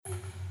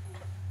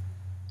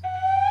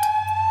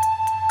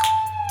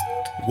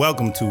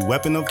Welcome to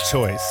Weapon of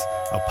Choice,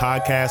 a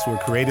podcast where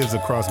creatives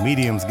across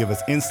mediums give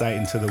us insight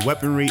into the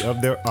weaponry of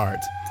their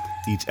art.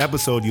 Each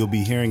episode, you'll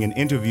be hearing an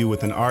interview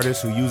with an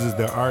artist who uses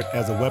their art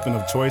as a weapon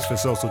of choice for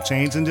social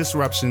change and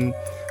disruption,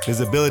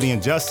 visibility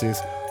and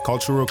justice,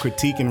 cultural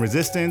critique and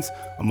resistance,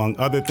 among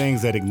other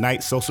things that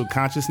ignite social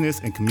consciousness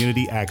and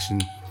community action.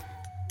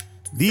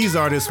 These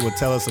artists will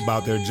tell us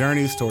about their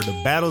journeys toward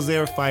the battles they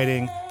are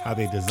fighting, how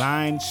they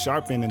design,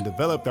 sharpen, and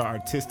develop their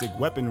artistic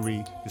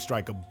weaponry to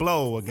strike a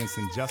blow against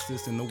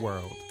injustice in the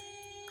world.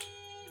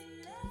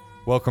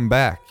 Welcome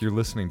back. You're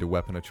listening to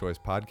Weapon of Choice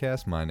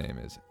podcast. My name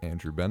is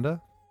Andrew Benda.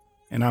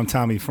 And I'm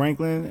Tommy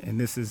Franklin, and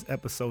this is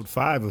episode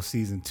 5 of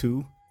season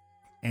 2.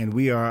 And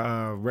we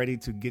are ready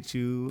to get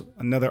you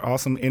another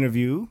awesome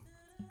interview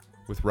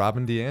With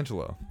Robin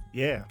DiAngelo.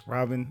 Yeah,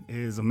 Robin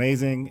is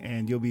amazing,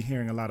 and you'll be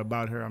hearing a lot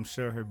about her. I'm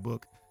sure her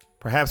book,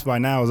 perhaps by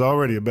now, is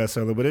already a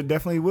bestseller, but it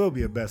definitely will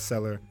be a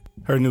bestseller.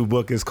 Her new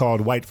book is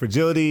called White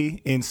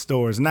Fragility, in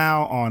stores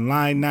now,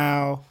 online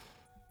now.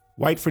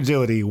 White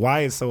Fragility,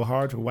 why it's so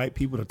hard for white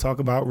people to talk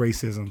about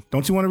racism.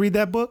 Don't you want to read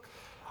that book?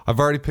 I've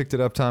already picked it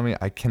up, Tommy.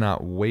 I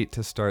cannot wait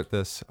to start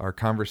this. Our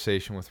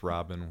conversation with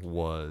Robin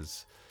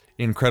was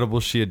incredible.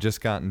 She had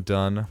just gotten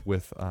done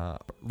with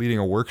leading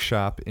a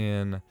workshop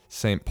in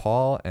St.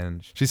 Paul,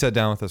 and she sat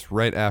down with us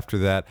right after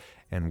that,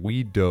 and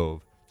we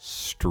dove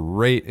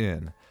straight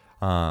in.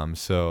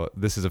 So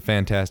this is a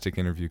fantastic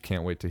interview.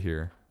 Can't wait to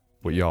hear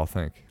what y'all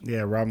think.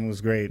 Yeah, Robin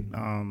was great.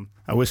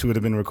 I wish we would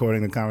have been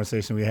recording the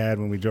conversation we had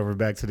when we drove her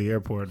back to the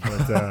airport,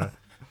 but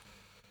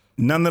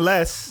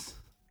nonetheless,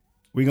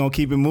 we're going to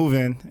keep it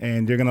moving,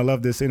 and you're going to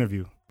love this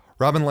interview.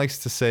 Robin likes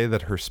to say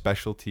that her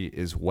specialty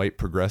is white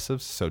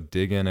progressives, so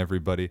dig in,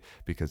 everybody,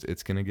 because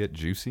it's going to get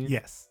juicy.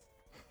 Yes,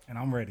 and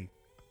I'm ready.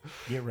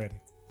 Get ready.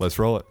 Let's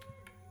roll it.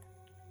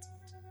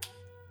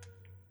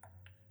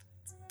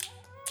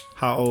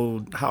 How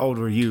old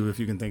were you, if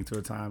you can think to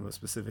a time of a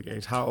specific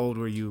age? How old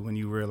were you when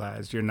you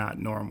realized you're not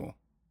normal?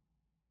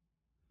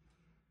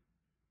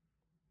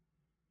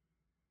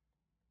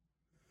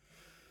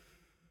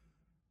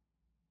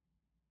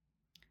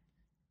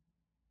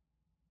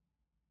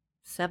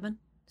 Seven,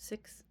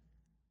 6.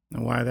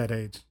 And why that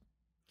age?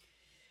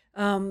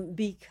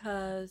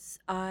 Because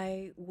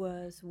I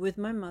was with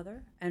my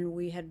mother, and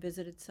we had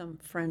visited some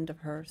friend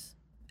of hers,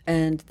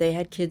 and they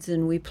had kids,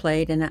 and we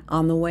played. And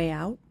on the way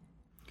out,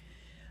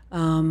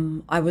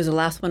 I was the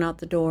last one out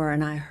the door,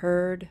 and I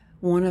heard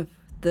one of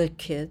the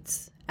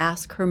kids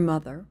ask her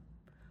mother,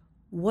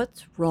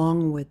 "What's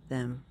wrong with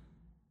them?"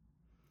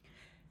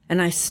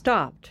 And I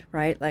stopped,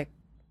 right? Like,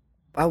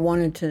 I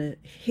wanted to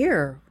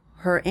hear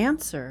her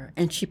answer,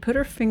 and she put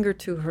her finger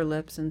to her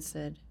lips and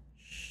said,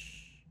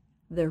 "Shh,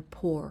 they're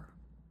poor."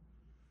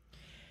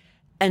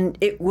 And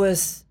it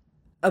was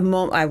a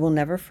moment, I will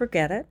never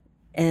forget it,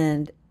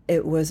 and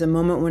it was a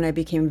moment when I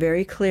became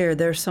very clear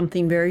there's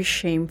something very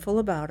shameful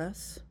about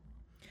us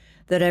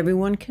that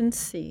everyone can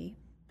see,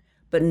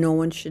 but no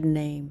one should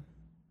name.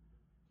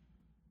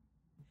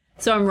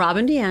 So I'm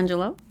Robin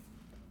DiAngelo,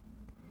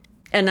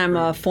 and I'm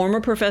a former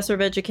professor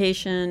of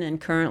education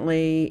and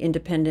currently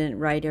independent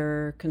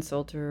writer,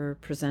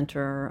 consultant,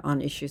 presenter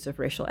on issues of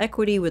racial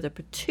equity with a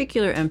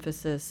particular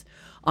emphasis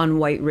on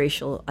white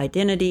racial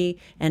identity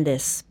and a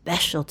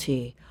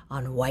specialty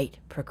on white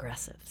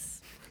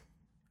progressives.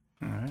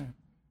 All right.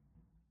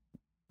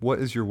 What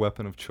is your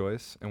weapon of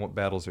choice, and what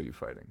battles are you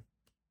fighting?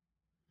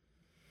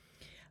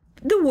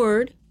 The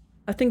word.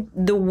 I think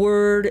the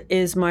word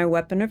is my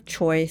weapon of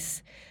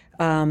choice.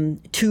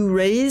 To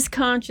raise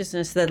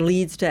consciousness that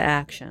leads to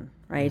action,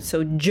 right?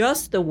 So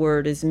just the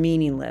word is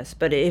meaningless,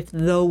 but if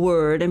the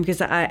word, and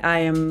because I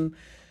am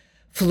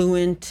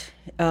fluent,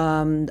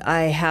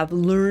 I have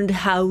learned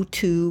how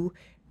to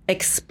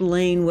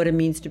explain what it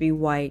means to be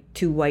white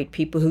to white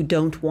people who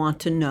don't want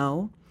to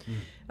know,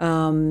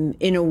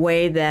 in a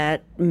way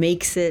that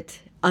makes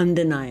it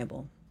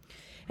undeniable.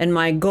 And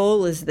my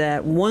goal is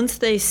that once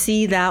they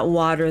see that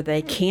water,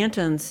 they can't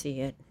unsee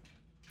it.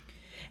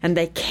 And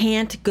they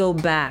can't go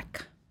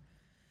back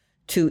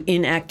to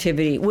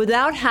inactivity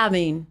without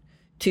having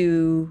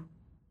to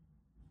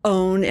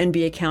own and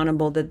be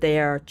accountable that they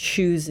are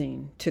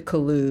choosing to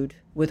collude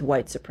with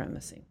white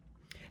supremacy.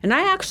 And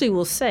I actually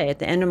will say at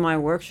the end of my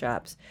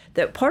workshops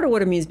that part of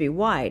what it means to be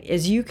white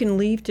is you can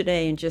leave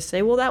today and just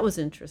say, well, that was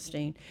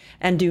interesting,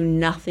 and do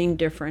nothing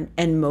different.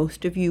 And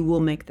most of you will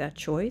make that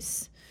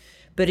choice.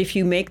 But if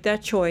you make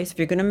that choice, if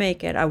you're going to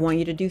make it, I want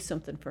you to do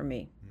something for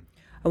me.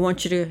 I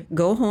want you to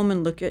go home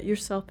and look at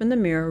yourself in the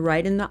mirror,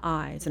 right in the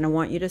eyes, and I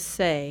want you to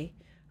say,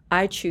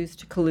 I choose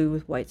to collude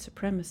with white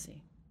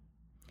supremacy.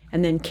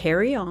 And then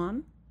carry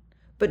on,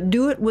 but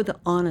do it with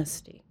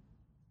honesty.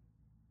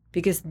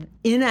 Because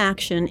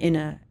inaction in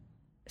a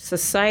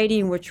society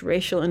in which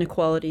racial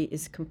inequality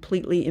is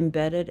completely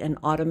embedded and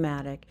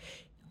automatic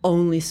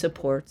only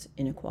supports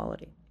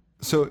inequality.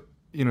 So,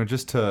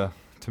 just to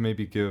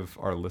maybe give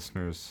our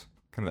listeners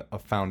kind of a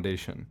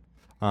foundation,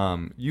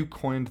 you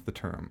coined the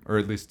term, or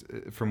at least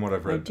from what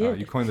I've read,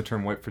 you coined the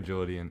term white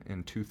fragility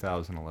in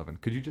 2011.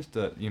 Could you just,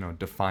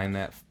 define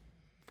that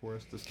for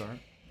us to start?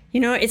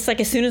 It's like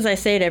as soon as I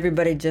say it,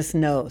 everybody just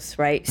knows,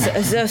 right?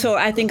 So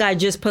I think I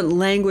just put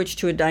language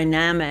to a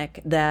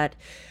dynamic that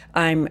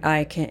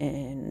I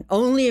can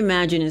only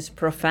imagine is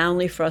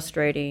profoundly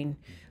frustrating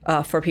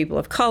for people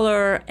of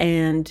color,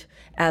 and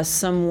as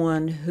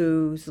someone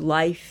whose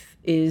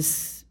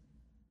life's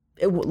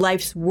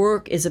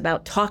work is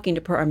about talking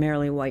to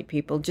primarily white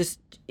people,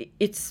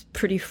 it's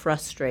pretty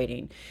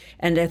frustrating.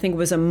 And I think it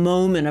was a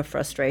moment of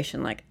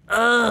frustration, like,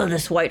 oh,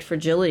 this white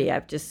fragility,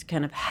 I've just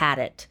kind of had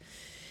it.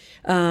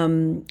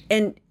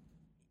 And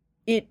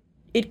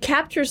it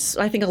captures,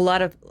 I think, a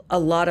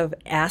lot of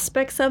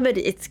aspects of it.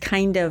 It's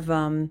kind of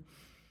the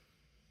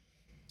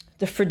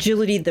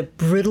fragility, the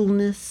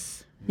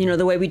brittleness,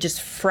 the way we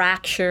just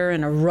fracture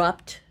and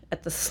erupt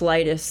at the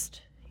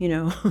slightest,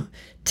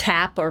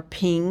 tap or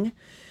ping.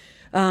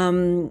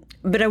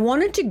 But I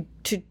wanted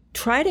to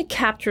try to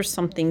capture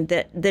something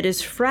that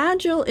is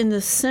fragile in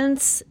the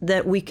sense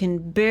that we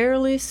can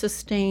barely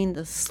sustain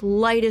the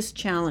slightest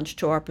challenge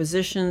to our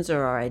positions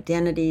or our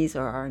identities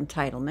or our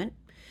entitlement.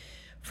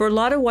 For a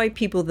lot of white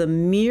people, the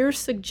mere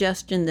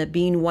suggestion that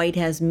being white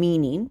has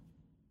meaning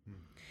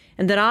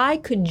and that I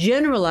could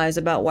generalize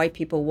about white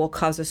people will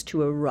cause us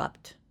to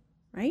erupt,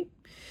 right?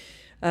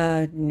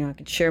 I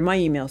could share my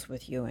emails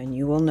with you and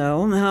you will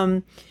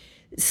know.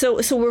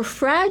 So we're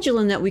fragile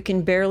in that we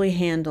can barely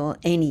handle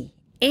any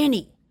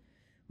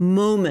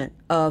moment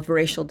of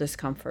racial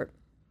discomfort.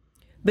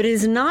 But it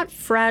is not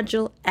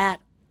fragile at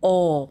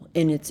all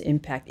in its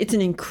impact. It's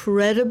an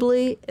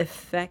incredibly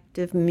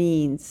effective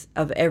means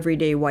of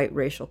everyday white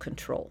racial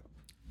control,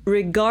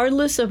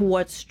 regardless of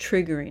what's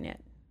triggering it,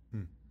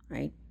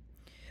 right?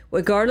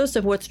 Regardless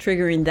of what's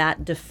triggering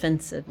that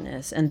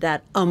defensiveness and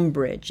that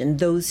umbrage and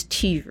those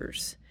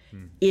tears,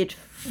 it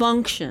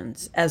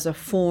functions as a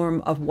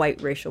form of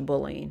white racial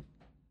bullying.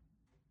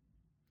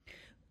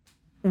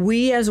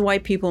 We as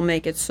white people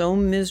make it so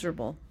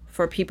miserable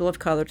for people of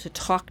color to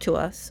talk to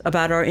us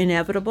about our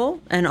inevitable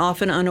and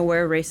often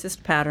unaware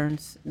racist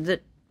patterns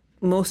that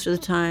most of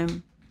the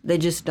time they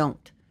just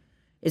don't.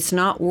 It's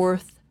not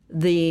worth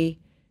the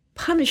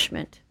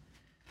punishment,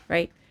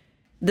 right?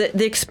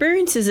 The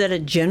experience is that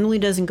it generally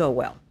doesn't go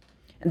well,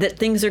 that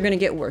things are going to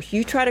get worse.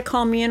 You try to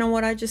call me in on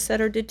what I just said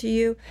or did to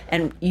you,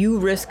 and you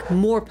risk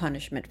more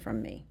punishment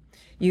from me.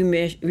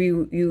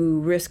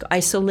 You risk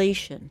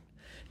isolation,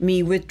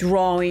 me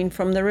withdrawing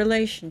from the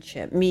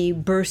relationship, me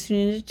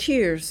bursting into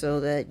tears so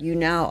that you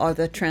now are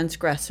the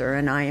transgressor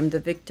and I am the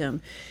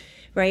victim,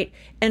 right?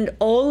 And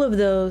all of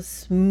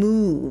those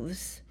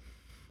moves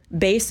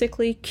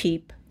basically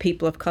keep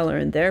people of color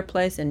in their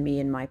place and me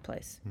in my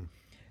place.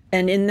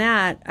 And in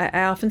that,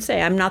 I often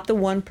say, I'm not the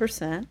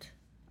 1%.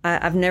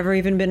 I've never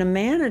even been a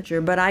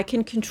manager, but I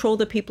can control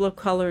the people of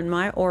color in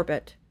my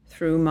orbit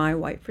through my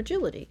white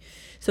fragility,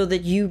 so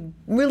that you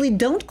really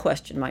don't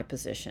question my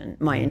position,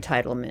 my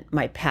entitlement,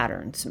 my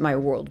patterns, my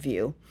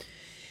worldview.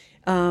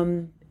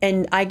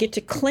 And I get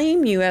to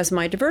claim you as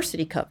my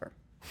diversity cover,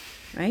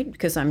 right?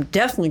 Because I'm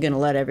definitely going to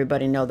let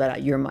everybody know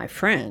that you're my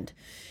friend.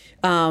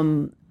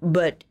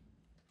 But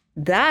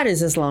that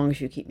is as long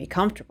as you keep me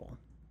comfortable,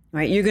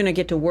 right? You're going to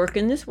get to work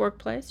in this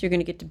workplace. You're going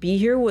to get to be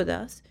here with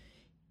us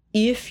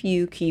if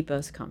you keep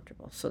us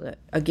comfortable, so that,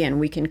 again,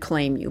 we can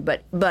claim you.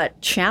 But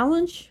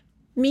challenge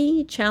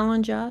me,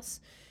 challenge us.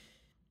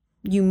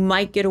 You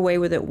might get away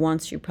with it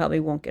once. You probably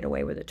won't get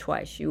away with it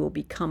twice. You will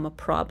become a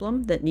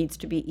problem that needs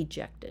to be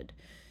ejected.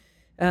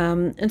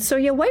 And so,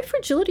 white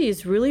fragility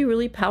is really,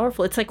 really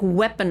powerful. It's like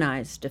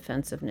weaponized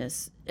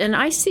defensiveness. And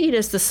I see it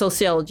as the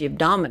sociology of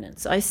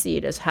dominance. I see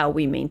it as how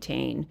we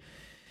maintain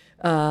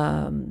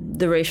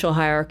the racial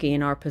hierarchy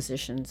and our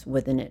positions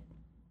within it.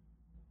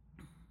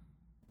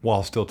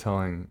 While still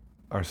telling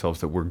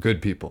ourselves that we're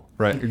good people,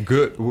 right?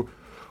 Good.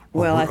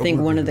 Well, I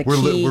think one of the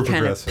key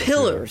kind of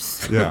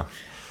pillars yeah.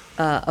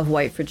 Of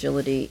white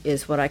fragility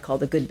is what I call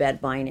the good-bad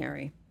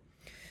binary.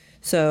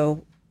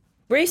 So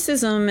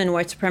racism and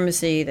white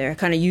supremacy, they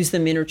kind of use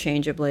them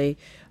interchangeably.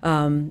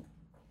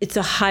 It's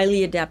a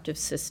highly adaptive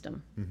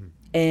system. Mm-hmm.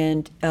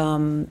 And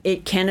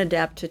it can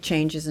adapt to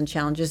changes and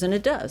challenges, and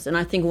it does. And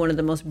I think one of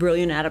the most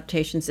brilliant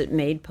adaptations it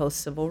made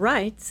post-civil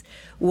rights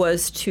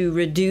was to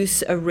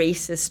reduce a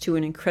racist to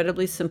an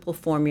incredibly simple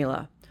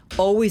formula.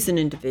 Always an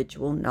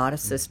individual, not a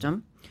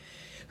system,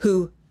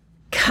 who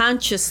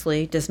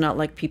consciously does not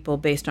like people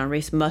based on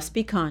race, must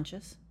be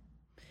conscious,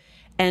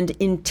 and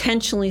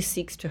intentionally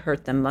seeks to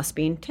hurt them, must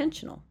be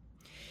intentional.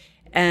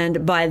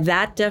 And by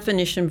that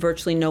definition,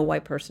 virtually no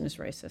white person is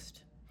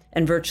racist.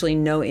 And virtually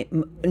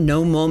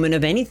no moment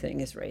of anything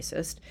is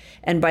racist.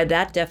 And by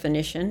that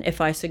definition,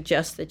 if I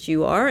suggest that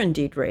you are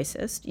indeed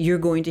racist, you're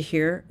going to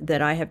hear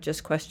that I have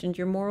just questioned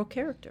your moral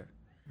character.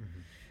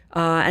 Mm-hmm.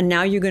 And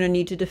now you're going to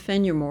need to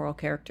defend your moral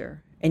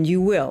character. And you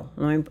will.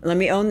 Let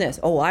me own this.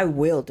 Oh, I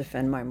will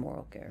defend my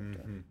moral character.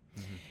 Mm-hmm.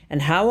 Mm-hmm.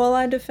 And how will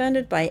I defend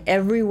it? By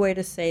every way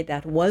to say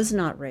that was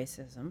not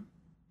racism.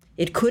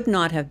 It could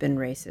not have been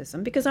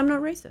racism because I'm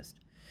not racist.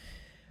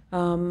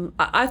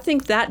 I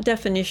think that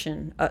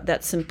definition,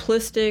 that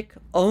simplistic,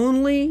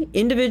 only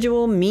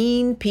individual,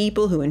 mean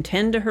people who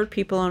intend to hurt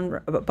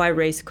people by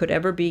race could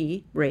ever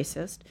be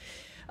racist,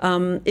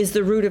 is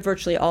the root of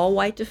virtually all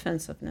white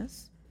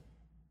defensiveness.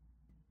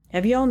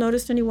 Have you all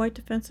noticed any white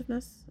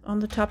defensiveness on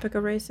the topic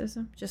of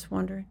racism? Just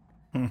wondering.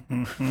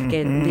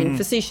 Again, being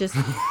facetious.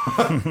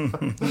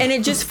 And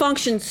it just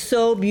functions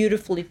so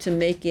beautifully to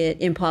make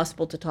it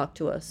impossible to talk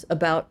to us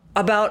about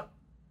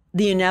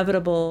the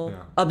inevitable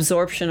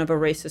absorption of a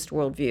racist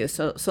worldview.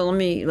 So let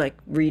me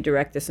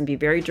redirect this and be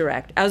very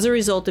direct. As a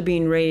result of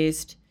being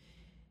raised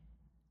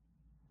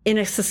in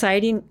a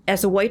society,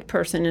 as a white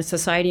person in a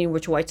society in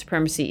which white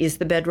supremacy is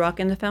the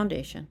bedrock and the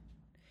foundation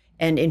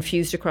and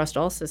infused across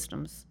all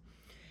systems,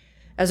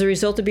 as a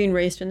result of being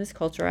raised in this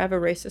culture, I have a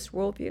racist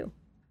worldview.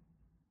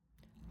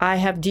 I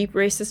have deep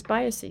racist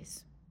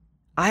biases.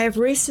 I have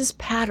racist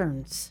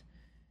patterns.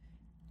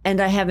 And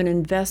I have an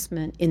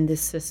investment in this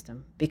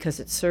system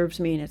because it serves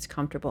me and it's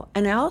comfortable.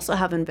 And I also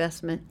have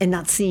investment in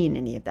not seeing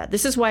any of that.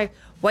 This is why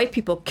white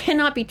people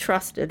cannot be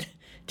trusted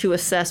to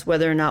assess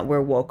whether or not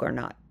we're woke or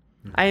not.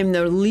 I am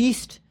the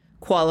least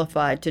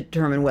qualified to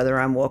determine whether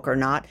I'm woke or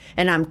not.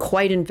 And I'm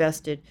quite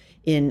invested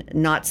in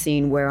not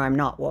seeing where I'm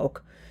not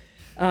woke.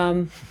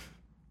 And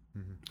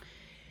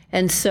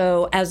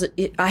so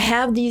I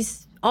have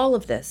all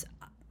of this.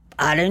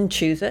 I didn't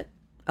choose it.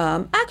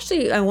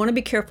 Actually, I want to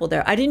be careful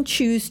there. I didn't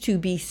choose to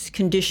be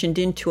conditioned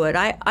into it.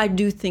 I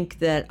do think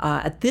that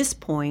at this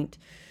point,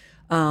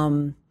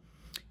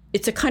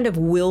 it's a kind of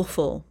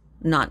willful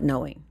not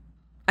knowing.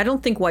 I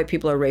don't think white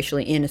people are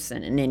racially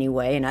innocent in any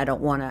way, and I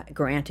don't want to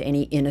grant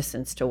any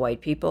innocence to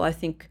white people. I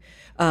think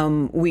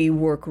we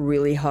work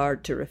really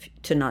hard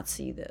to not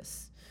see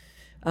this.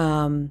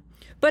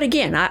 But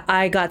again,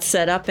 I got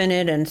set up in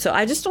it, and so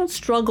I just don't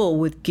struggle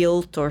with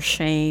guilt or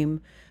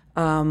shame.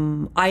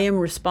 I am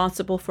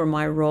responsible for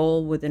my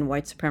role within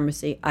white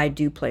supremacy. I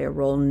do play a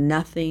role.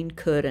 Nothing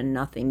could and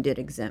nothing did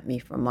exempt me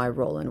from my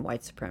role in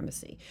white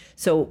supremacy.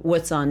 So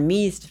what's on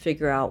me is to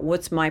figure out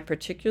what's my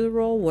particular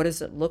role, what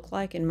does it look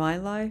like in my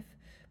life,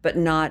 but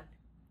not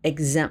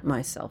exempt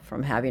myself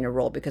from having a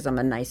role because I'm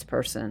a nice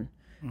person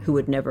who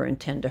would never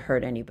intend to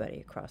hurt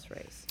anybody across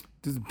race.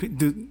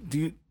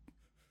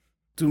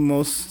 Do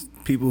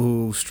most people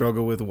who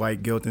struggle with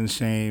white guilt and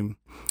shame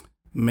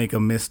make a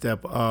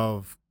misstep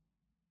of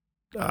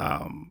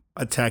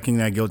attacking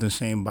that guilt and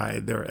shame by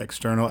their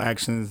external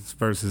actions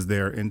versus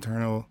their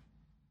internal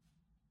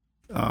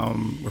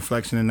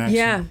reflection and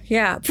action?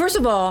 Yeah. First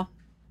of all,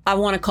 I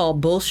want to call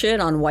bullshit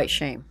on white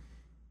shame.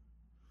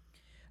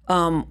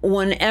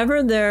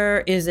 Whenever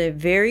there is a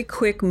very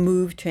quick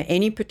move to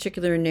any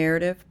particular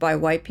narrative by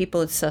white people,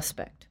 it's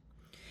suspect.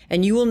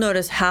 And you will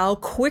notice how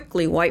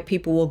quickly white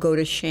people will go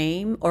to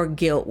shame or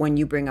guilt when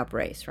you bring up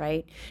race,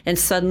 right? And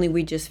suddenly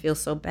we just feel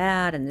so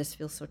bad and this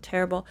feels so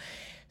terrible.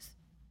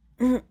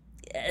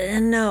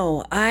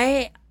 No,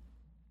 I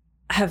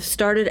have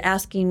started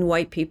asking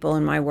white people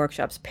in my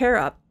workshops, pair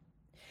up,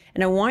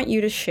 and I want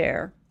you to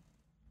share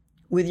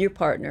with your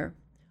partner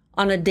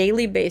on a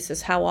daily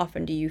basis, how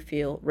often do you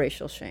feel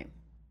racial shame?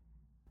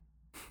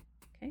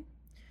 Okay,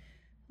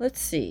 let's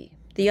see.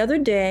 The other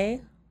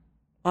day,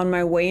 on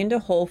my way into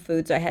Whole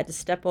Foods, I had to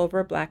step over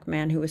a black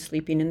man who was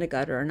sleeping in the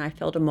gutter, and I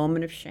felt a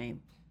moment of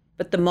shame.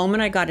 But the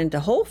moment I got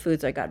into Whole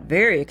Foods, I got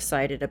very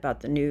excited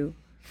about the new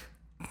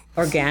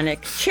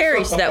organic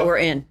cherries that were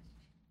in.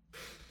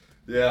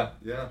 Yeah.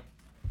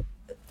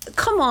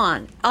 Come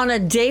on a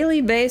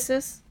daily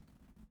basis,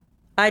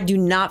 I do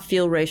not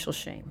feel racial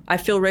shame. I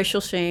feel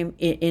racial shame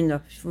in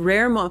the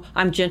rare moment.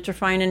 I'm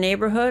gentrifying a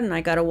neighborhood and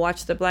I got to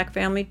watch the black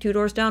family 2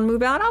 doors down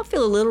move out. I'll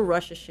feel a little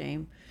rush of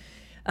shame.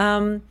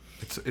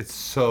 It's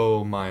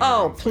so minor.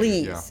 Oh,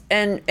 please.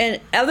 Yeah.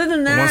 And other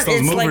than that, once those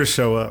it's movers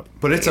show up.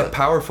 But it's a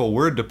powerful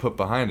word to put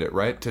behind it,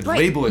 right? To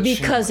label it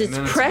because shame.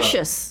 It's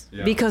precious.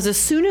 Because as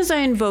soon as I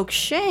invoke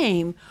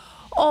shame,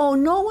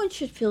 no one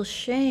should feel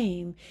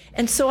shame.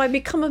 And so I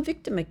become a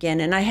victim again,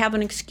 and I have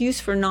an excuse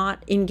for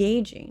not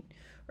engaging,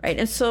 right?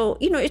 And so,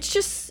 it's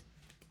just,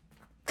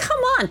 come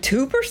on,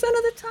 2% of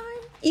the time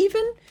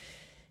even?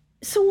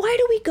 So why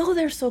do we go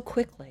there so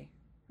quickly?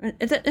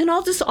 And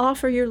I'll just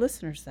offer your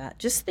listeners that.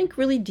 Just think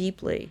really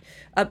deeply.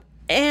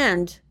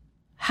 And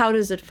how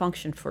does it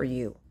function for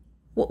you?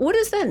 What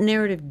does that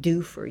narrative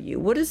do for you?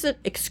 What does it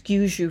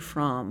excuse you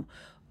from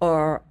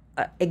or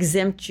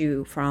exempt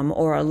you from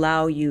or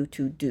allow you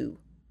to do?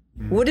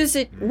 What is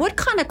it? What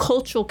kind of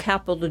cultural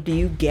capital do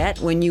you get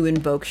when you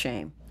invoke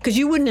shame? Because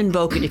you wouldn't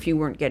invoke it if you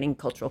weren't getting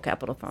cultural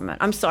capital from it.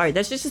 I'm sorry.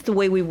 That's just the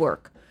way we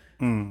work.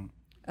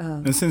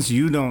 And since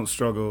you don't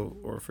struggle,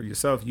 or for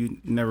yourself, you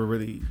never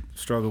really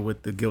struggle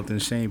with the guilt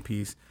and shame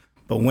piece,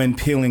 but when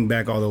peeling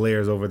back all the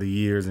layers over the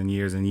years and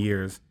years and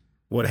years,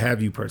 what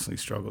have you personally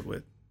struggled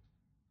with?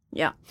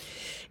 Yeah.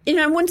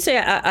 I wouldn't say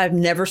I've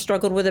never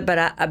struggled with it,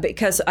 but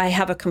because I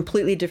have a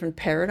completely different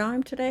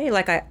paradigm today.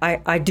 Like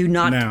I do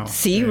not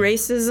see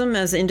racism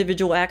as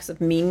individual acts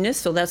of meanness.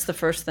 So that's the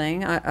first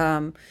thing.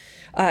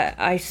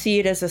 I see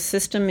it as a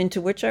system into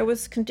which I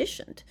was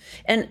conditioned.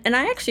 And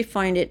I actually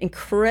find it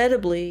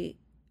incredibly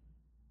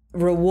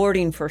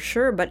rewarding for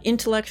sure, but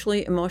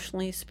intellectually,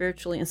 emotionally,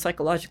 spiritually, and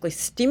psychologically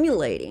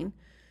stimulating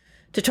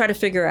to try to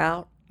figure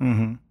out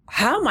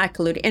how am I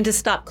colluding? And to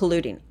stop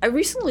colluding. I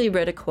recently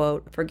read a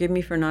quote, forgive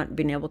me for not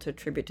being able to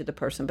attribute to the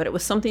person, but it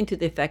was something to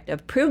the effect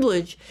of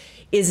privilege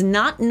is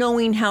not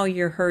knowing how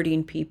you're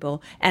hurting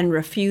people and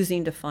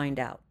refusing to find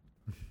out.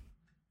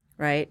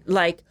 Right?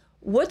 Like,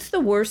 what's the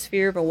worst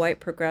fear of a white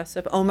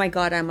progressive? Oh my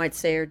God, I might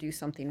say or do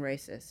something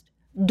racist.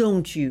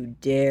 Don't you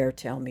dare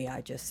tell me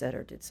I just said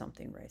or did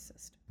something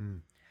racist.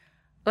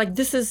 Like,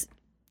 this is,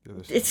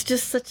 it's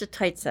just such a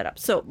tight setup.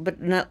 So, but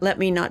let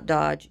me not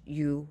dodge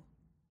you.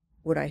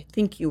 What I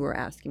think you were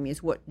asking me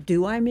is, what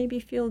do I maybe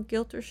feel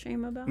guilt or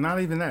shame about?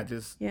 Not even that.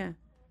 Just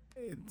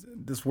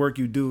this work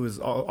you do is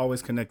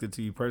always connected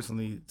to you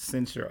personally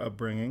since your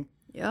upbringing.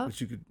 Yeah. Which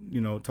you could,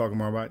 talk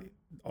more about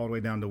all the way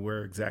down to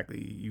where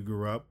exactly you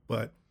grew up.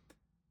 But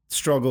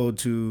struggle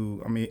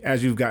to,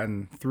 as you've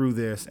gotten through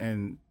this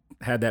and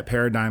had that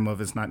paradigm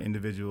of it's not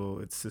individual,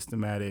 it's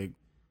systematic.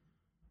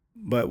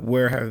 But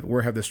where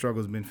have the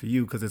struggles been for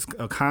you? Because it's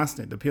a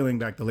constant. The peeling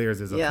back the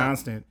layers is a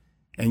constant.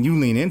 And you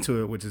lean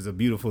into it, which is a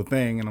beautiful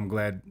thing. And I'm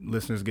glad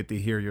listeners get to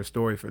hear your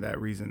story for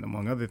that reason,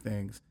 among other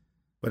things.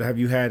 But have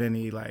you had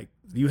any,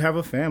 you have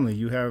a family,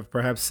 you have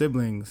perhaps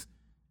siblings,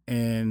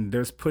 and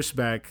there's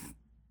pushback,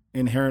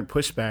 inherent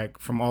pushback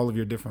from all of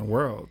your different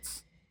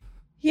worlds.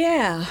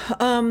 Yeah.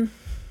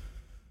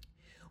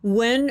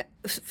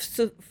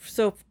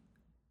 So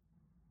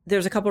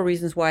there's a couple of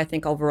reasons why I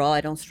think overall I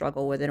don't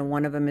struggle with it. And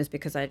one of them is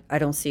because I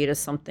don't see it as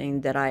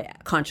something that I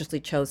consciously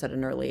chose at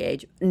an early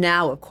age.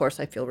 Now, of course,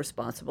 I feel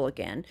responsible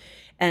again.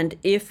 And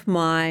if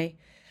my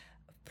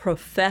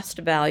professed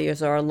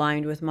values are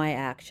aligned with my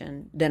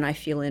action, then I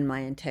feel in my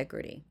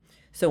integrity.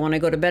 So when I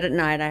go to bed at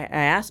night, I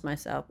ask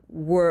myself,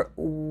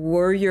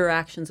 were your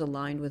actions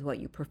aligned with what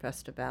you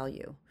profess to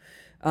value?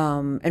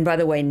 And by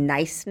the way,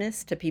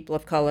 niceness to people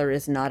of color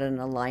is not an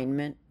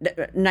alignment.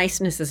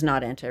 Niceness is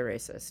not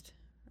anti-racist,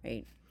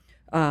 right?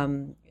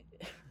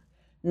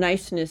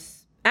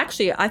 Niceness,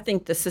 actually, I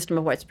think the system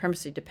of white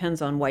supremacy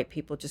depends on white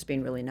people just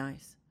being really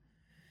nice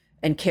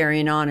and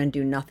carrying on and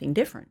do nothing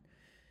different.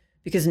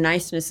 Because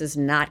niceness is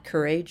not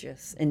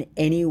courageous in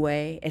any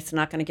way. It's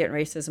not going to get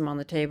racism on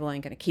the table.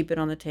 Ain't going to keep it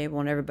on the table,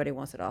 and everybody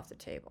wants it off the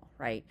table,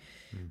 right?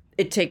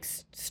 It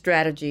takes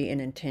strategy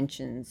and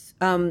intentions.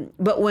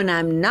 But when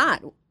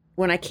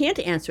I can't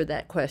answer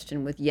that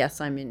question with yes,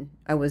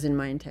 I was in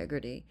my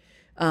integrity,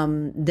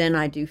 then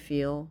I do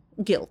feel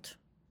guilt.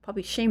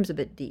 Probably shame's a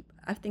bit deep.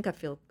 I think I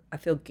feel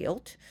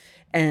guilt,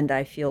 and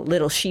I feel a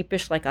little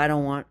sheepish, like I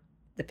don't want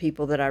the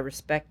people that I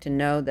respect to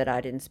know that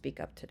I didn't speak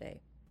up today.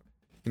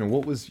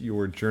 What was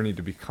your journey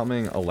to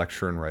becoming a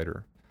lecturer and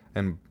writer?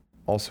 And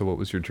also, what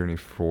was your journey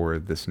for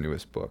this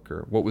newest book?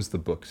 Or what was the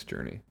book's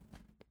journey?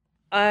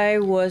 I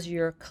was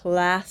your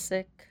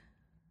classic,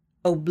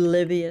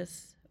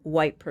 oblivious,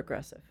 white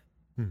progressive.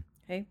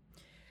 Okay?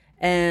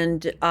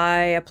 And I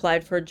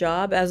applied for a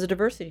job as a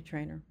diversity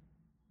trainer.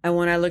 And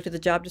when I looked at the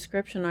job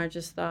description, I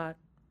just thought,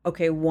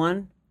 okay,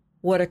 1,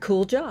 what a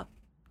cool job.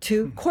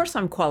 2, of course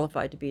I'm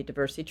qualified to be a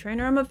diversity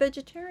trainer. I'm a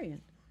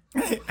vegetarian.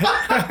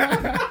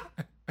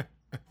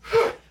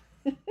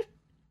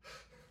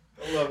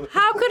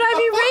 How could I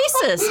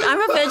be racist?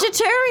 I'm a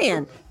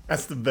vegetarian.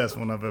 That's the best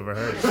one I've ever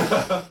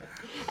heard.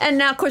 And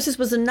now, of course, this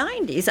was the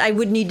 90s. I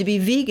would need to be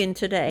vegan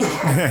today.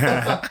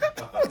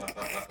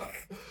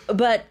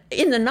 But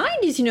in the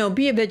 90s,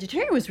 be a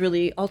vegetarian was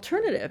really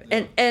alternative.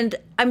 And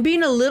I'm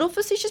being a little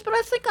facetious, but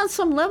I think on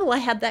some level I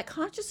had that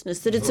consciousness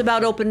that it's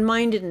about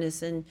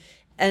open-mindedness and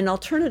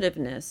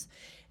alternativeness.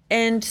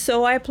 And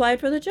so I applied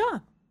for the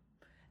job.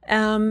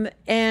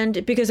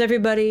 And because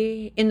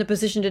everybody in the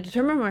position to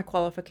determine my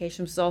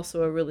qualifications was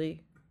also a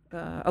really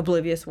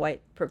oblivious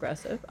white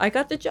progressive, I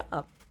got the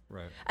job.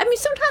 Right.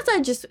 Sometimes I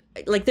just,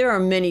 there are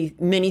many,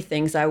 many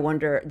things I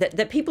wonder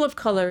that people of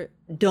color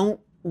don't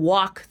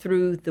walk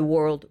through the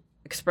world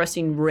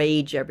expressing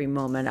rage every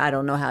moment. I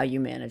don't know how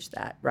you manage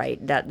that, right?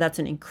 That's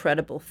an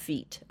incredible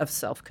feat of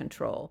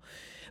self-control.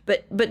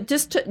 But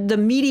just the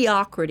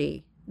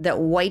mediocrity that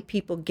white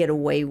people get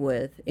away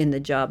with in the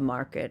job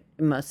market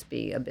must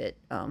be a bit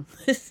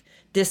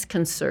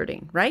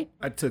disconcerting, right?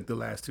 I took the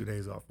last 2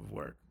 days off of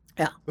work.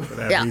 Yeah. For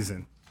that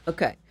reason.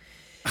 Okay.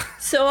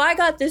 So I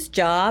got this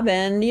job,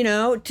 and,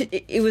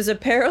 it was a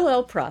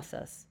parallel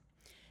process.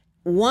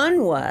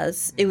 One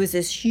was, it was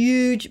this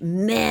huge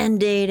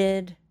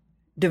mandated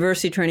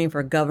diversity training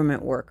for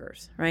government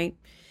workers, right?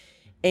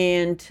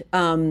 And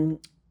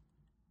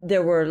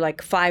there were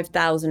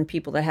 5,000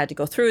 people that had to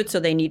go through it, so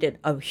they needed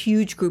a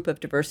huge group of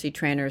diversity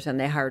trainers, and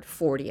they hired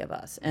 40 of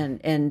us,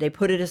 and they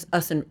put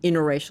us in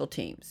interracial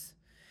teams.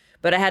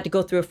 But I had to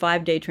go through a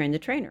 5-day train the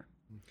trainer.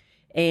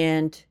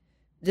 And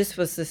this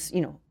was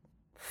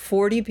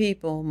 40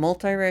 people,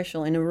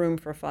 multiracial, in a room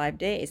for 5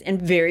 days, and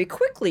very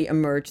quickly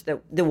emerged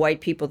that the white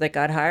people that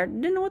got hired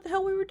didn't know what the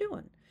hell we were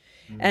doing.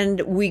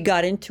 And we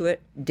got into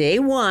it day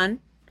 1,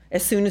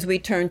 as soon as we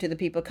turned to the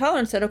people of color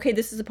and said, okay,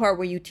 this is the part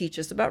where you teach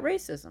us about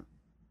racism.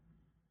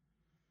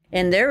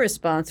 And their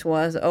response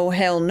was, oh,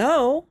 hell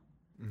no.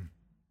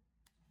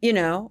 And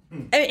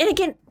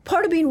again,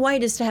 part of being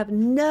white is to have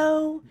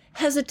no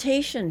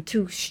hesitation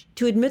to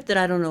admit that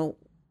I don't know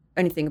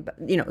anything about,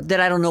 that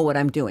I don't know what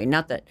I'm doing.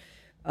 Not that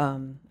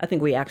I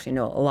think we actually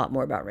know a lot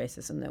more about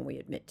racism than we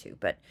admit to,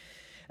 but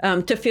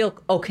to feel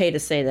okay to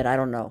say that I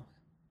don't know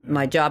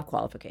my job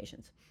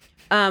qualifications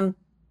or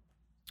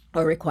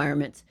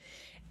requirements.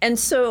 And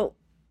so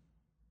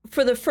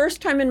for the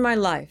first time in my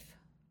life,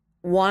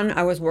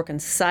 I was working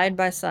side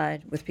by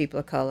side with people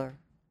of color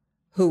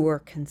who were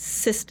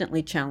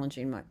consistently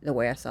challenging the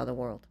way I saw the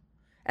world.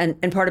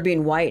 And part of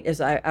being white is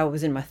I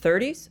was in my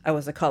 30s, I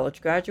was a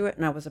college graduate,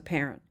 and I was a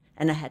parent.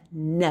 And I had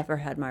never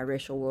had my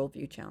racial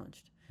worldview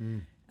challenged.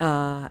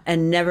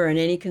 And never in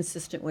any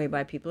consistent way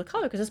by people of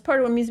color, because that's part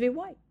of what it means to be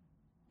white.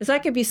 Is I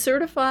could be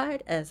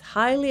certified as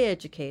highly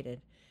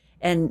educated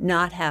and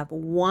not have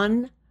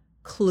one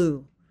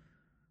clue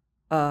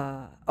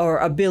or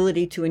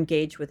ability to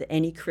engage with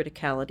any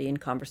criticality in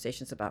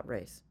conversations about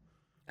race.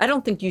 I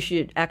don't think you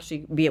should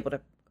actually be able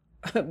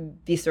to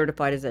be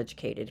certified as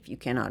educated if you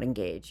cannot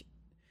engage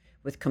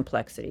with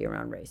complexity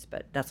around race,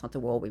 but that's not the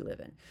world we live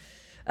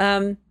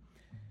in.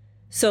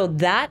 So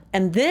that,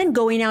 and then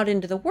going out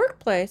into the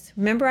workplace,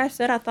 remember I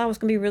said I thought it was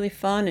going to be really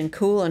fun and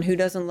cool, and who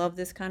doesn't love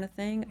this kind of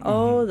thing? Mm-hmm.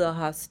 Oh, the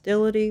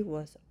hostility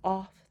was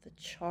off the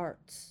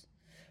charts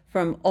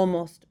from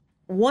almost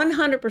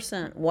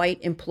 100% white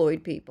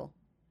employed people,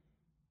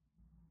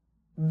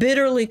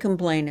 bitterly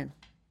complaining.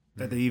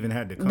 That they even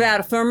had to come. About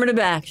affirmative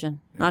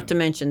action, not to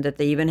mention that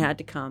they even had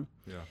to come.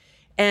 Yeah.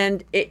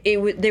 And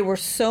they were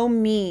so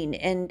mean,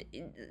 and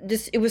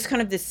it was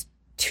kind of this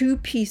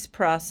two-piece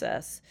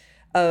process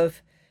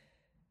of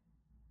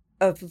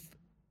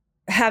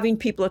having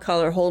people of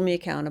color hold me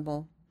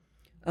accountable,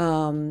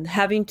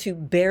 having to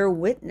bear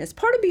witness.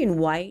 Part of being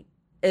white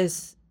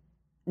is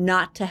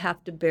not to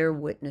have to bear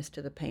witness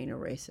to the pain of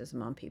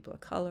racism on people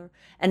of color,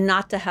 and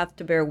not to have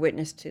to bear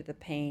witness to the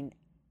pain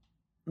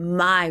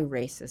my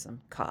racism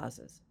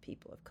causes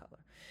people of color.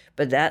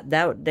 But that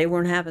they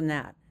weren't having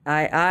that.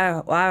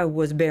 I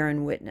was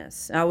bearing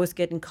witness. I was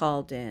getting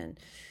called in.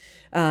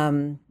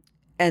 And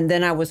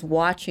then I was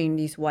watching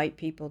these white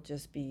people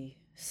just be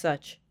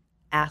such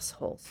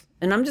assholes.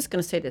 And I'm just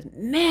going to say this,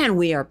 man,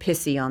 we are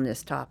pissy on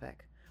this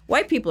topic.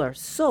 White people are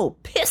so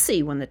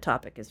pissy when the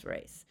topic is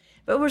race.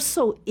 But we're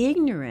so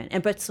ignorant,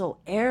 but so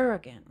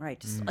arrogant, right?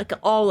 Just like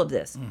all of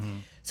this. Mm-hmm.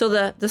 So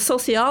the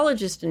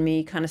sociologist in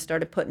me kind of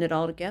started putting it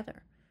all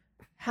together.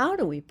 How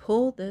do we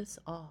pull this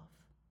off?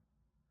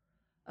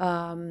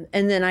 And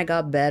then I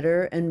got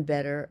better and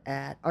better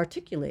at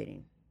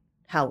articulating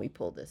how we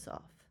pull this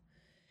off.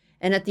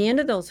 And at the end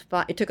of those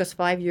it took us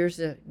 5 years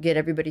to get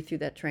everybody through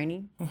that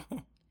training.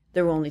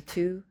 There were only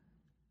 2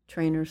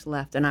 trainers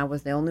left, and I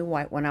was the only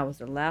white one. I was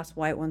the last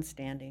white one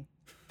standing.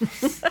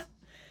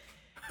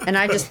 And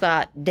I just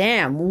thought,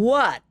 damn,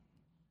 what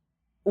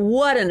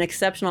an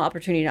exceptional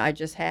opportunity I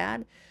just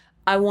had.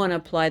 I want to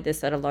apply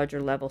this at a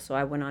larger level, so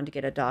I went on to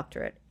get a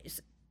doctorate.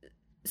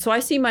 So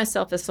I see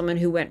myself as someone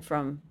who went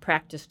from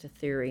practice to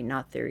theory,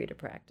 not theory to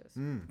practice.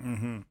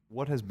 Mm-hmm.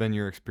 What has been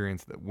your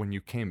experience that when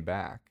you came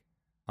back,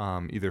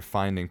 either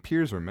finding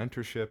peers or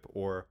mentorship,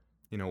 or,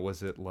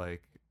 was it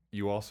like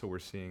you also were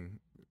seeing,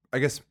 I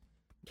guess...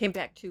 Came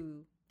back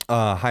to...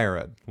 higher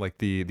ed, like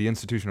the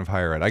institution of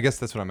higher ed. I guess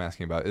that's what I'm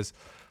asking about, is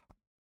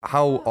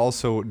how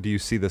also do you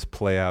see this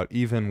play out,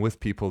 even with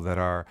people that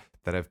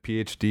have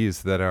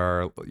PhDs, that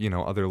are,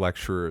 other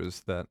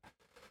lecturers that,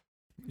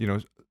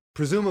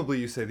 presumably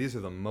you say these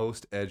are the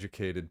most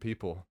educated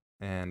people,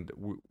 and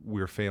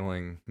we're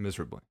failing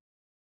miserably.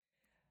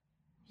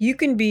 You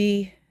can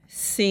be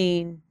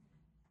seen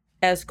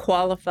as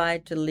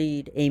qualified to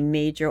lead a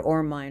major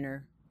or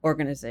minor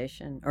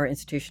organization or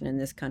institution in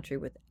this country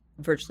with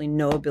virtually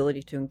no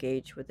ability to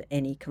engage with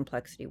any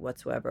complexity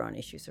whatsoever on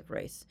issues of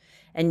race.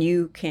 And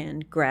you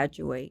can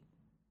graduate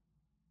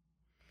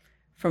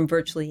from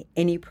virtually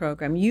any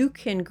program. You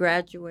can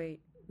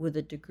graduate with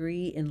a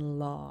degree in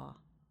law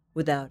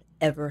without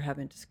ever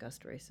having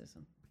discussed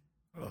racism.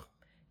 Ugh.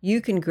 You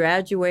can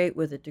graduate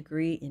with a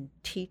degree in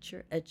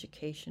teacher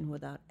education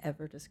without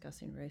ever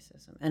discussing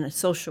racism, and a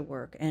social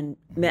work, and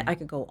I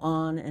could go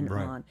on and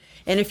on.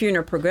 And if you're in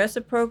a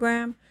progressive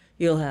program,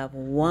 you'll have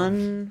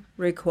one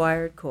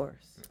required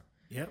course.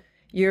 Yep.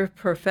 Your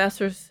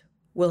professors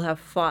will have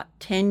fought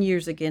 10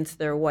 years against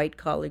their white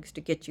colleagues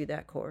to get you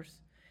that course.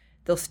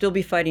 They'll still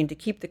be fighting to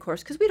keep the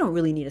course because we don't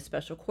really need a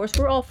special course.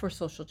 We're all for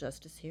social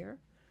justice here.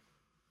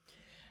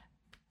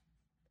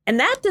 And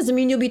that doesn't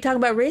mean you'll be talking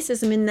about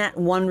racism in that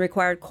one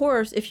required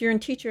course. If you're in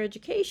teacher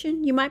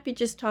education, you might be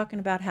just talking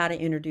about how to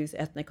introduce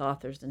ethnic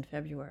authors in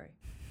February.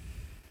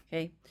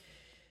 Okay?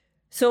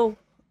 So,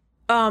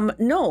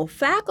 no,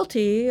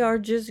 faculty are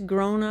just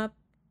grown-up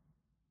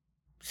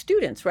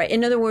students, right?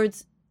 In other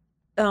words,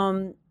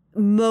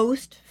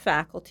 most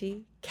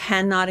faculty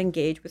cannot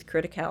engage with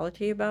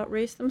criticality about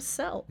race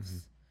themselves. Mm-hmm.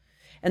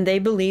 And they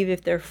believe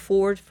if they're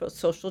for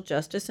social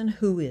justice, and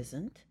who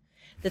isn't,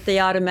 that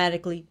they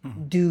automatically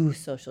do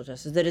social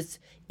justice, that it's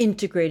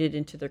integrated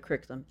into their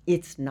curriculum.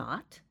 It's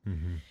not.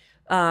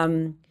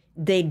 Mm-hmm.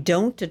 They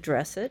don't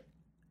address it.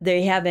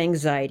 They have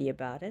anxiety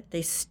about it.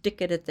 They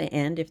stick it at the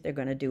end if they're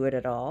going to do it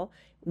at all.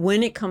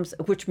 When it comes,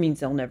 which means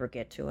they'll never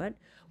get to it.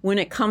 When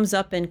it comes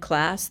up in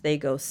class, they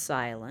go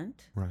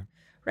silent. Right.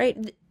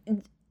 Right?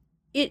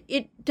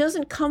 It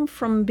doesn't come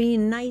from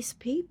being nice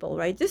people,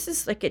 right? This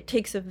is like, it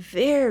takes a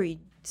very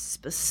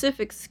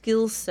specific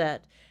skill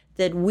set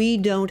that we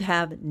don't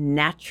have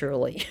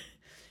naturally,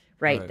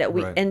 right? That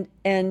we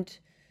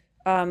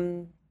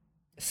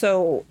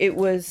so it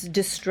was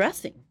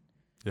distressing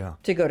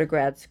to go to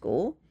grad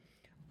school.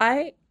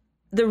 The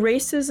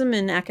racism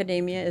in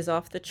academia is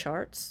off the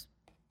charts.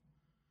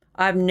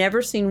 I've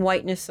never seen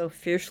whiteness so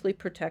fiercely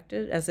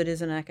protected as it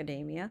is in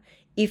academia.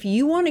 If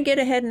you want to get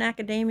ahead in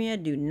academia,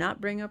 do not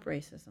bring up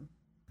racism.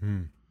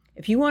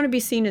 If you want to be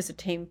seen as a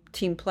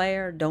team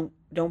player, don't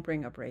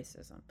bring up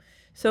racism.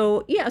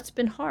 So yeah, it's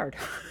been hard.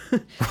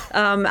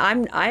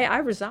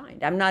 I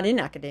resigned. I'm not in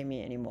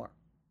academia anymore.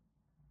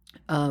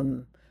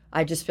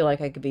 I just feel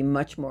like I could be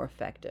much more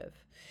effective.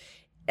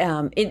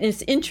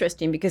 It's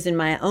interesting because in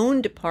my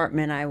own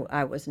department,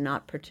 I was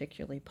not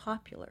particularly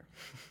popular.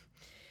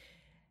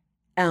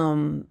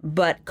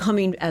 But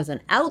coming as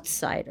an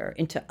outsider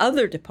into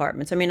other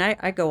departments, I mean,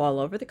 I go all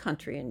over the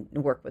country and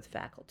work with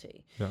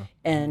faculty. Yeah.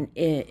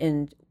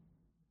 And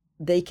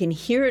they can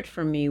hear it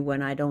from me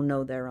when I don't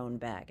know their own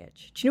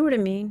baggage. Do you know what I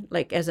mean?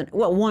 Like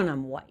one,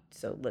 I'm white,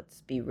 so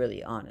let's be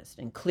really honest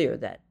and clear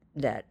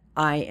that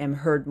I am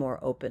heard more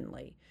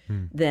openly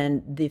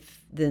than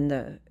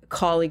the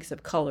colleagues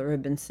of color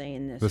have been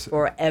saying this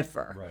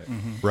forever. Right.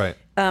 Mm-hmm. Right.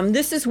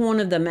 This is one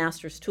of the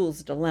master's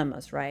tools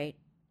dilemmas, right?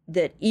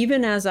 That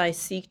even as I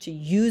seek to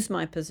use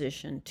my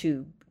position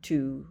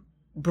to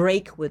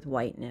break with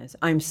whiteness,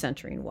 I'm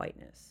centering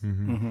whiteness.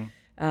 Mm-hmm.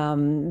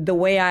 Mm-hmm. The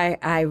way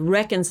I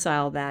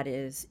reconcile that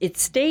is it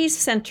stays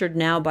centered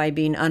now by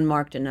being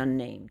unmarked and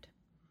unnamed.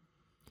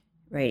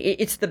 Right?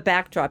 It's the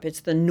backdrop.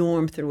 It's the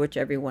norm through which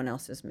everyone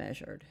else is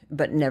measured,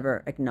 but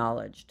never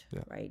acknowledged.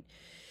 Yeah. Right?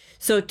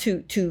 So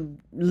to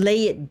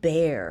lay it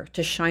bare,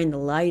 to shine the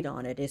light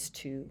on it, is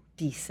to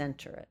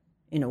decenter it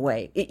in a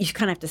way. You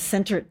kind of have to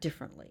center it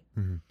differently.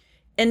 Mm-hmm.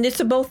 And it's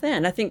a both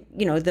end. I think,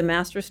 the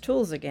master's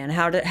tools again.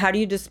 How do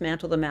you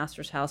dismantle the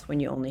master's house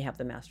when you only have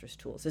the master's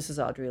tools? This is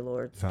Audre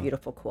Lorde's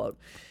beautiful quote.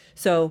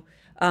 So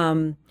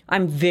I'm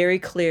very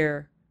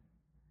clear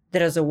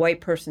that as a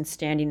white person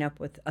standing up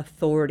with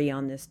authority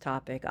on this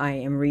topic, I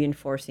am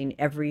reinforcing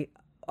every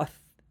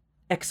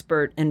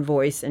expert and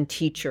voice and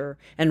teacher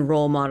and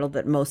role model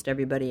that most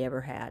everybody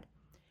ever had.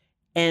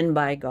 And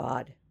by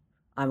God,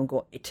 I'm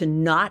going to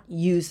not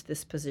use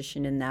this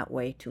position in that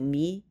way. To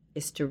me,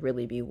 is to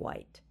really be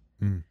white.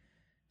 Mm.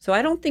 So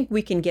I don't think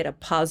we can get a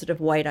positive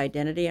white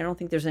identity. I don't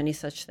think there's any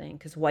such thing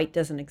because white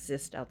doesn't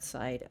exist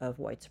outside of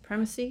white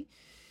supremacy.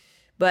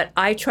 But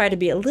I try to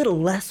be a little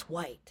less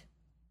white.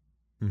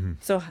 Mm-hmm.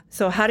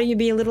 So how do you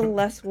be a little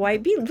less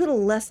white? Be a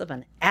little less of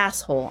an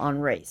asshole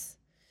on race,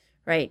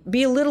 right?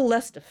 Be a little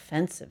less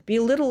defensive. Be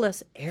a little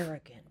less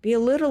arrogant. Be a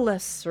little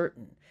less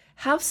certain.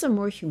 Have some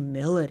more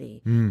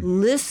humility.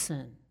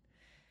 Listen,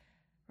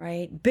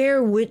 right?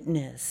 Bear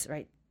witness,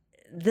 right?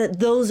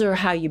 Those are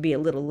how you be a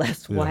little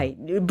less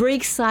white.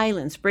 Break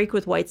silence. Break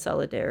with white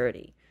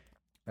solidarity.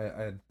 I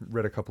had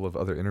read a couple of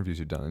other interviews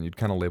you'd done, and you'd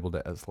kind of labeled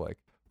it as like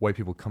white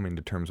people coming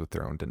to terms with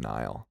their own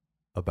denial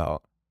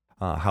about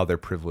how their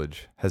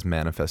privilege has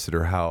manifested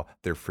or how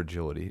their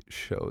fragility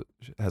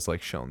has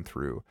shown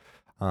through.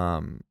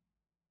 What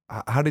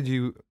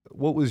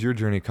was your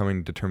journey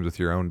coming to terms with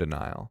your own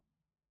denial?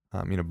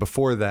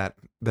 Before that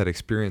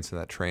experience and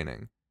that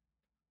training,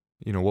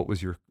 what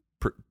was your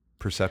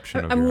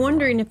perception of I'm your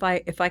wondering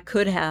denial? if I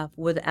could have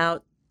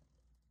without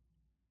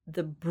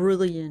the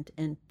brilliant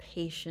and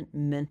patient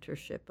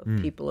mentorship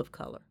of people of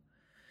color.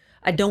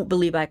 I don't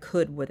believe I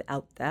could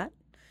without that.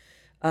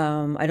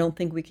 I don't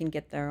think we can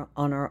get there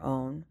on our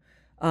own.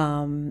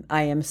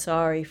 I am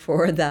sorry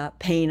for the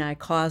pain I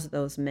caused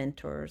those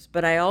mentors,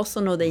 but I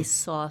also know they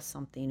saw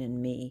something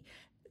in me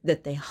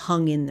that they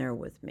hung in there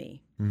with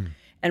me.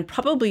 And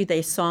probably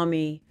they saw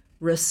me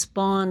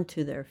respond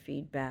to their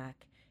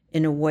feedback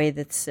in a way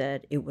that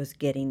said it was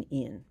getting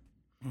in,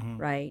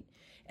 right?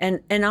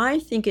 And I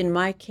think in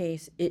my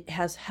case, it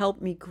has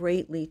helped me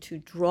greatly to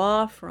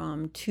draw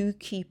from two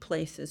key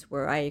places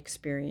where I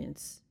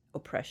experience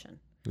oppression.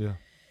 Yeah.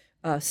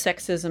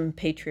 Sexism,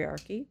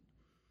 patriarchy,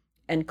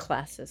 and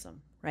classism,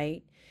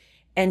 right?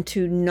 And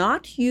to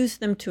not use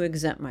them to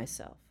exempt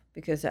myself,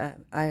 because I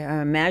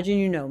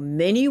imagine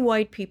many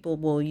white people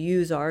will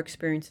use our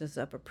experiences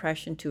of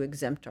oppression to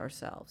exempt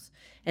ourselves.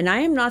 And I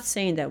am not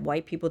saying that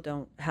white people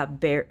don't have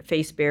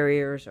face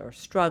barriers or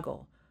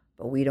struggle,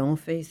 but we don't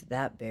face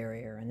that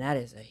barrier, and that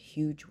is a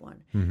huge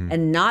one.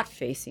 And not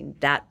facing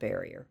that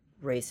barrier,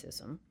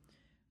 racism,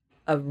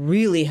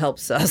 really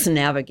helps us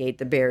navigate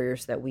the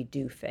barriers that we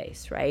do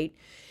face, right?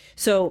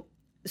 So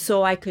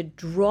I could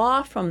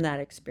draw from that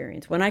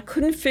experience when I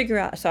couldn't figure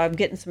out. So I'm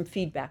getting some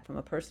feedback from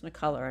a person of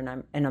color,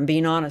 and I'm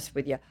being honest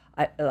with you.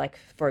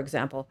 For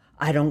example,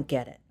 I don't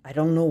get it. I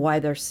don't know why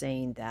they're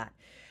saying that.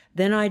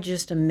 Then I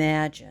just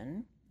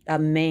imagine a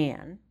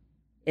man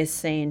is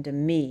saying to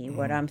me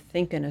what I'm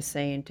thinking of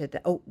saying to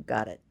the, oh,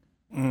 got it.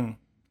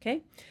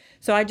 Okay?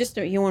 So I just,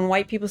 when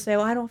white people say,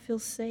 oh, I don't feel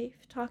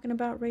safe talking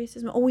about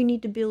racism. Oh, we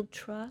need to build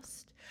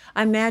trust.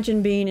 I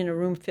imagine being in a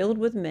room filled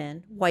with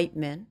men, white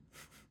men,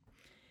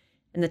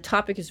 and the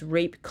topic is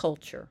rape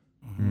culture.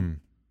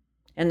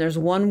 And there's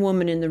one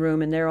woman in the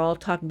room, and they're all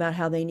talking about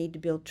how they need to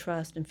build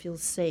trust and feel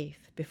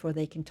safe before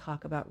they can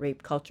talk about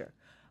rape culture.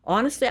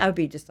 Honestly, I would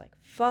be just like,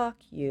 fuck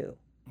you.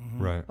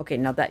 Right. Okay,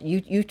 now that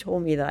you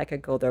told me that I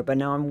could go there, but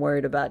now I'm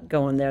worried about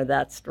going there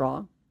that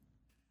strong.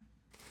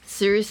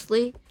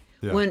 Seriously?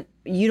 Yeah. When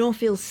you don't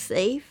feel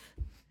safe?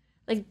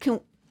 Like, do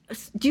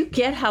you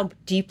get how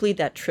deeply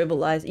that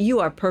trivializes? You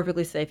are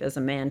perfectly safe as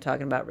a man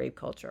talking about rape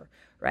culture,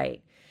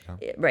 right?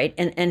 Yeah. Right,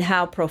 and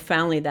how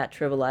profoundly that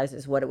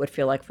trivializes what it would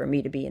feel like for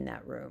me to be in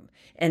that room.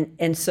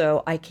 And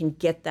so I can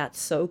get that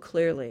so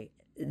clearly.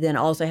 Then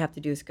all I have to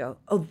do is go,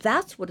 oh,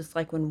 that's what it's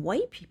like when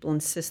white people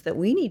insist that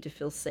we need to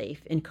feel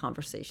safe in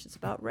conversations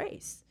about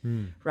race,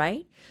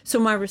 right? So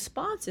my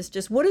response is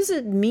just, what does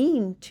it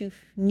mean to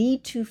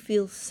need to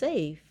feel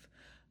safe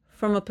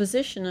from a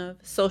position of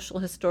social,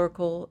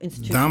 historical,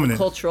 institutional, Dominant.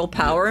 cultural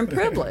power and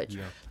privilege?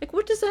 Like,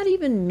 what does that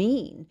even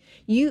mean?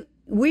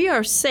 We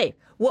are safe.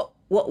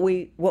 What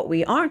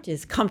we aren't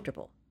is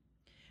comfortable.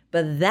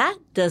 But that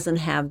doesn't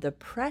have the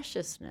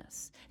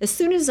preciousness. As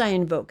soon as I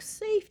invoke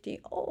safety,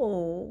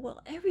 oh,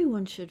 well,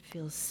 everyone should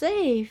feel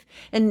safe.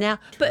 And now,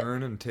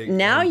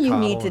 now you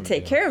need to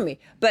take care of me.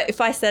 But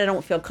if I said I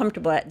don't feel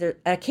comfortable,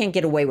 I can't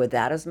get away with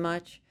that as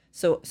much.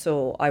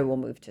 So I will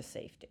move to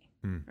safety,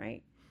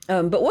 right?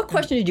 But what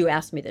question did you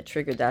ask me that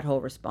triggered that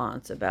whole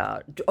response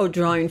about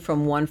drawing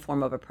from one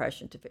form of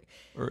oppression to?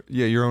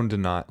 Your own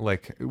denial.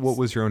 Like, what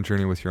was your own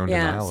journey with your own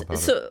denial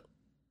about it?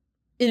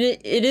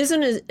 It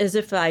isn't as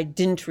if I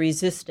didn't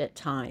resist at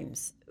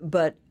times,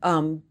 but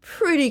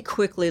pretty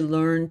quickly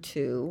learned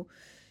to,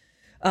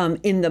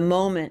 in the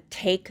moment,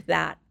 take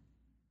that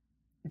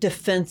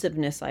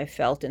defensiveness I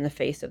felt in the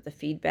face of the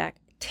feedback,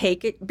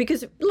 take it,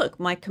 because look,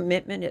 my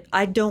commitment,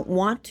 I don't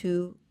want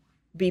to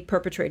be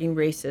perpetrating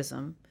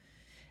racism,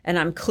 and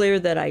I'm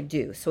clear that I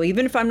do. So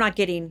even if I'm not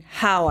getting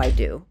how I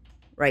do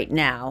right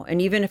now,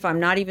 and even if I'm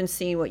not even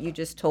seeing what you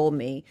just told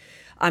me,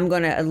 I'm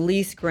going to at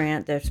least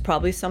grant there's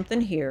probably something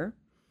here.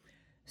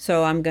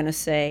 So I'm going to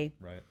say,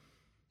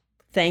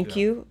 thank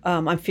you.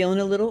 I'm feeling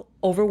a little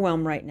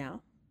overwhelmed right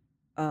now.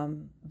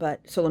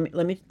 But so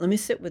let me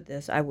sit with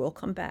this. I will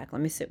come back.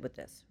 Let me sit with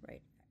this,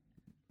 right?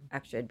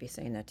 Actually, I'd be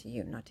saying that to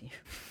you, not to you,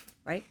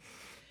 right?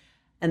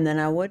 And then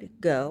I would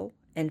go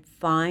and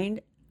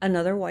find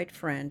another white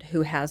friend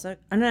who has an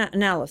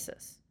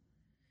analysis.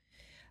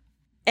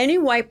 Any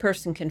white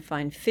person can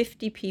find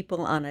 50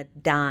 people on a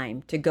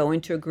dime to go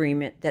into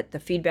agreement that the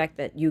feedback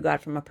that you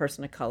got from a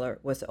person of color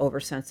was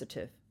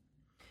oversensitive.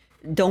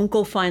 Don't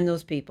go find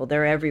those people.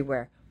 They're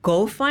everywhere.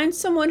 Go find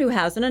someone who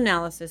has an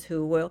analysis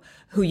who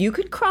you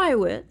could cry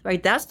with,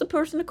 right? That's the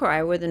person to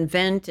cry with and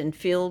vent and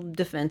feel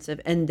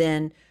defensive, and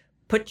then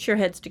put your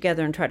heads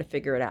together and try to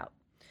figure it out.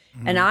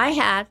 And I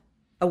had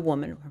a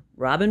woman,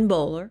 Robin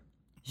Bowler.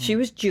 She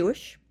was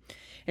Jewish,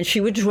 and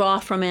she would draw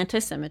from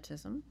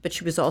anti-Semitism, but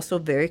she was also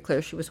very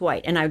clear she was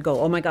white. And I would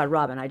go, oh my God,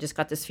 Robin, I just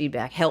got this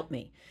feedback. Help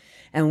me.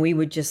 And we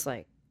would just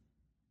like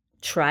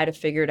try to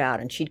figure it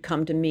out. And she'd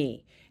come to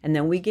me, and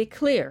then we get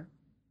clear.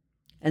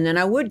 And then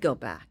I would go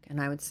back and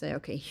I would say,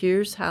 okay,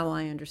 here's how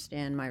I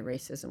understand my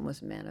racism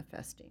was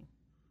manifesting.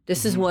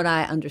 This is what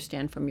I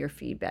understand from your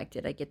feedback.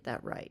 Did I get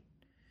that right?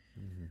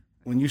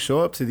 When you show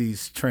up to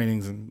these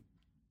trainings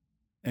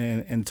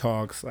and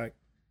talks, like,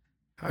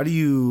 how do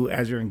you,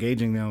 as you're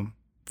engaging them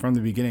from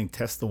the beginning,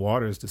 test the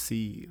waters to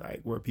see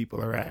like where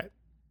people are at?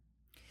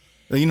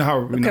 You know how.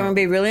 I'm going to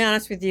be really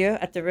honest with you,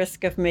 at the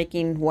risk of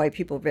making white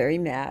people very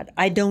mad.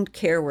 I don't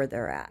care where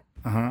they're at.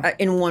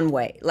 In one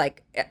way,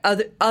 like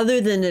other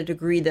than the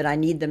degree that I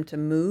need them to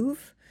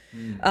move.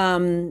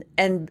 And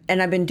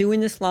I've been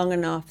doing this long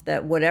enough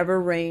that whatever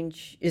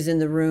range is in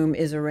the room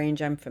is a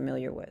range I'm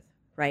familiar with,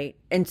 right?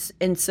 And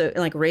so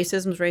like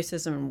racism is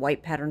racism and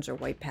white patterns are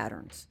white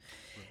patterns.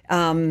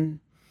 And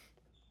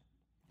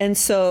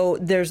so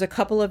there's a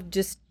couple of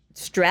just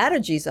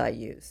strategies I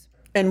use.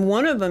 And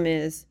one of them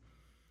is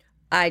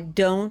I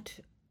don't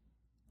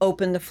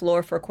open the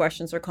floor for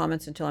questions or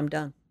comments until I'm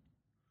done.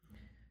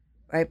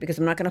 Right, because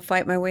I'm not going to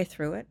fight my way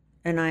through it,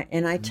 and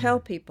I tell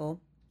people,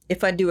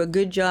 if I do a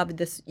good job of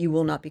this, you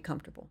will not be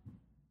comfortable.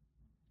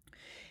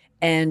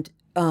 And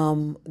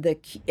one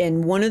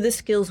of the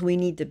skills we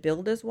need to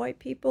build as white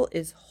people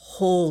is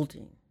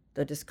holding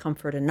the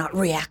discomfort and not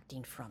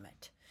reacting from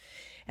it.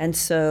 And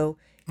so,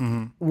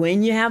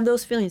 when you have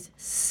those feelings,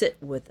 sit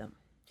with them.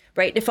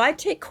 Right? If I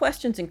take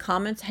questions and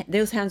comments,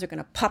 those hands are going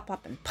to pop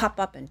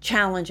up and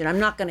challenge, and I'm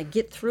not going to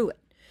get through it.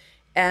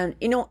 And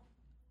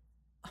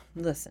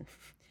listen.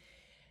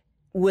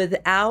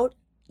 Without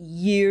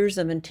years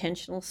of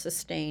intentional,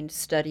 sustained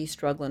study,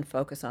 struggle, and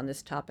focus on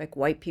this topic,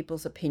 white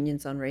people's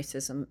opinions on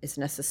racism is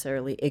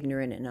necessarily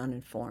ignorant and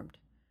uninformed.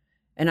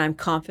 And I'm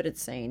confident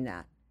saying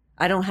that.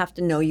 I don't have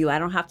to know you. I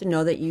don't have to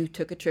know that you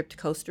took a trip to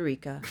Costa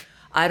Rica.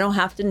 I don't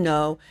have to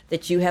know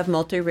that you have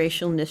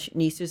multiracial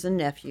nieces and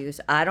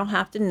nephews. I don't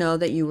have to know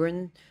that you were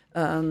in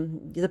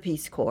the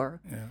Peace Corps.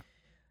 Yeah.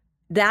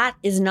 That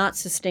is not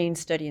sustained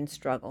study and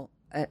struggle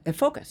and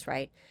focus,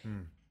 right?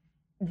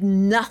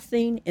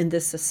 Nothing in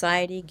this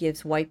society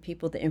gives white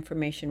people the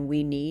information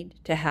we need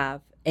to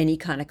have any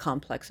kind of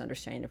complex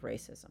understanding of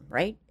racism,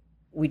 right?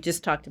 We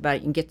just talked about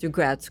it. You can get through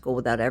grad school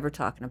without ever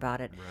talking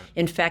about it. Right.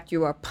 In fact,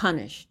 you are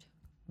punished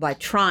by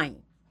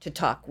trying to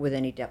talk with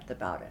any depth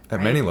about it. At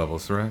right? many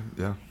levels, right?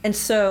 Yeah. And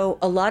so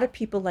a lot of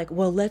people like,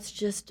 well, let's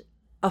just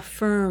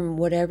affirm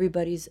what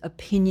everybody's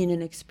opinion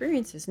and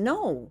experience is.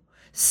 No,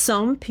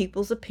 some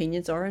people's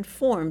opinions are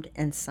informed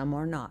and some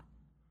are not.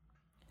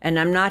 And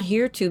I'm not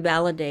here to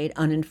validate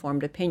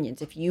uninformed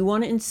opinions. If you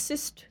want to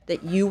insist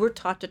that you were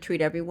taught to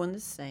treat everyone the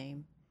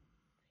same,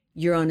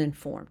 you're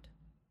uninformed.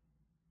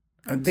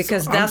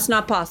 Because that's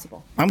not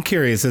possible. I'm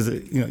curious, is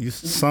it,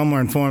 some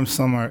are informed,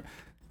 some are,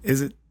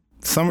 is it,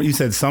 you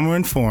said some are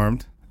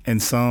informed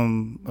and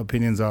some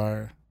opinions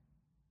are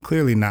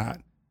clearly not.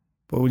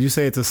 But would you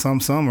say it's a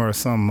some or a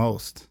some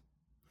most?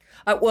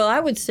 Well, I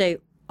would say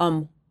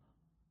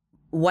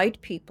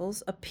white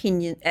people's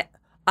opinion.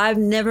 I've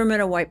never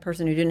met a white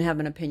person who didn't have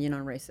an opinion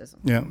on racism.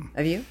 Yeah.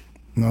 Have you?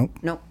 Nope.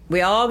 No.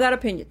 We all got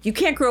opinions. You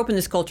can't grow up in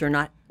this culture and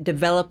not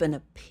develop an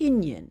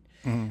opinion,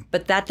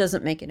 but that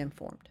doesn't make it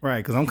informed. Right,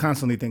 because I'm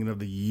constantly thinking of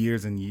the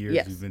years and years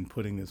Yes. you've been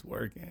putting this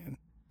work in.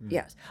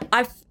 Yes.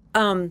 I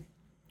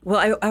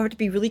have to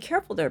be really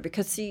careful there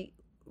because, see,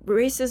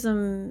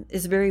 racism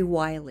is very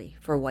wily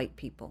for white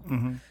people.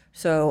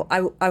 So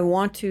I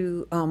want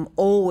to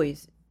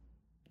always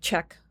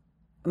check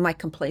my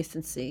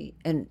complacency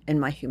and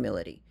my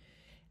humility.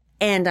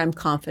 And I'm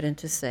confident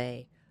to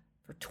say,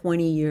 for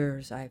 20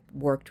 years, I've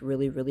worked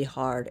really, really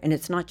hard. And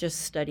it's not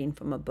just studying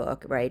from a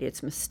book, right?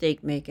 It's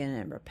mistake making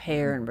and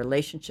repair and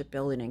relationship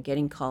building and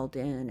getting called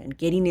in and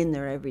getting in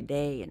there every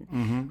day,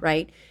 and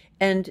right?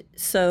 And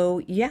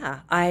so,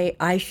 yeah,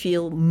 I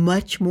feel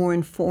much more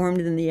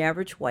informed than the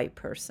average white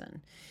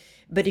person.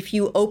 But if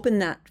you open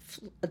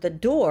the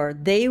door,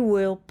 they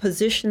will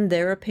position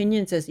their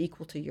opinions as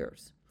equal to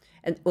yours.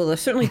 And well, they'll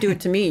certainly do it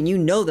to me, and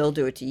they'll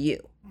do it to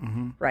you,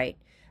 right?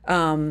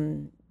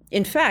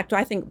 In fact,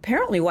 I think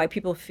apparently white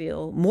people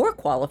feel more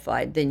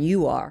qualified than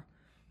you are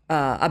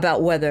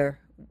about whether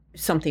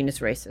something is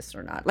racist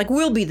or not. Like,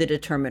 we'll be the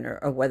determiner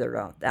of whether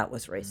or not that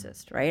was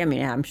racist, right? I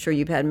mean, I'm sure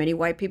you've had many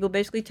white people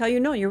basically tell you,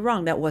 no, you're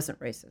wrong, that wasn't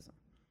racism,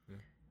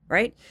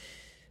 right?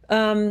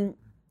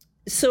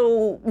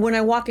 So when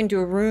I walk into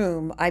a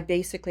room, I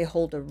basically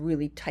hold a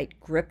really tight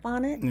grip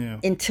on it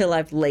until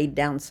I've laid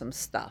down some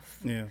stuff.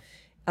 Yeah.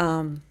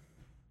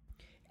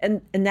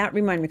 And that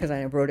reminded me, because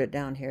I wrote it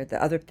down here,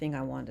 the other thing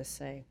I wanted to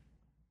say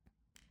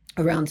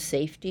around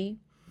safety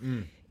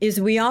is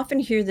we often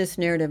hear this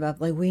narrative of,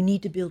 like, we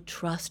need to build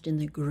trust in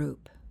the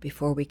group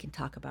before we can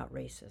talk about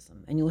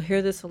racism. And you'll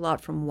hear this a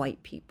lot from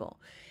white people.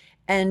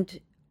 And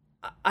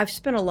I've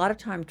spent a lot of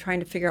time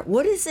trying to figure out,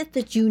 what is it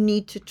that you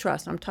need to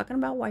trust? I'm talking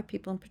about white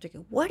people in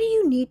particular. What do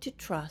you need to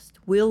trust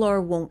will or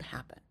won't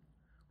happen?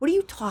 What are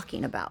you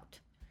talking about?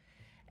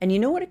 And you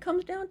know what it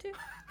comes down to?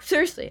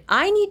 Seriously,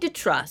 I need to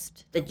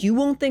trust that you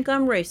won't think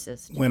I'm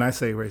racist. When I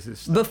say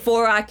racist.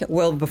 Before I can,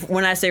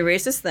 when I say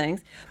racist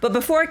things, but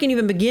before I can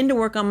even begin to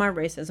work on my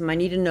racism, I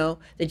need to know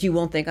that you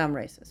won't think I'm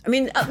racist. I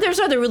mean, there's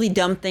other really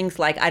dumb things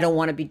like, I don't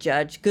want to be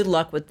judged. Good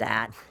luck with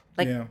that.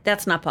 Like,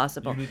 that's not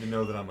possible. You need to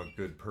know that I'm a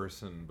good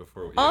person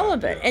before. All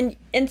of it.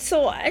 And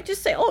so I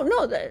just say, oh,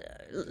 no,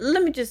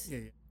 let me just...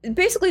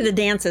 Basically, the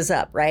dance is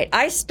up, right?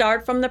 I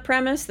start from the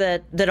premise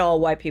that all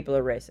white people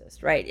are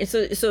racist, right?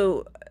 And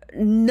so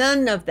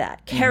none of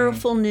that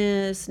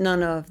carefulness,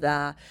 none of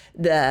the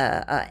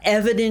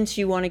evidence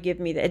you want to give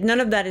me, none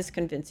of that is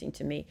convincing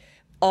to me.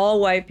 All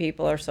white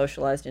people are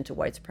socialized into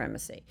white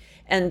supremacy.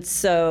 And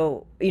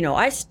so,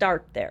 I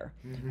start there.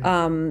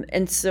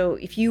 And so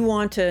if you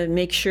want to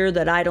make sure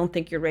that I don't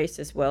think you're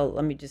racist, well,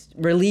 let me just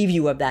relieve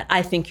you of that.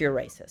 I think you're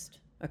racist.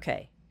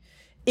 Okay.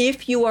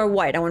 If you are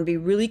white, I want to be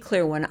really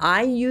clear. When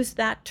I use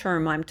that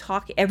term, I'm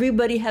talking,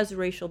 everybody has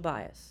racial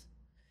bias.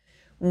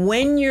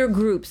 When your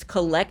group's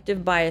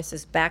collective bias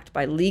is backed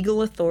by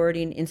legal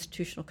authority and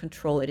institutional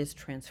control, it is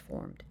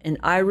transformed. And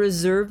I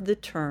reserve the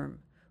term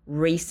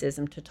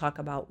racism to talk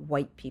about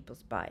white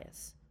people's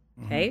bias,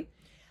 okay?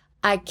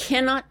 I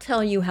cannot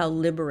tell you how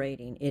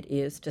liberating it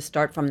is to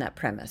start from that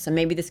premise. And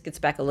maybe this gets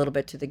back a little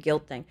bit to the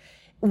guilt thing.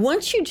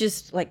 Once you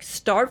just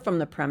start from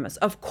the premise,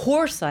 of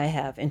course I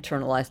have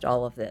internalized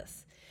all of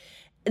this.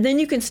 Then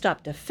you can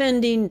stop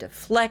defending,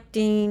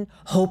 deflecting,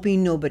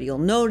 hoping nobody will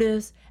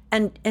notice,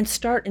 and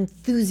start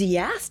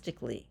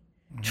enthusiastically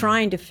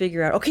trying to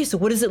figure out, okay, so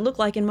what does it look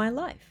like in my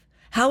life?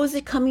 How is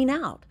it coming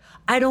out?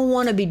 I don't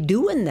want to be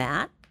doing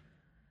that,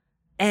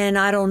 and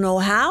I don't know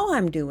how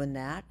I'm doing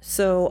that.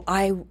 So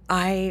I'm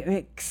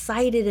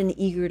excited and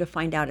eager to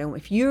find out. And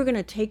if you're going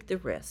to take the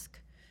risk,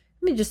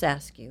 let me just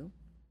ask you,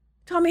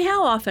 Tommy,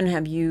 how often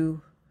have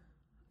you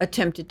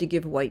attempted to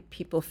give white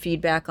people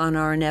feedback on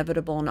our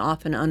inevitable and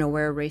often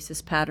unaware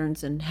racist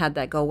patterns and had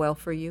that go well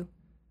for you?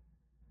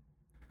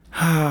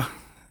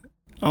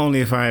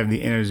 Only if I have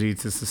the energy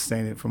to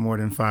sustain it for more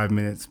than 5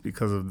 minutes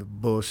because of the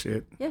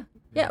bullshit.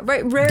 Yeah,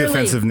 right. Rarely.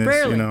 Defensiveness,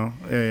 rarely, you know?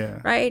 Yeah.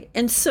 Right?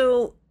 And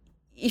so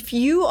if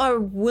you are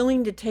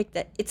willing to take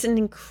that, it's an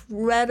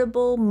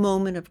incredible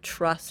moment of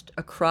trust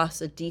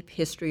across a deep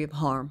history of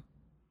harm,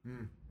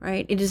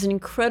 right? It is an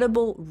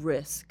incredible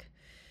risk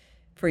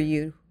for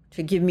you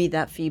to give me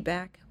that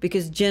feedback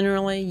because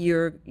generally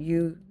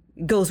you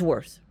goes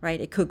worse, right?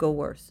 It could go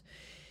worse.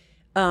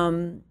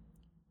 And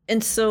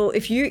so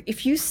if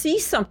you see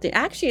something,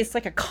 actually it's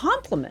like a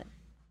compliment.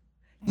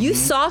 You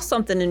saw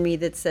something in me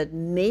that said,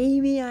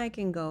 maybe I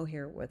can go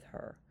here with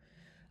her.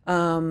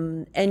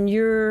 And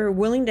you're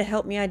willing to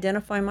help me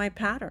identify my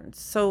patterns.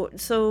 So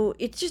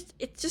it's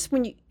just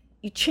when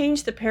you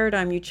change the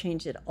paradigm, you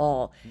change it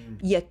all.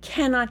 You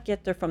cannot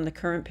get there from the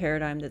current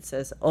paradigm that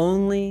says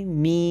only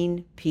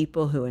mean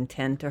people who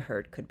intend to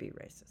hurt could be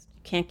racist.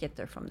 You can't get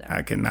there from there.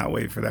 I cannot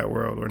wait for that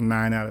world where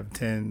 9 out of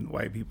 10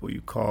 white people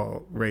you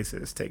call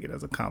racist take it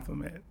as a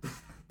compliment.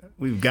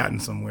 We've gotten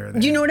somewhere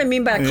there. Do you know what I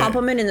mean by a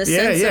compliment in the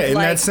sense of in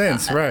like, that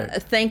sense, right.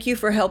 Thank you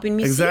for helping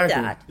me see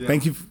that. Yeah.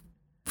 Thank you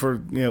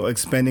for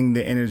expending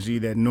the energy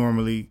that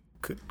normally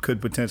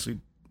could potentially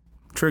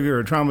trigger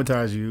or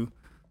traumatize you.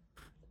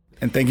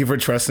 And thank you for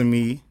trusting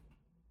me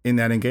in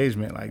that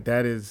engagement. Like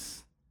that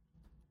is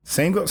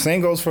same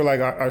goes for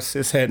like our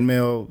cishet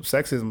male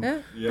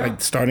sexism. Yeah.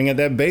 Like starting at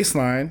that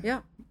baseline.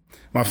 Yeah.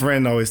 My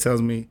friend always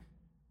tells me,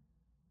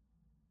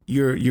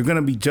 you're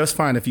gonna be just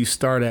fine if you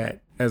start at,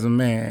 as a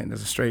man,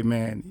 as a straight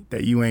man,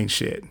 that you ain't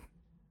shit.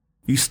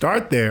 You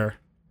start there.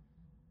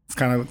 It's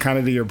kind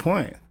of to your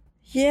point.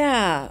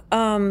 Yeah.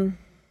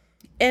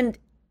 And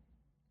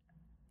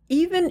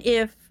even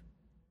if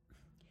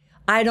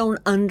I don't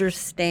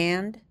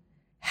understand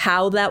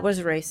how that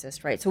was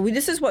racist, right? So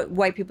this is what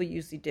white people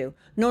usually do.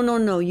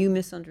 No, you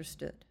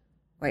misunderstood.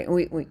 Right?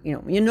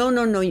 No.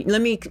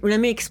 Let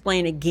me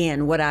explain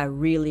again what I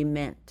really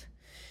meant.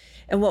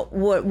 And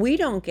what we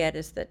don't get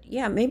is that,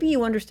 yeah, maybe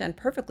you understand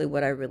perfectly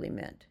what I really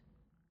meant.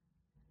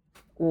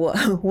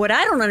 What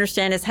I don't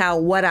understand is how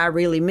what I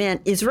really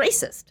meant is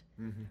racist,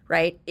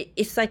 right?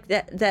 It's like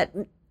that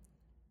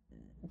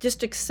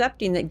just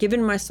accepting that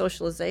given my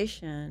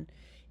socialization,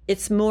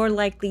 it's more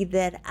likely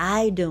that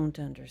I don't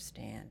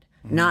understand,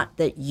 not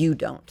that you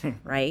don't,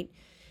 right?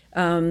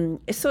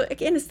 So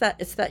again,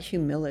 it's that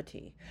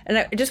humility. And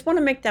I just want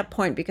to make that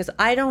point because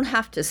I don't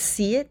have to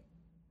see it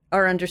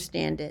or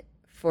understand it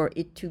for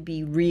it to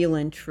be real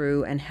and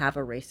true and have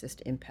a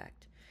racist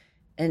impact.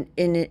 And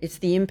it's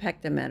the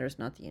impact that matters,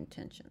 not the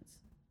intentions.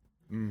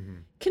 I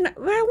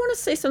want to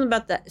say something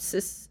about that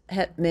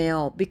cishet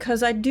male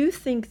because I do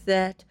think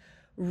that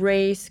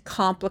race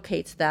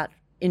complicates that,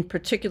 in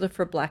particular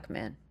for Black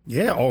men.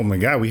 Yeah. Oh my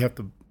God. We have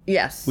to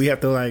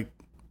like.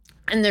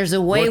 And there's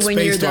a way when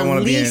you're the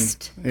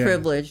least Yeah.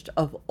 privileged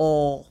of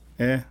all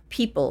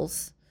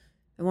peoples.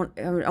 I want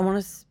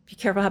to be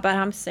careful about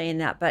how I'm saying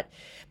that, but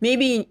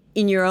maybe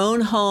in your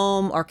own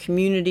home or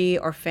community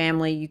or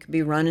family, you could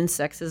be running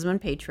sexism and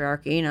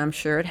patriarchy, and I'm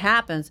sure it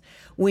happens.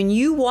 When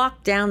you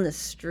walk down the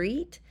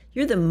street,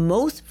 you're the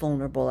most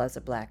vulnerable as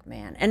a Black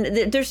man. And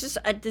I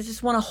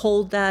just want to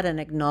hold that and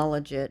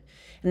acknowledge it.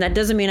 And that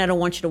doesn't mean I don't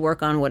want you to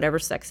work on whatever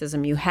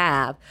sexism you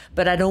have,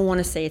 but I don't want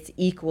to say it's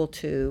equal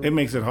to It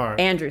makes it hard.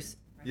 Andrew's.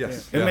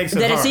 Yes. It makes it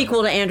that hard. it's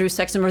equal to Andrew's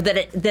sexism or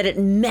that it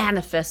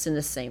manifests in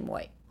the same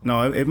way.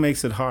 No, it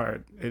makes it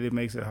hard. It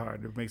makes it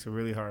hard. It makes it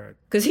really hard.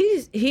 Because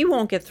he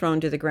won't get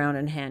thrown to the ground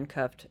and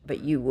handcuffed,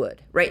 but you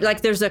would, right?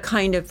 Like there's a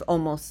kind of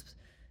almost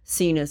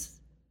seen as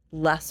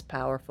less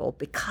powerful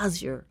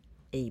because you're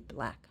a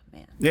Black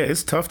man. Yeah,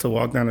 it's tough to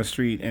walk down the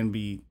street and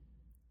be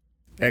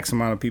X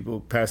amount of people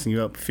passing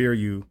you up, fear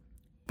you,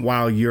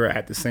 while you're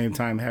at the same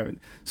time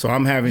having. So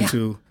I'm having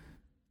to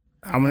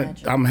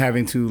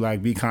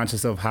like be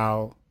conscious of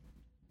how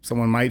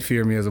someone might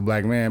fear me as a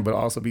Black man, but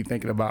also be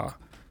thinking about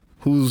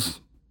who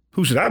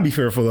should I be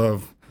fearful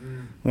of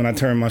when I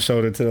turn my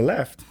shoulder to the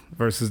left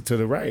versus to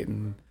the right,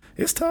 and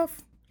it's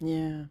tough.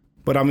 Yeah.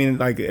 But I mean,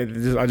 like,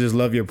 I just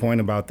love your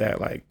point about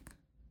that, like,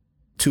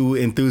 to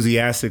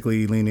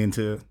enthusiastically lean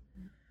into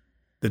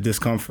the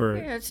discomfort.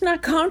 Yeah, it's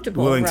not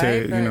comfortable, willing right?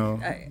 to,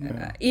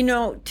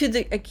 to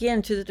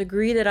the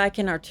degree that I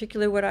can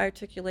articulate what I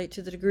articulate,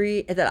 to the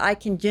degree that I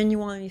can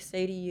genuinely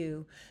say to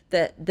you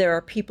that there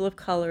are people of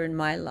color in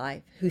my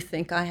life who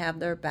think I have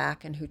their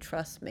back and who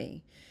trust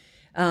me.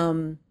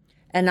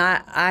 And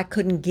I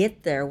couldn't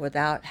get there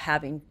without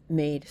having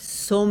made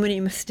so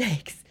many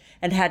mistakes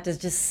and had to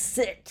just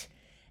sit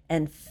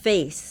and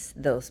face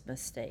those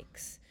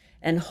mistakes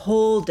and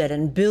hold it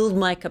and build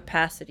my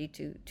capacity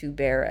to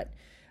bear it.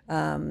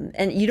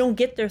 And you don't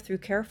get there through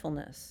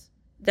carefulness.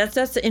 That's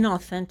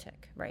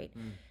inauthentic, right?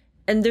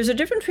 And there's a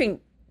difference between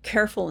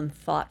careful and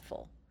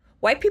thoughtful.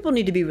 White people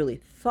need to be really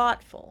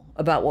thoughtful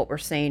about what we're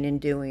saying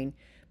and doing,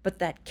 but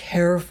that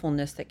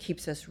carefulness that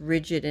keeps us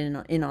rigid and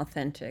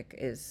inauthentic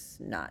is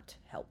not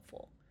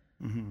helpful.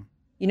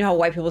 You know how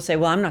white people say,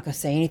 well, I'm not going to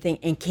say anything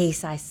in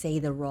case I say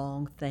the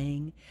wrong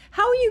thing.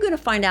 How are you going to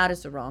find out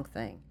it's the wrong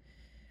thing?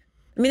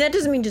 I mean, that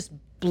doesn't mean just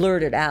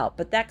blurt it out,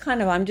 but that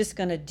kind of, I'm just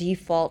going to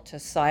default to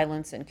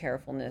silence and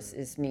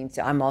carefulness means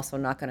I'm also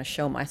not going to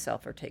show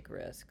myself or take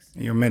risks.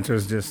 Your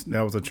mentors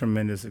that was a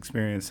tremendous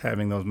experience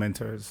having those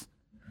mentors.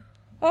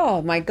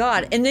 Oh my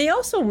God. And they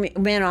also,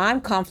 man, I'm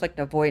conflict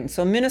avoidant.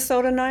 So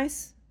Minnesota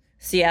nice,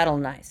 Seattle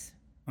nice.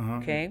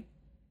 Okay.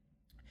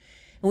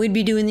 And we'd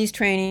be doing these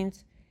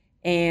trainings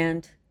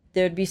and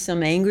there'd be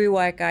some angry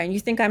white guy. And you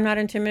think I'm not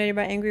intimidated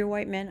by angry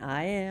white men?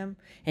 I am.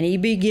 And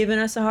he'd be giving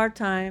us a hard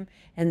time.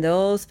 And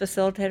those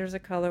facilitators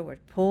of color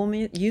would pull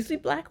me, usually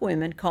black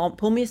women,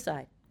 pull me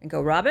aside and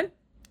go, Robin,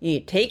 you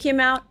need to take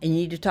him out and you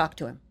need to talk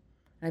to him.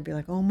 And I'd be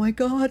like, oh my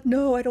God,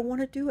 no, I don't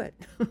want to do it.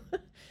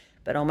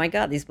 But oh my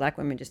God, these black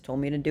women just told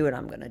me to do it.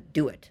 I'm going to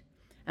do it.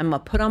 I'm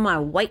going to put on my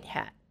white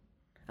hat.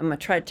 I'm going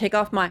to try to take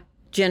off my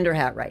gender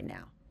hat right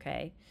now,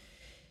 okay?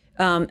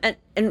 And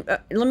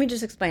let me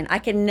just explain. I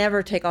can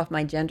never take off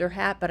my gender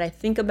hat, but I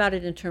think about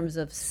it in terms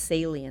of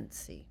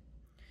saliency.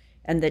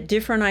 And that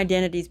different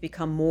identities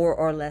become more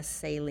or less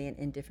salient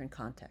in different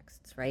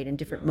contexts, right? In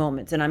different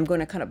moments. And I'm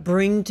going to kind of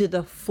bring to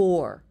the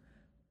fore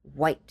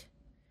white.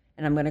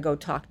 And I'm going to go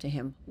talk to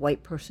him,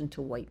 white person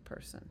to white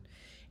person.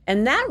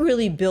 And that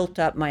really built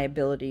up my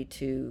ability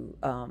to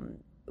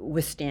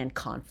withstand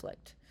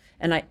conflict.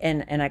 And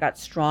I got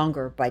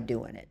stronger by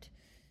doing it,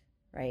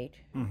 right?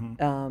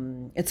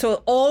 And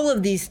so all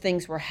of these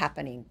things were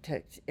happening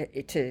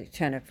to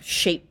kind of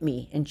shape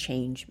me and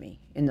change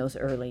me in those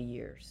early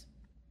years.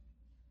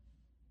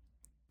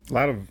 A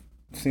lot of,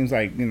 seems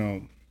like,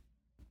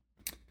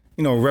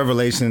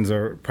 revelations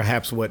or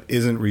perhaps what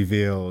isn't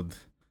revealed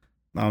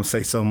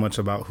say so much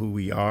about who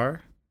we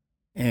are.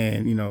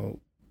 And,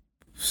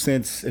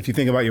 since, if you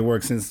think about your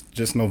work since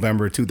just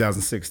November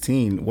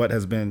 2016, what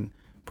has been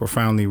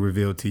profoundly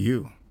revealed to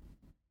you?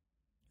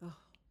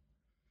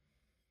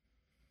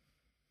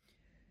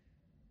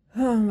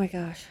 Oh my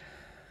gosh.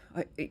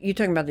 You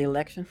talking about the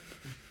election?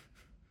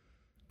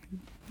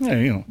 Yeah,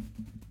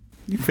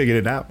 you figured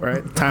it out,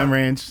 right? Time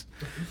range.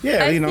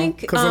 Yeah,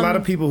 because a lot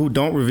of people who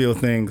don't reveal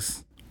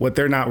things, what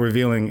they're not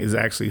revealing is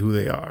actually who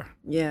they are.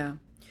 Yeah.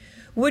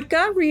 What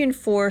got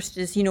reinforced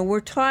is,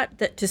 we're taught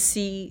that to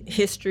see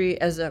history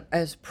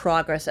as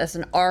progress, as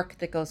an arc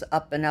that goes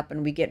up,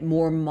 and we get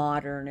more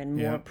modern and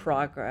more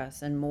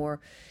progress and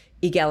more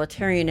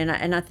egalitarian.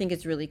 And I think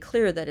it's really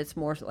clear that it's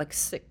more like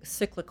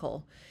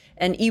cyclical.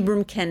 And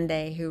Ibram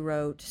Kendi, who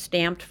wrote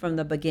Stamped from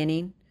the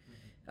Beginning,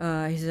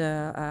 he's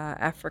a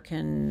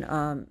African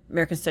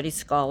American Studies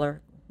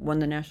scholar, won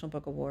the National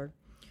Book Award.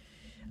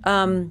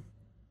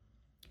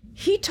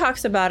 He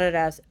talks about it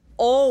as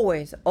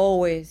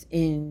always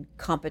in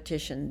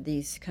competition,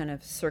 these kind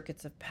of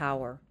circuits of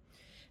power.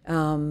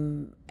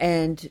 And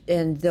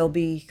there'll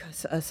be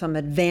some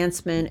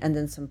advancement and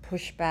then some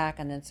pushback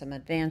and then some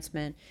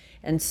advancement.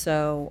 And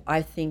so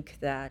I think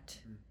that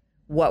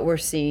what we're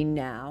seeing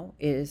now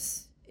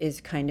is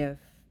kind of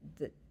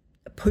the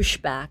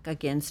pushback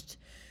against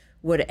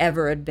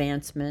whatever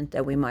advancement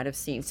that we might have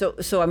seen.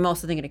 So I'm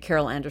also thinking of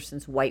Carol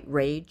Anderson's White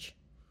Rage,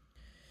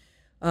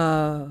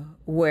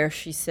 where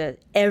she said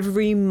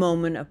every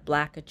moment of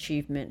Black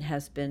achievement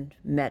has been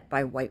met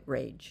by white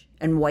rage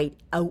and white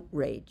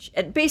outrage,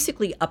 and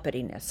basically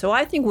uppityness. So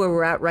I think where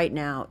we're at right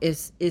now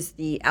is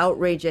the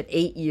outrage at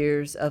 8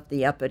 years of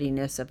the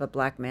uppityness of a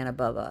Black man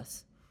above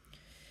us.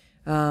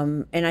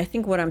 And I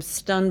think what I'm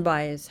stunned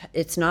by is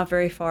it's not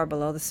very far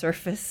below the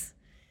surface,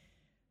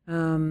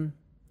 and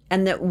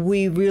that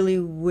we really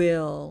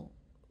will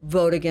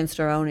vote against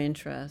our own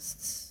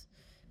interests,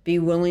 be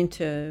willing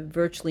to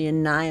virtually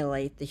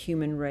annihilate the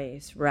human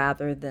race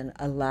rather than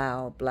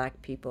allow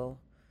Black people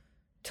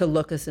to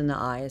look us in the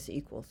eye as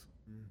equals.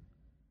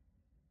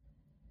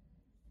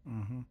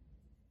 Mm-hmm.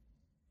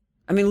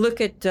 I mean,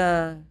 look at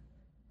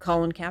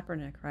Colin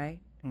Kaepernick, right?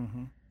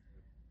 Mm-hmm.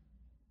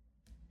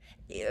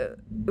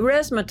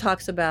 Resmaa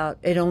talks about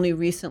it only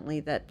recently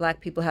that Black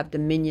people have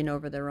dominion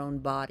over their own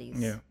bodies.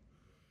 Yeah.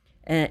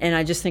 And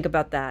I just think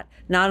about that.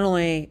 Not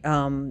only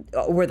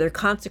were there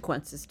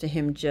consequences to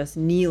him just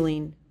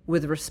kneeling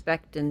with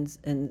respect and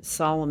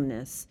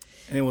solemnness.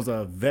 And it was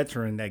a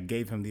veteran that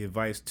gave him the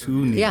advice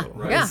to kneel. Yeah,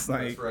 Right. yeah.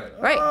 That's right.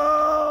 Right.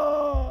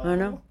 Oh! I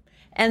know.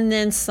 And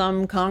then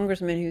some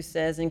congressman who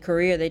says in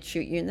Korea they'd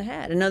shoot you in the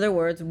head. In other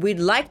words, we'd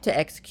like to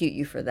execute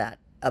you for that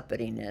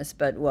uppityness,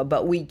 but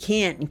we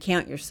can't, and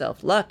count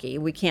yourself lucky.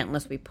 We can't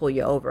unless we pull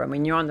you over. I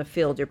mean, you're on the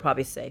field, you're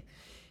probably safe.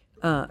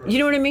 You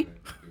know what I mean?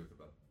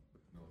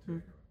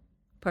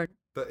 Pardon?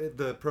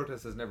 The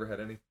protest has never had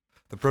any.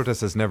 The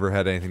protest has never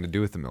had anything to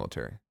do with the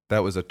military.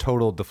 That was a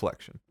total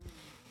deflection.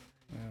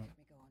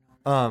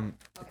 Yeah.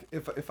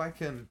 If I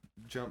can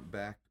jump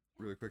back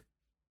really quick,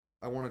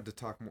 I wanted to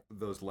talk more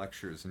those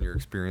lectures and your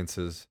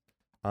experiences,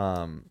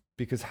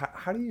 because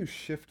how do you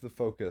shift the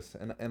focus?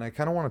 And I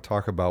kind of want to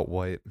talk about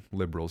white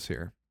liberals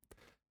here,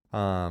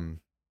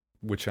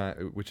 which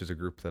is a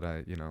group that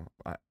I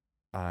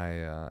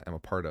am a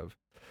part of.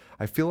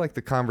 I feel like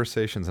the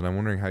conversations, and I'm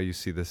wondering how you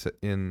see this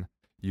in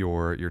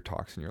your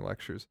talks and your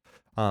lectures,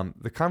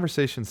 the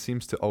conversation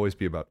seems to always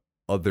be about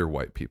other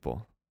white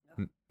people,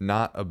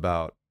 not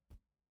about,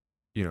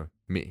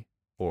 me.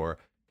 Or,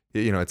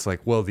 it's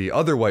like, well, the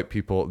other white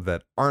people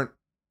that aren't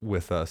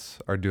with us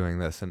are doing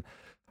this. And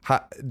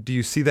how do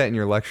you see that in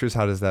your lectures?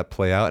 How does that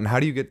play out? And how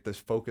do you get this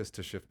focus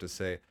to shift to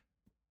say,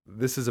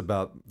 this is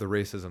about the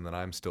racism that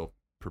I'm still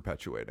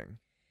perpetuating?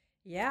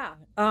 Yeah.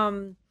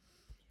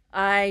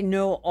 I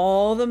know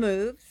all the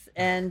moves,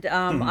 and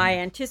I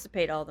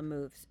anticipate all the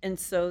moves. And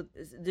so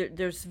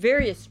there's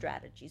various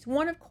strategies.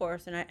 One, of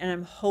course, and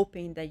I'm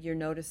hoping that you're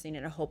noticing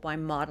it, I hope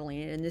I'm modeling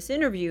it in this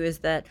interview, is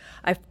that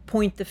I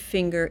point the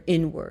finger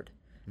inward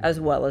as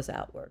well as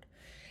outward.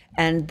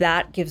 And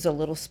that gives a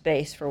little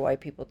space for white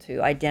people to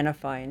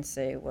identify and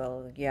say,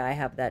 well, yeah, I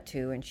have that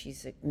too, and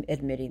she's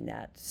admitting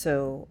that.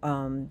 So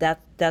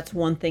that's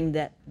one thing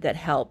that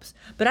helps.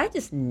 But I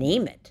just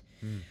name it.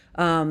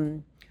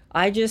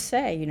 I just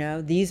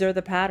say, these are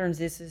the patterns.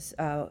 This is,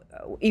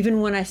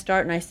 even when I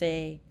start and I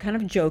say, kind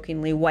of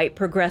jokingly, white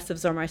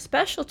progressives are my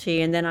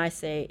specialty, and then I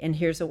say, and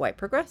here's a white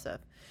progressive.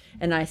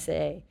 And I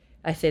say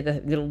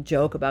the little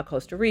joke about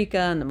Costa Rica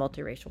and the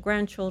multiracial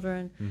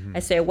grandchildren. I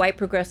say a white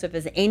progressive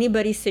is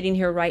anybody sitting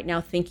here right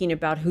now thinking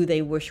about who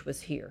they wish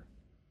was here,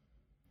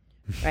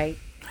 right?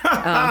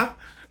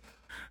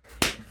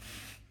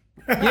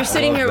 You're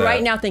sitting here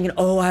right now thinking,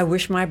 oh, I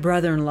wish my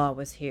brother-in-law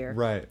was here.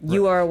 Right.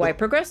 You are a white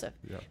progressive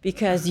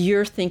because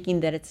you're thinking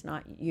that it's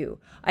not you.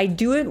 I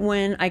do it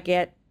when I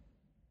get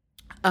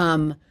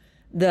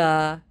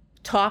the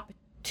top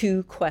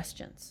 2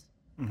 questions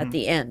at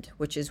the end,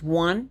 which is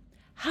 1,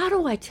 how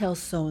do I tell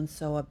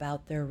so-and-so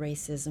about their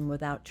racism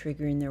without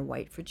triggering their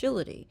white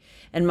fragility?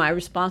 And my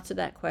response to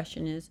that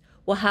question is,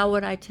 well, how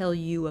would I tell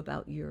you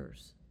about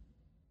yours?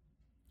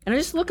 And I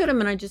just look at them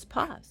and I just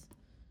pause.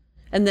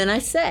 And then I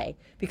say,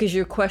 because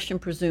your question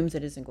presumes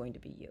it isn't going to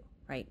be you,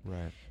 right?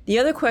 Right. The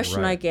other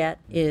question I get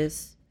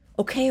is,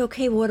 okay,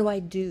 what do I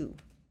do?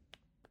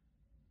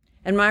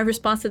 And my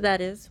response to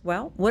that is,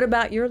 well, what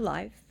about your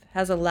life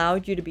has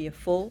allowed you to be a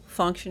full,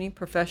 functioning,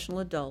 professional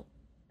adult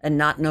and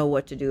not know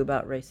what to do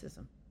about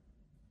racism?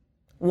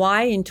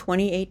 Why in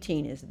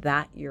 2018 is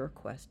that your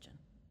question?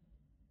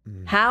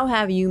 How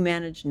have you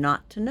managed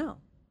not to know?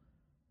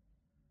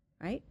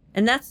 Right?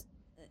 And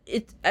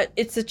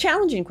it's a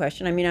challenging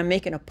question. I mean, I'm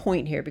making a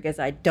point here because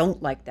I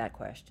don't like that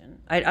question.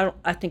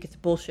 I think it's a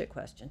bullshit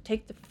question.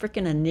 Take the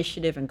freaking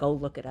initiative and go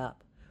look it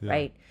up,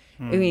 right?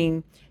 I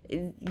mean,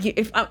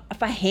 if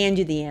I hand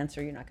you the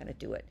answer, you're not going to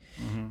do it.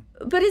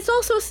 But it's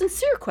also a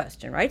sincere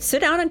question, right?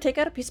 Sit down and take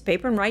out a piece of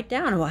paper and write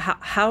down.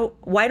 Well,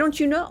 why don't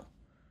you know?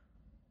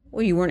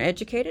 Well, you weren't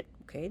educated.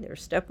 Okay,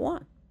 there's step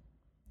 1.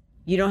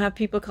 You don't have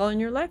people of color in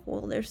your life.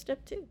 Well, there's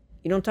step 2.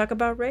 You don't talk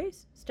about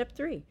race. Step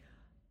 3.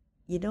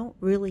 You don't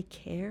really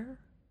care?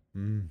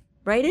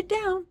 Write it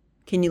down.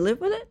 Can you live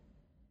with it?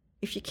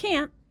 If you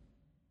can't,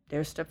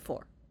 there's step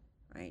 4,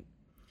 right?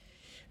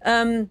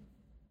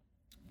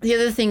 The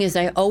other thing is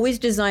I always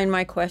design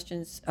my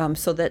questions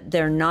so that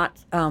they're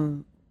not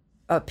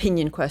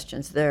opinion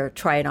questions. They're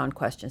try-it-on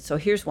questions. So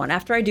here's one.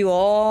 After I do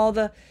all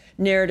the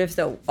narratives,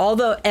 all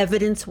the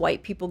evidence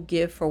white people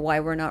give for why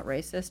we're not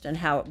racist and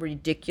how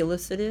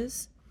ridiculous it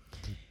is,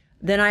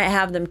 then I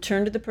have them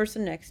turn to the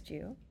person next to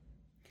you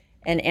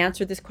and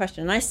answer this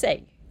question. And I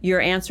say,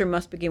 your answer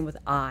must begin with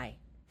I.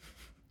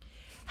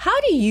 How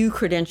do you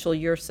credential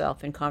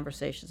yourself in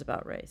conversations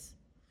about race?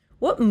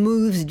 What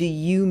moves do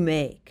you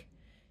make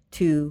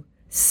to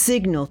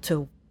signal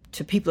to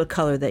people of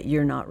color that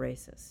you're not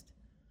racist?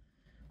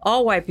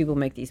 All white people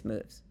make these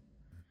moves.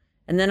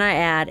 And then I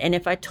add, and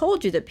if I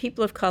told you that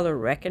people of color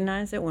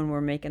recognize it when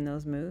we're making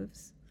those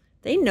moves,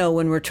 they know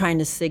when we're trying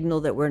to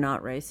signal that we're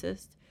not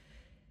racist,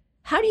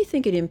 how do you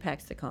think it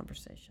impacts the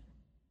conversation?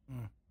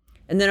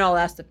 And then I'll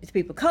ask the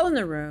people of color in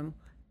the room,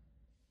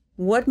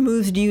 what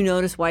moves do you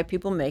notice white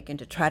people making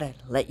to try to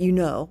let you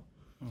know?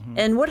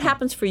 And what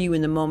happens for you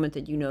in the moment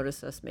that you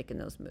notice us making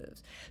those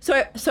moves?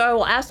 So I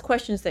will ask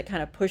questions that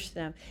kind of push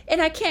them.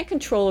 And I can't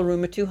control a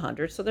room of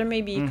 200, so there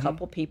may be a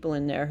couple people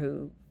in there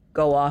who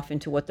go off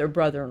into what their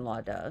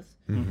brother-in-law does.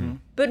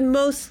 But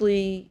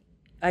mostly,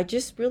 I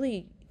just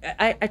really,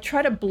 I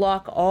try to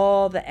block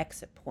all the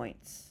exit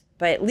points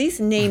by at least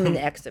naming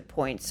the exit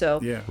point. So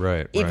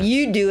if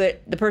you do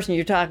it, the person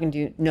you're talking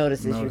to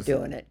notices you're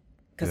doing it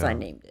because I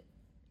named it.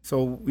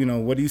 So,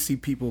 what do you see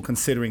people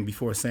considering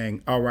before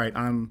saying, all right,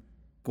 I'm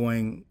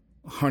going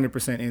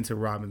 100% into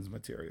Robin's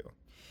material?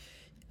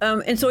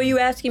 And so are you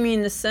asking me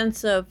in the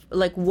sense of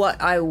like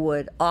what I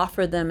would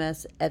offer them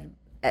as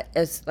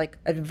like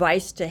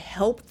advice to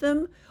help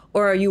them,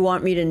 or you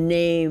want me to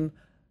name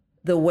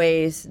the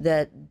ways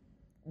that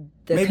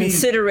the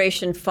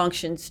consideration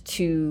functions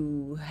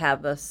to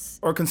have us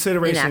or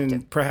consideration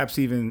inactive? Perhaps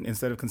even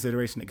instead of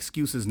consideration,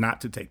 excuses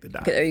not to take the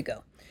dive. Okay, there you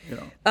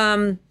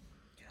go.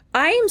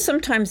 I am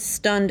sometimes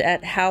stunned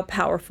at how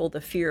powerful the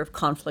fear of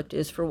conflict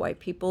is for white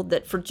people,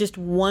 that for just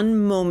one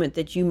moment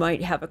that you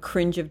might have a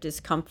cringe of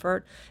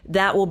discomfort,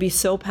 that will be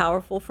so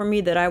powerful for me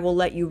that I will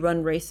let you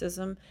run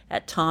racism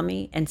at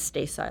Tommy and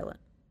stay silent.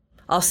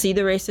 I'll see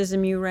the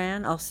racism you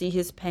ran. I'll see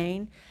his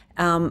pain.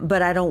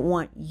 But I don't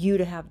want you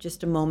to have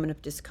just a moment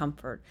of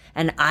discomfort.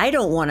 And I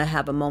don't want to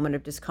have a moment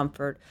of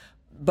discomfort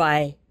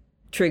by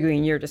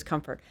triggering your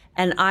discomfort.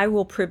 And I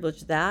will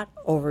privilege that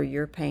over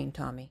your pain,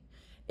 Tommy.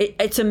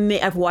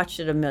 I've watched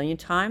it a million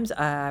times.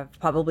 I've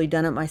probably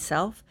done it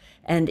myself.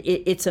 And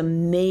it's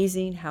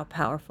amazing how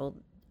powerful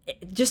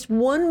just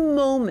one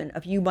moment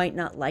of you might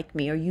not like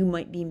me, or you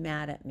might be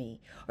mad at me,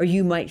 or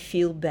you might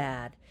feel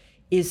bad,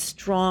 is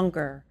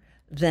stronger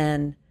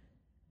than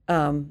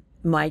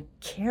my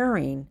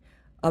caring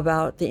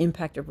about the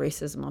impact of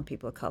racism on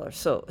people of color.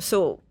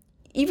 So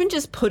even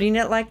just putting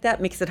it like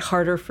that makes it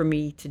harder for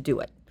me to do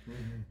it,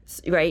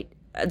 right?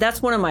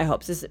 That's one of my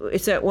hopes.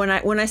 It's that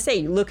when I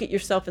say look at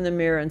yourself in the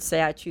mirror and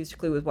say I choose to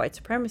collude with white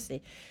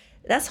supremacy,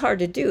 that's hard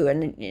to do,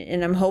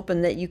 and I'm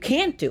hoping that you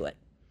can't do it,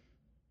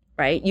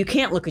 right? You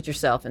can't look at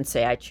yourself and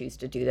say I choose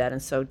to do that,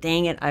 and so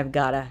dang it, I've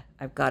got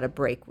to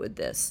break with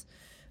this.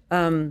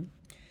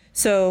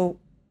 So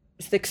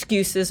the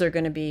excuses are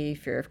going to be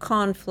fear of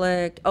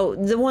conflict. Oh,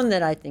 the one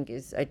that I think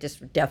is I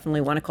just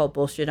definitely want to call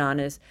bullshit on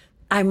is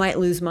I might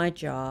lose my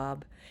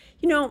job.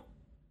 You know,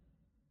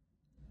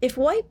 if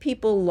white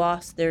people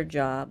lost their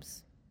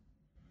jobs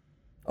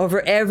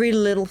over every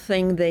little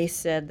thing they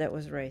said that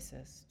was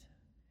racist,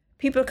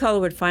 people of color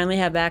would finally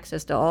have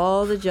access to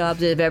all the jobs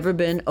they've ever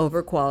been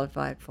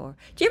overqualified for.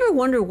 Do you ever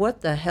wonder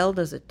what the hell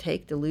does it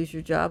take to lose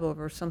your job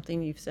over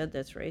something you've said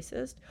that's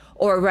racist?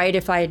 Or, right,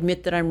 if I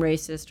admit that I'm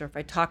racist, or if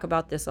I talk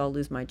about this, I'll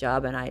lose my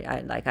job, and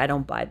I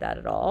don't buy that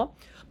at all.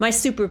 My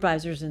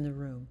supervisor's in the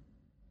room,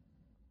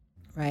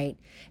 right?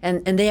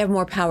 And they have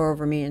more power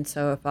over me, and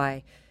so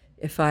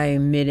if I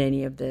admit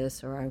any of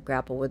this or I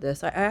grapple with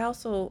this, I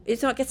also,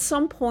 it's like at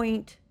some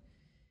point,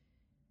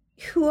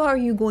 who are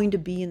you going to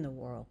be in the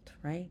world,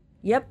 right?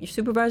 Yep, your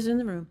supervisor's in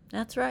the room.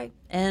 That's right.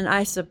 And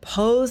I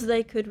suppose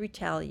they could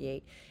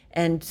retaliate.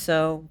 And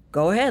so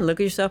go ahead, look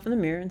at yourself in the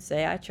mirror and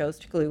say, I chose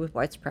to collude with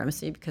white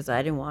supremacy because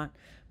I didn't want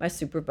my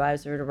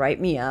supervisor to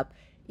write me up,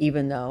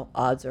 even though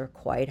odds are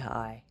quite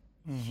high.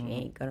 She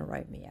ain't going to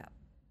write me up,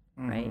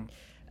 right?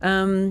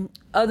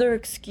 Other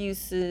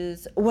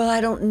excuses, well,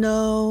 I don't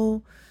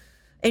know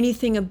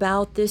anything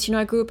about this. You know,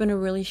 I grew up in a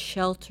really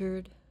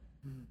sheltered.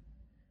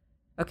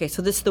 Okay,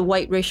 so this is the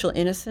white racial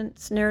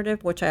innocence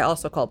narrative, which I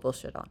also call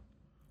bullshit on.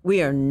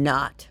 We are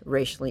not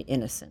racially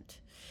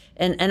innocent.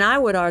 And I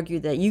would argue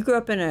that you grew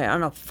up on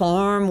a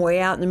farm way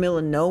out in the middle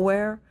of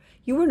nowhere.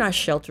 You were not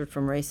sheltered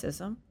from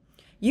racism.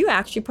 You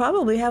actually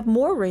probably have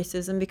more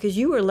racism because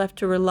you were left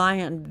to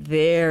rely on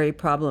very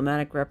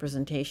problematic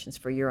representations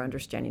for your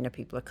understanding of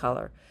people of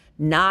color,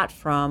 not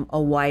from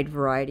a wide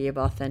variety of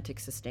authentic,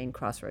 sustained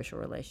cross-racial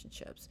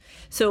relationships.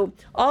 So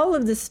all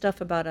of this stuff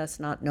about us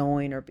not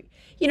knowing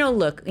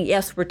look,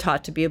 yes, we're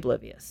taught to be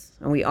oblivious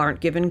and we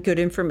aren't given good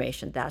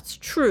information. That's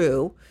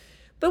true.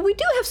 But we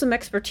do have some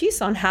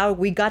expertise on how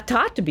we got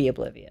taught to be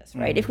oblivious,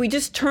 right? If we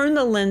just turn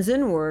the lens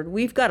inward,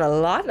 we've got a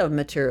lot of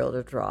material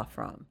to draw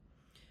from.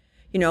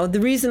 You know, the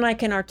reason I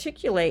can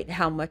articulate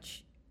how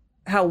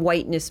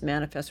whiteness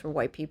manifests for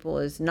white people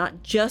is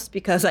not just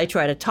because I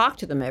try to talk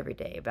to them every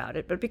day about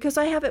it, but because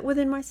I have it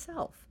within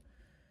myself.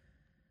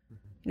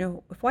 You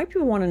know, if white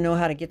people want to know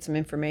how to get some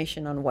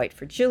information on white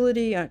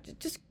fragility,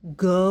 just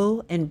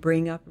go and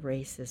bring up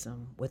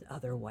racism with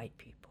other white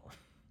people.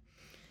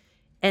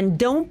 And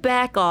don't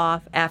back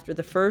off after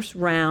the first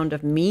round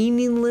of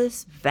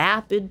meaningless,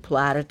 vapid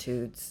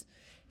platitudes.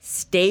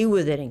 Stay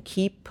with it and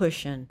keep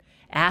pushing.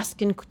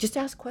 Just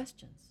ask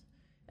questions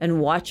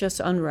and watch us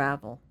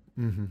unravel.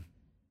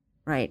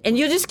 Right. And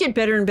you'll just get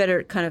better and better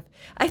at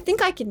I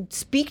think I can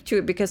speak to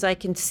it because I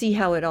can see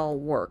how it all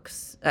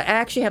works. I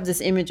actually have this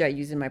image I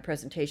use in my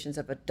presentations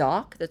of a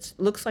dock that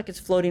looks like it's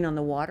floating on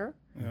the water.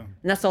 Yeah.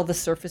 And that's all the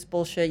surface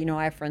bullshit. You know,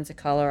 I have friends of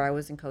color. I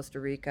was in Costa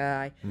Rica.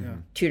 I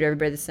treat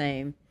everybody the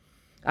same.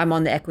 I'm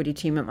on the equity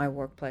team at my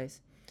workplace.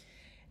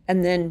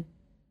 And then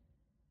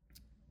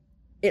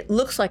it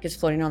looks like it's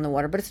floating on the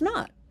water, but it's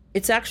not.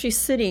 It's actually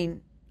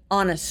sitting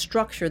on a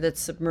structure that's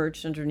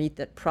submerged underneath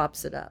that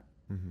props it up.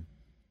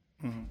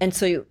 And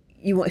so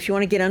you if you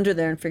want to get under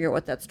there and figure out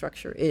what that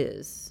structure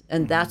is,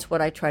 and that's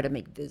what I try to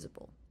make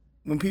visible.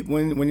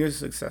 When you're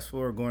successful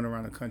or going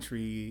around the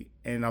country,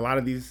 and a lot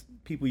of these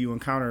people you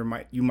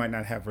encounter you might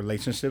not have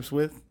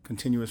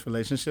continuous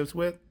relationships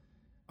with,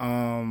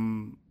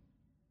 and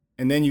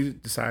then you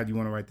decide you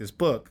want to write this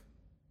book.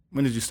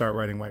 When did you start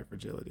writing White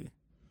Fragility?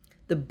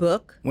 The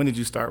book? When did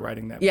you start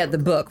writing that book? Yeah, the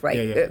book, right.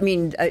 Yeah. I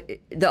mean,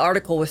 the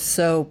article was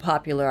so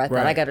popular, I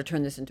thought I got to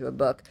turn this into a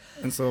book.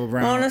 And so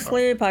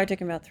honestly, it probably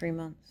took about 3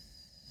 months.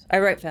 I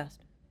write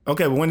fast.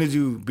 Okay, but when did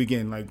you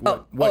begin? Like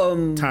what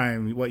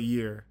time, what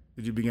year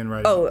did you begin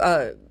writing?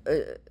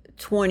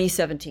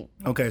 2017.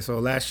 Okay, so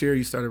last year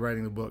you started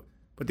writing the book,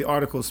 but the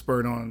article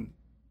spurred on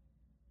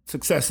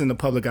success in the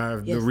public eye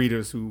of the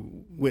readers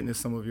who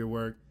witnessed some of your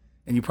work,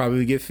 and you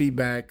probably get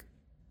feedback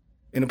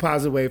in a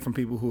positive way from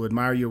people who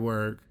admire your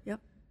work. Yep.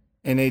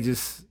 And they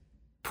just,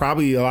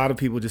 probably a lot of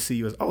people just see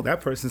you as, oh,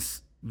 that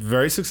person's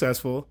very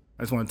successful.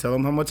 I just want to tell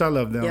them how much I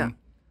love them. Yeah.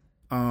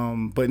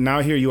 But now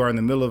here you are in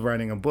the middle of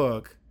writing a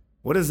book,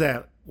 What is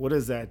that? What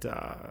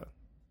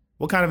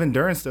kind of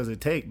endurance does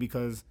it take?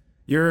 Because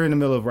you're in the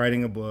middle of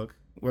writing a book,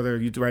 whether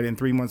you write it in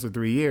 3 months or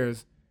 3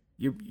 years,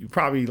 you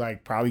probably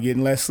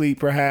getting less sleep,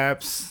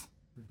 perhaps,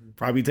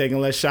 probably taking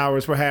less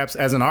showers, perhaps,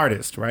 as an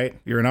artist, right?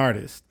 You're an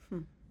artist.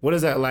 What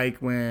is that like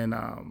when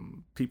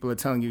people are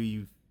telling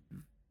you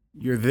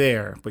you're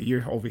there, but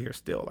you're over here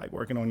still, like,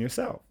 working on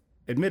yourself?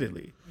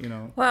 Admittedly, you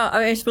know. Well, I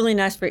mean, it's really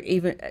nice for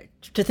even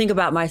to think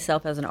about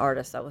myself as an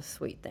artist. That was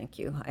sweet. Thank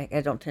you.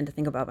 I don't tend to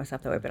think about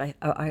myself that way, but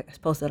I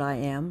suppose that I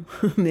am.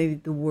 Maybe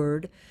the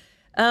word.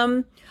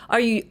 Are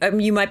you?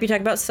 You might be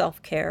talking about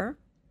self-care.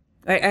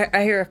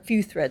 I hear a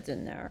few threads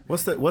in there.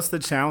 What's the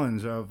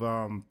challenge of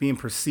being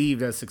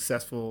perceived as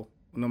successful,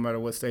 no matter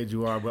what stage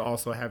you are, but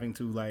also having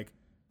to, like,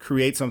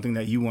 create something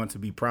that you want to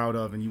be proud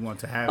of and you want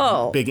to have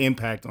a big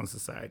impact on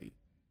society?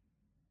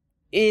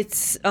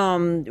 It's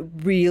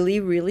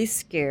really, really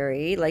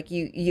scary. Like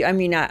I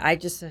mean, I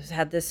just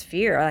had this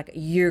fear, like,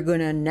 you're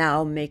gonna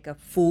now make a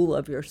fool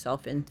of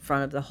yourself in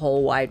front of the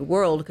whole wide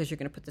world because you're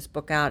gonna put this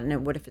book out, and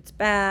then what if it's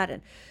bad?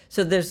 And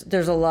so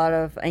there's a lot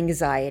of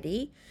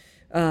anxiety.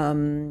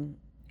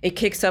 It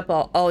kicks up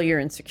all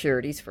your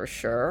insecurities for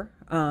sure.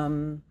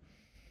 I'm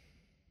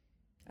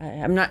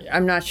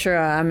not sure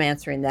I'm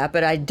answering that,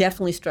 but I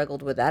definitely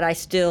struggled with that. I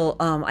still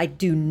I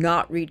do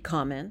not read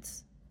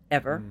comments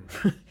ever.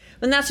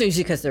 And that's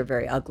usually because they're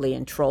very ugly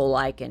and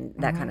troll-like and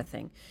that kind of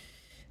thing.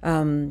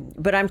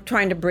 But I'm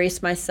trying to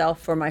brace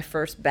myself for my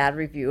first bad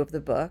review of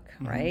the book,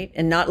 right?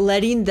 And not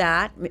letting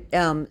that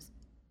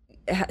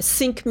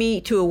sink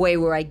me to a way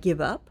where I give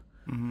up.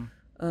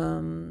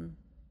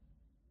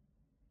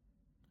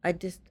 I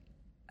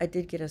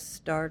did get a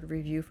starred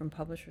review from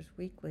Publishers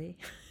Weekly.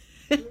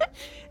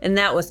 And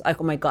that was like,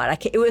 oh my God,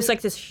 it was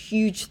like this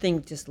huge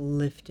thing just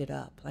lifted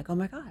up. Like, oh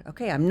my God,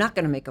 okay, I'm not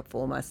going to make a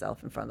fool of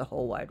myself in front of the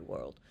whole wide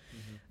world.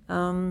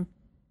 Again,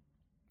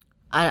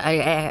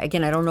 I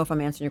don't know if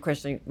I'm answering your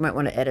question. You might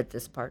want to edit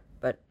this part,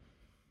 but.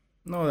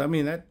 No, I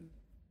mean,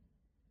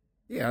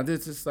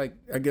 it's just like,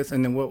 I guess,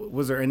 and then what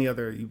was there any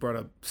other, you brought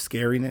up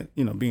scariness,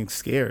 being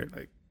scared.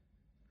 Like,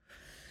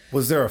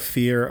 was there a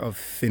fear of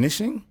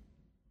finishing?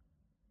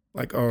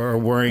 Like, or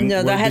worrying?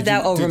 No, I had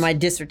that over my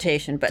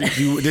dissertation, but.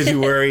 Did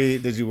you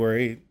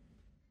worry?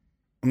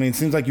 I mean, it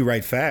seems like you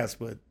write fast,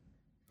 but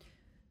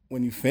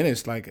when you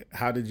finished, like,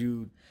 how did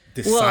you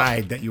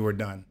decide that you were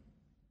done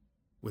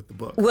with the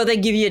book? Well, they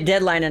give you a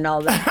deadline and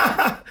all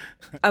that.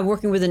 I'm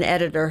working with an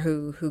editor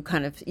who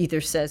kind of either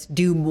says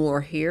do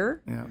more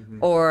here,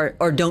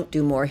 or don't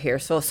do more here.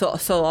 So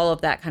all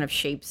of that kind of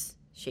shapes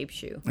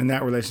you. And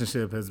that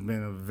relationship has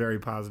been a very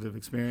positive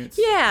experience.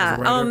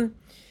 Yeah.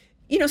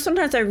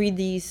 Sometimes I read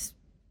these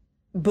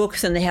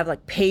books and they have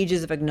like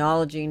pages of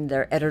acknowledging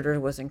their editor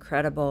was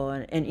incredible,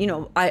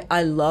 and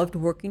I loved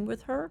working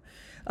with her.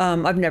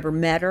 I've never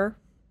met her.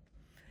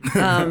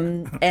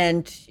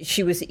 And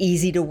she was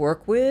easy to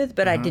work with,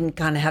 but I didn't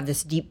kind of have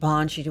this deep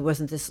bond. She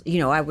wasn't this,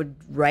 I would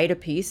write a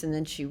piece and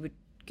then she would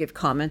give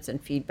comments and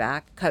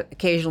feedback.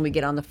 Occasionally we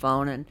get on the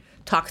phone and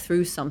talk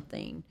through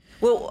something.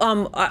 Well,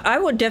 I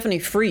would definitely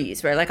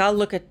freeze, right? Like I'll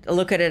look at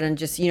it and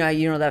just,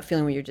 that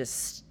feeling where you're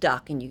just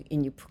stuck and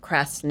you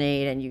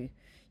procrastinate and you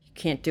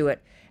can't do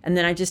it. And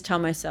then I just tell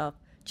myself,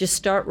 just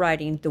start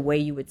writing the way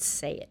you would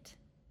say it.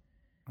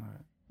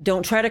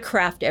 Don't try to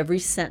craft every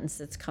sentence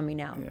that's coming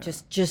out. Yeah.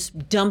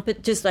 Just dump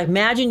it. Just like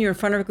imagine you're in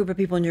front of a group of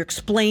people and you're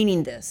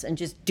explaining this, and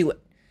just do it.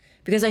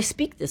 Because I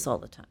speak this all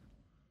the time.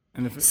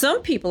 And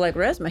some people like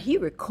Resmaa, he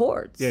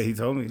records. Yeah, he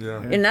told me.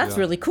 Yeah. And that's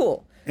really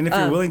cool. And if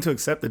you're willing to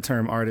accept the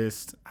term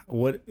artist,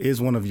 what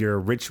is one of your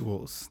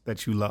rituals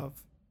that you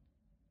love?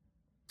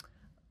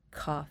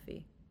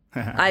 Coffee.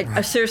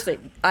 I seriously,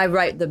 I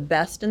write the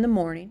best in the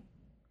morning.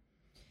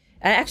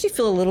 I actually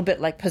feel a little bit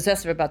like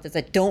possessive about this.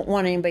 I don't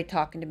want anybody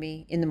talking to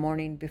me in the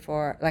morning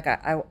before, like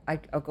I'll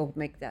go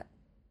make that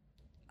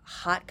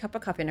hot cup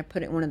of coffee and I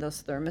put it in one of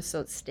those thermos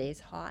so it stays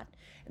hot.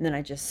 And then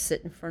I just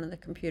sit in front of the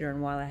computer,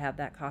 and while I have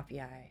that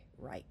coffee, I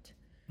write.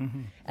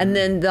 And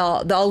then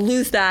they'll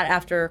lose that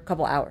after a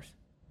couple hours,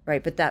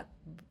 right? But that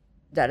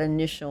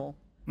initial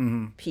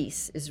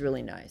piece is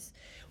really nice.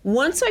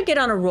 Once I get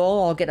on a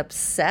roll, I'll get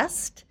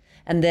obsessed,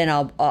 and then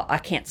I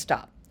can't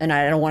stop. And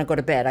I don't want to go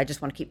to bed. I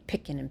just want to keep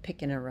picking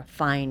and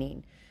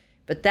refining.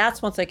 But that's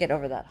once I get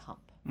over that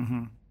hump.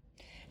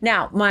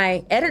 Now,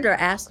 my editor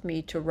asked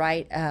me to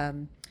write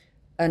an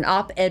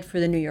op-ed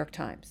for the New York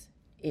Times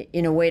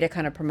in a way to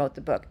kind of promote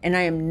the book. And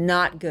I am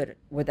not good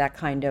with that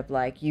kind of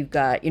like, you've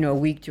got, a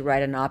week to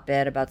write an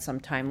op-ed about some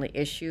timely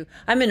issue.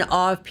 I'm in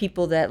awe of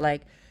people that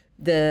like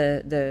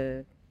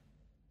the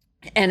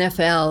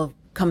NFL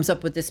comes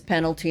up with this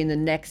penalty and the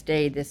next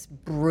day this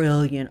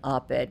brilliant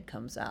op-ed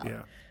comes out.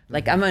 Yeah.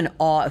 Like, I'm in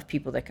awe of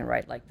people that can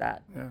write like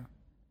that. Yeah.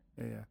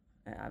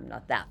 I'm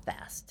not that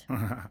fast.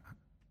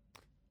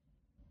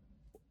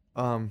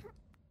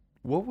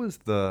 What was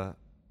the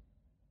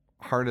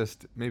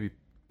hardest, maybe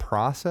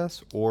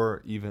process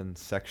or even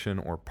section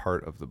or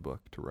part of the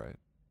book to write?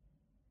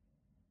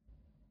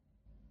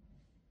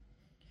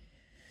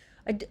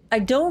 I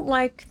don't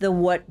like the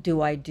what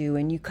do I do,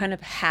 and you kind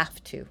of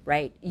have to,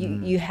 right?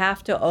 You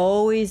have to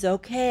always,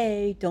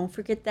 okay, don't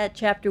forget that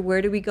chapter.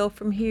 Where do we go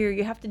from here?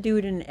 You have to do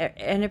it in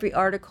every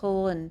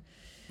article, and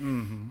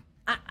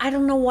I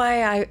don't know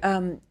why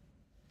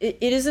it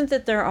isn't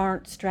that there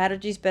aren't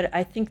strategies, but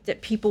I think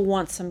that people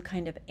want some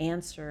kind of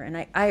answer.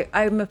 And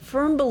I'm a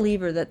firm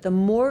believer that the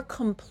more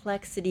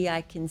complexity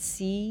I can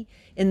see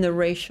in the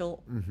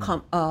racial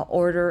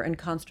order and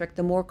construct,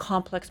 the more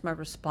complex my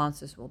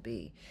responses will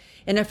be.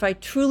 And if I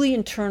truly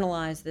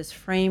internalize this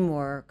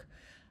framework,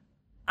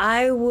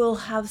 I will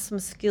have some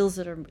skills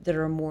that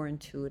are more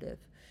intuitive.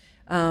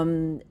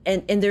 And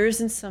there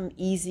isn't some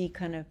easy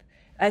kind of,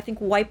 I think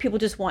white people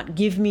just want,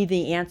 give me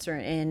the answer.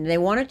 And they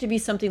want it to be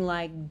something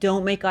like,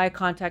 don't make eye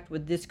contact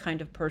with this kind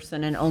of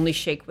person and only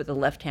shake with the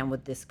left hand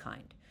with this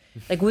kind.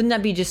 Like, wouldn't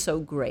that be just so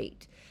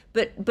great?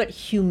 But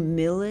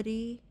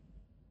humility,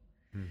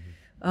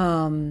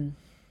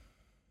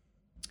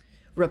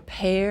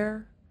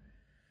 repair,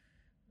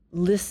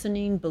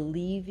 listening,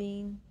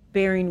 believing,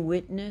 bearing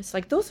witness,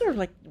 like those are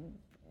like,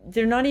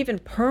 they're not even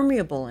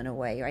permeable in a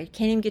way, right? You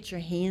can't even get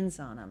your hands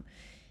on them.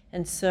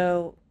 And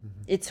so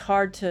it's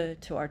hard to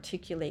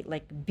articulate,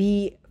 like,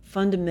 be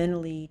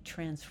fundamentally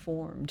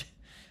transformed,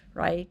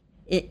 right,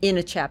 in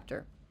a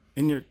chapter.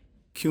 In your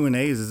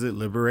Q&As, is it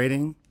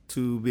liberating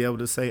to be able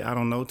to say, I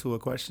don't know, to a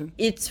question?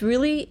 It's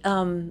really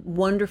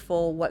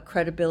wonderful what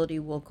credibility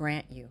will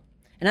grant you.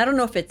 And I don't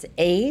know if it's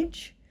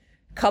age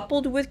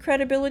coupled with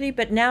credibility,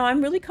 but now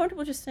I'm really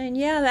comfortable just saying,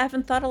 yeah, I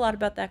haven't thought a lot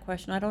about that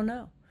question. I don't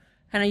know.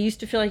 And I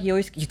used to feel like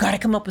you got to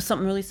come up with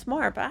something really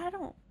smart, but I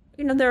don't.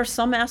 You know, there are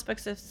some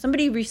aspects of,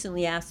 somebody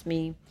recently asked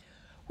me,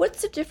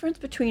 what's the difference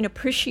between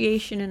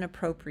appreciation and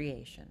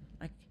appropriation?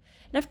 Like,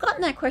 and I've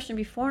gotten that question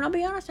before, and I'll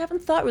be honest, I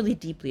haven't thought really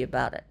deeply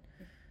about it.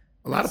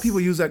 A lot of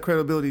people use that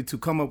credibility to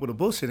come up with a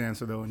bullshit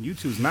answer, though, and you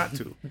choose not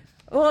to.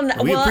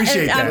 We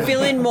appreciate that. I'm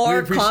feeling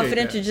more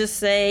confident that. to just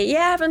say, yeah,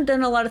 I haven't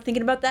done a lot of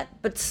thinking about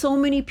that, but so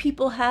many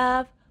people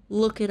have.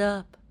 Look it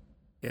up.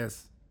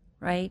 Yes.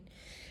 Right?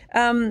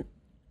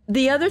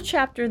 The other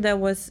chapter that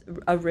was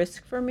a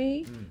risk for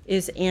me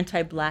is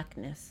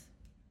anti-Blackness.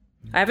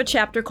 I have a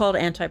chapter called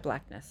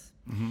Anti-Blackness.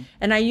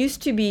 And I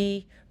used to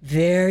be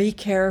very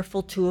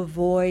careful to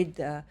avoid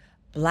the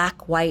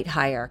black-white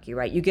hierarchy,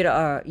 right? You get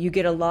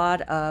a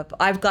lot of,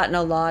 I've gotten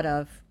a lot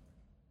of,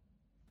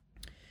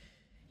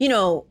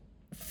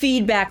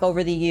 feedback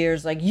over the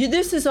years, like,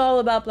 this is all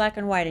about black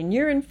and white, and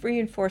you're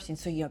reinforcing,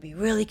 so be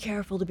really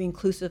careful to be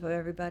inclusive of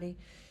everybody.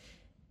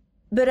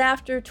 But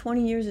after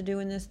 20 years of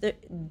doing this,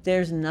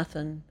 there's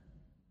nothing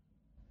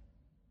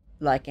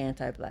like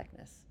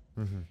anti-Blackness.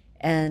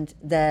 And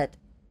that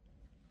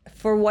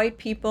for white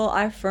people,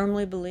 I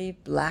firmly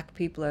believe Black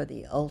people are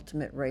the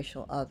ultimate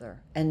racial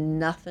other, and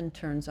nothing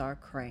turns our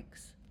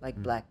cranks like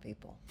Black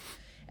people.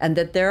 And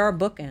that there are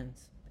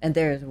bookends, and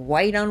there's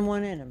white on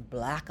one end and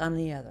Black on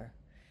the other.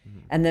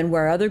 And then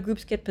where other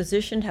groups get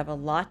positioned have a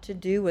lot to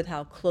do with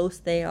how close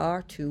they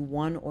are to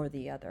one or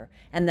the other.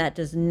 And that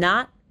does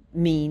not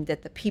mean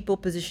that the people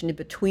positioned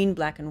between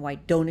Black and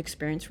white don't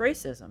experience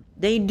racism.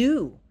 They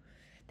do.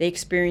 They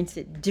experience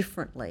it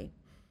differently.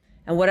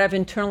 And what I've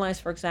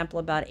internalized, for example,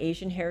 about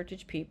Asian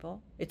heritage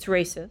people, it's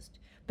racist,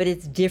 but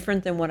it's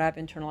different than what I've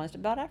internalized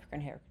about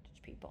African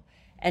heritage people.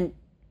 And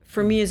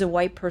for me as a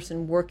white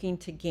person working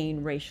to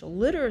gain racial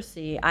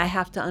literacy, I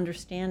have to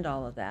understand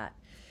all of that.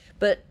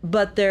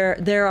 But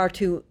there are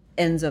two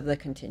ends of the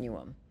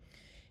continuum.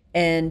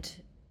 And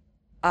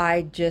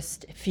I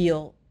just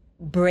feel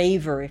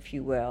braver, if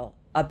you will,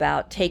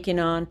 about taking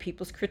on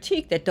people's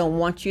critique that don't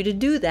want you to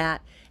do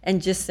that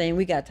and just saying,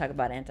 we got to talk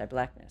about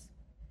anti-Blackness.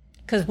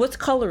 Because what's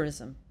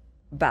colorism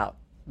about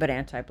but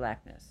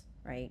anti-Blackness,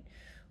 right?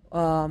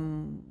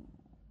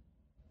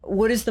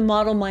 What is the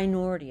model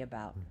minority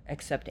about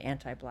except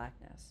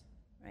anti-Blackness,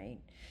 right?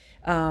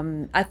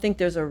 I think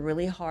there's a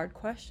really hard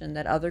question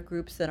that other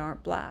groups that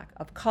aren't Black,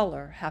 of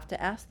color, have to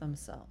ask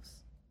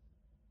themselves.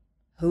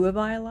 Who have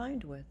I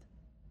aligned with?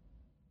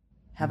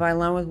 Have I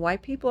aligned with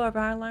white people or have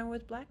I aligned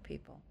with Black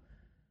people?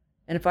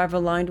 And if I've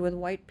aligned with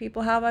white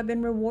people, how have I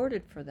been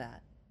rewarded for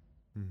that?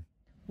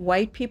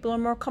 White people are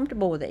more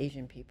comfortable with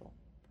Asian people.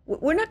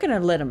 We're not going to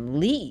let them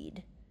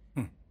lead,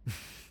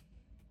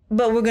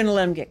 but we're going to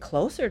let them get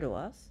closer to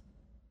us.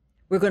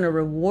 We're going to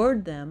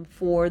reward them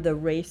for the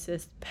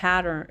racist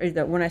pattern,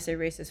 when I say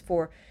racist,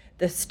 for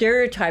the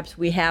stereotypes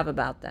we have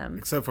about them.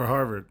 Except for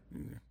Harvard.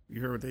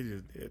 You heard what they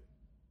just did.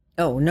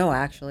 Oh, no,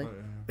 actually.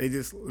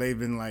 They've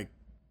been like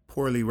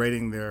poorly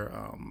rating their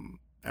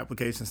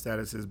application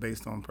statuses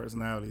based on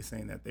personality,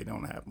 saying that they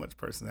don't have much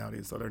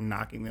personality, so they're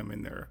knocking them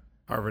in their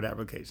Harvard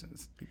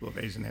applications, people of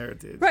Asian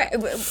heritage. Right.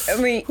 I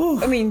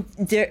mean,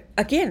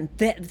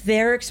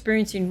 they're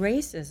experiencing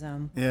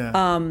racism.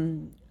 Yeah.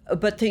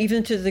 But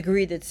even to the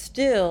degree that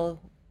still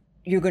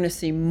you're going to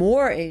see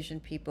more Asian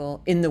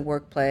people in the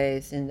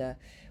workplace,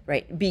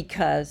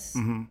 because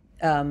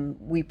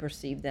we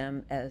perceive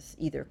them as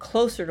either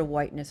closer to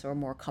whiteness or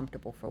more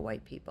comfortable for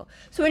white people.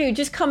 So anyway,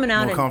 just coming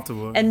out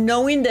and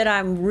knowing that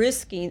I'm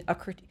risking a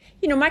critique.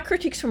 My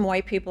critiques from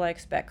white people I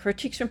expect.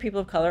 Critiques from people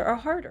of color are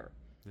harder,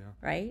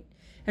 right?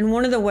 And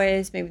one of the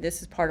ways, maybe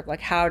this is part of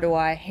like, how do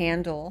I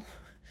handle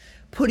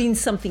putting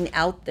something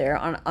out there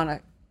on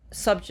a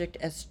subject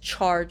as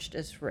charged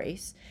as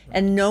race,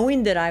 and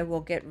knowing that I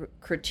will get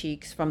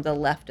critiques from the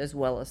left as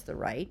well as the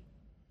right,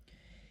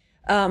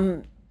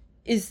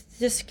 is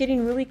just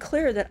getting really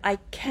clear that I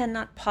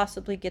cannot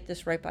possibly get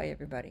this right by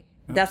everybody.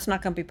 That's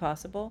not going to be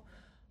possible.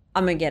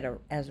 I'm going to get it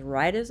as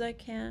right as I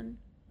can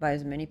by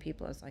as many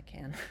people as I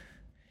can.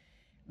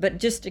 But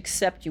just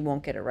accept you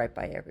won't get it right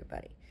by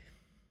everybody.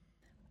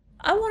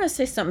 I want to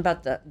say something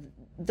about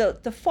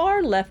the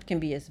far left can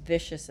be as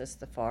vicious as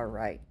the far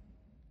right.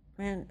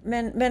 Man,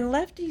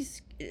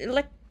 lefties,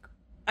 like,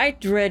 I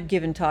dread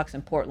giving talks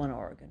in Portland,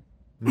 Oregon.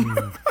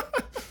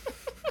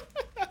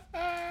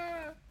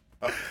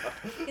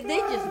 They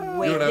just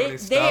wait.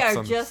 They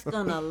are just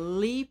gonna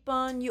leap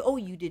on you. Oh,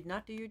 you did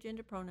not do your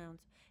gender pronouns,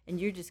 and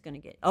you're just gonna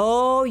get.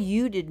 Oh,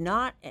 you did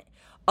not.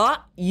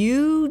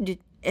 You did,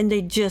 and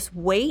they just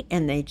wait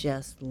and they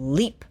just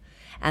leap,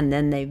 and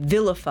then they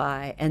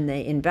vilify and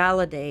they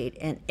invalidate,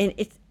 and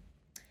it's.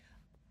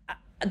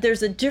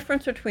 There's a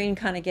difference between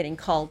kind of getting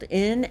called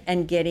in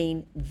and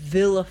getting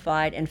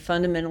vilified and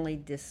fundamentally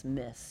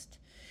dismissed,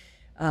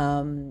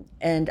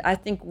 and I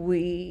think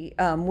we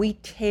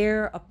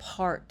tear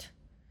apart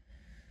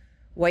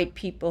white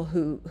people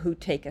who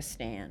take a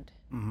stand,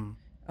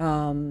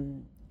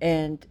 and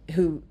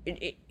who.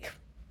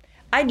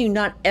 I do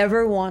not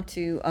ever want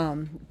to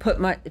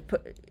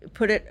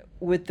put it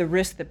with the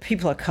risk that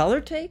people of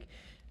color take,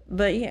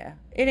 but yeah,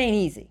 it ain't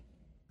easy.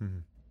 Mm-hmm.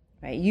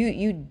 Right?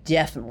 You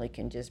definitely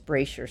can just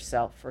brace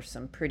yourself for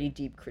some pretty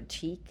deep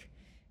critique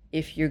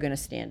if you're going to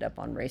stand up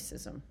on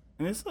racism.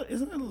 And isn't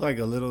it like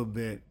a little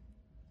bit,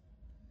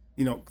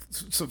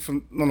 so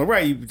from on the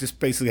right, you just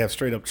basically have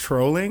straight up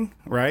trolling,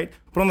 right?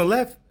 But on the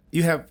left,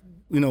 you have,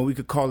 we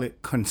could call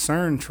it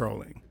concern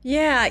trolling.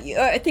 Yeah,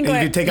 I think. And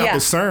you could take out the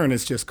cern,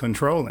 it's just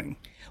controlling.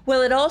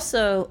 Well, it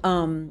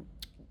also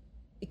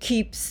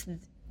keeps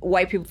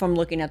white people from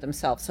looking at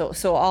themselves.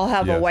 So I'll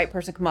have a white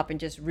person come up and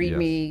just read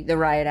me the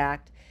riot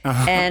act.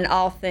 And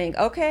I'll think,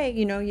 okay,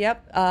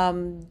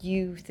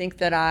 you think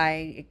that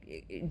I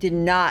did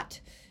not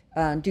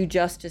do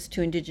justice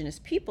to indigenous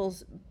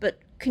peoples, but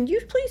can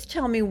you please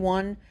tell me,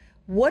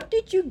 what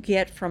did you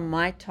get from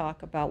my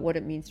talk about what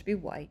it means to be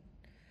white?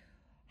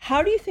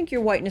 How do you think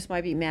your whiteness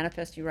might be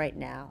manifesting right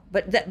now?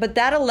 But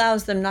that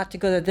allows them not to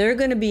go there. They're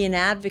going to be an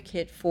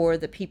advocate for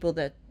the people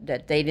that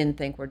they didn't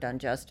think were done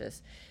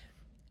justice.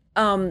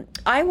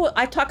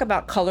 I talk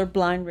about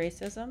colorblind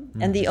racism,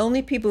 and the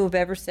only people who've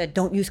ever said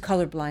don't use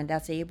colorblind,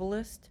 that's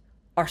ableist,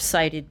 are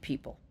sighted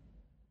people.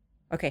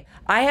 Okay,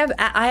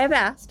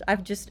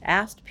 I've just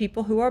asked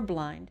people who are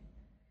blind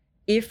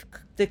if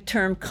the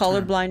term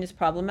colorblind is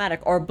problematic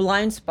or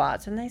blind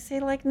spots, and they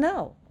say like,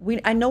 no,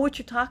 I know what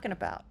you're talking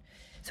about.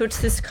 So it's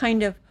this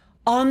kind of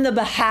on the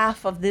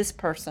behalf of this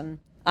person,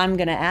 I'm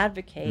going to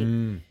advocate.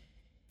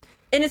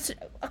 And it's,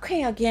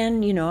 okay,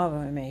 again,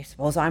 I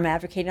suppose I'm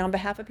advocating on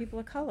behalf of people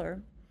of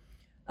color.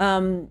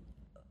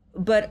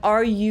 But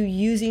are you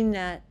using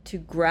that to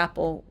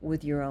grapple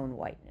with your own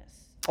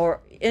whiteness?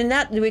 Or in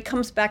that, it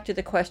comes back to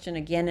the question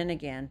again and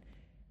again,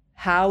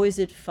 how is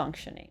it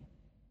functioning?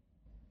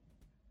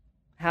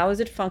 How is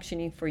it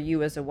functioning for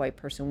you as a white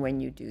person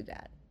when you do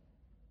that?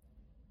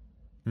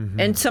 Mm-hmm.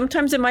 And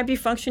sometimes it might be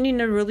functioning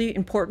in a really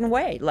important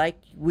way, like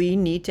we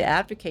need to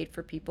advocate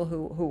for people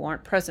who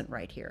aren't present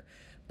right here.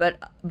 But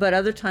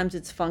other times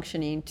it's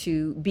functioning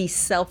to be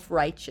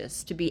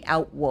self-righteous, to be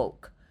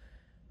out-woke,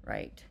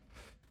 right?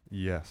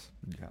 Yes,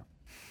 yeah.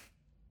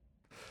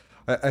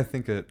 I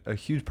think a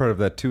huge part of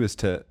that too is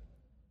to,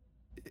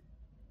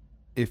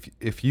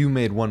 if you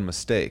made one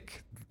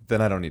mistake,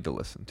 then I don't need to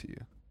listen to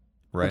you,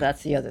 right? Well,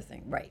 that's the other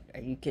thing, right?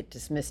 You get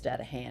dismissed out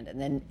of hand, and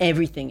then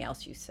everything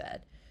else you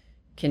said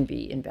can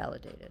be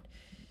invalidated.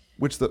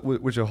 Which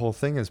the whole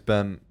thing has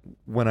been,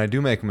 when I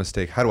do make a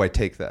mistake, how do I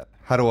take that?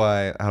 How do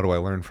I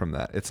learn from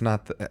that? It's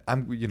not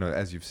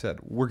as you've said,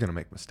 we're going to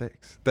make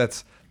mistakes.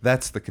 That's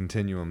the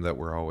continuum that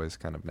we're always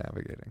kind of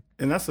navigating.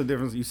 And that's the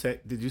difference.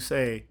 Did you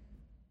say,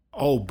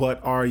 oh, but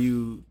are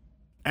you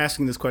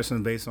asking this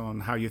question based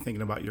on how you're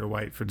thinking about your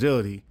white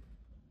fragility?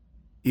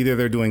 Either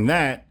they're doing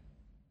that,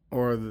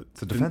 or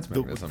it's a defense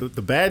mechanism.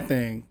 The bad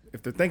thing,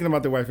 if they're thinking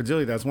about their white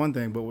fragility, that's one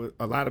thing. But what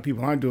a lot of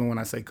people aren't doing when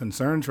I say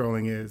concern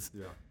trolling is,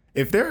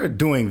 if they're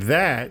doing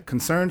that,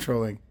 concern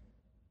trolling,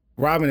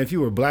 Robin, if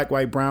you were black,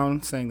 white,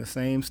 brown saying the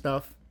same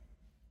stuff,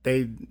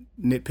 they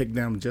nitpick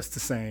them just the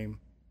same.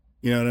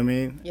 You know what I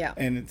mean? Yeah.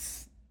 And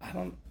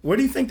where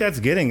do you think that's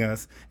getting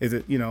us? Is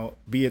it,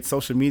 be it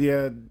social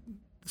media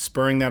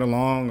spurring that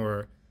along,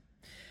 or?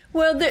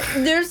 Well,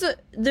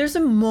 there's a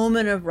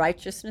moment of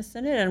righteousness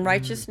in it, and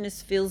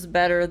righteousness feels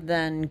better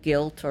than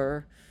guilt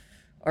or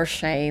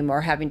shame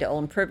or having to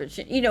own privilege.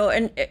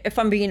 And if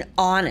I'm being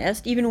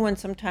honest, even when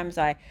sometimes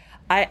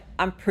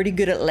I'm pretty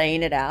good at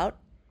laying it out,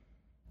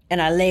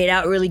 and I lay it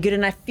out really good,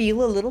 and I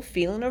feel a little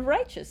feeling of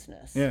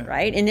righteousness,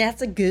 right? And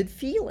that's a good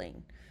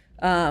feeling.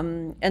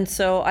 And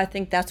so I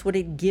think that's what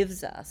it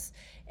gives us.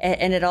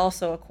 And it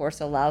also, of course,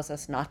 allows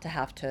us not to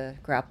have to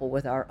grapple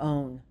with our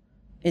own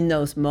in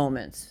those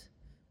moments,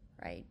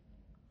 right?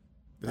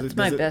 That's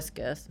my best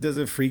guess. Does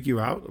it freak you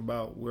out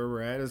about where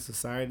we're at as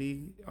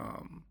society?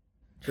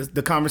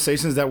 The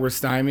conversations that we're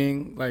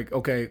stymieing, like,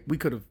 okay, we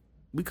could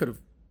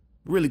have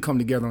really come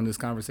together on this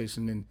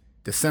conversation in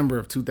December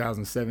of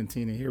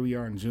 2017, and here we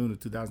are in June of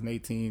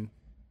 2018, a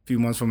few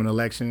months from an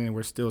election, and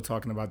we're still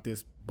talking about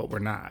this, but we're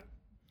not.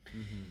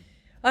 Mm-hmm.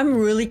 I'm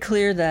really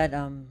clear that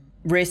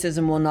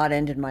racism will not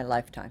end in my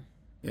lifetime.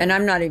 Yeah. And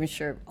I'm not even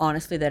sure,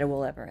 honestly, that it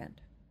will ever end.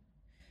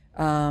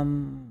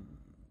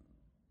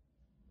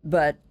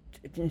 But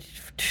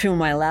to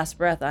my last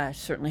breath, I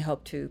certainly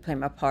hope to play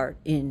my part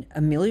in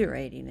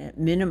ameliorating it,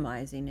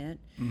 minimizing it.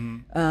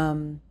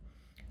 Mm-hmm.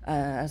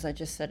 As I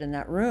just said in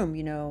that room,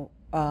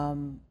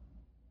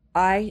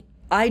 I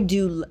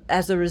do,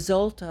 as a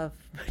result of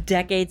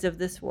decades of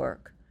this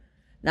work,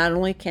 not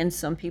only can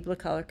some people of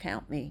color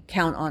count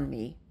on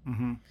me,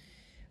 mm-hmm.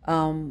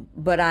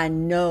 But I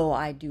know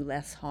I do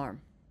less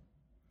harm.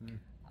 Mm.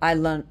 I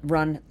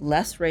run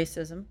less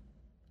racism.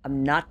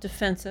 I'm not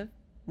defensive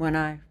when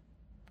it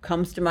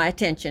comes to my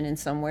attention in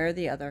some way or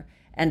the other,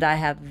 and I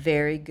have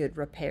very good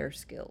repair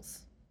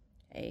skills.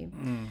 Okay?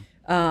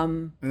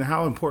 And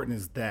how important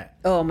is that?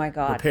 Oh my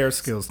God. Repair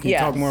skills. Can you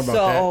talk more about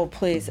that? Oh,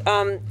 please.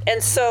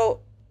 And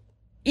so,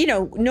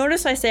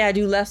 notice I say I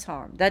do less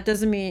harm. That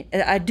doesn't mean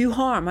I do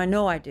harm. I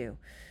know I do.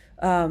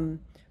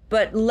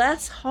 But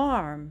less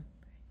harm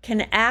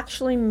can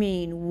actually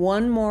mean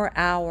one more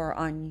hour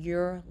on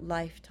your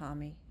life,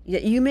 Tommy.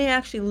 You may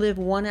actually live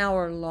 1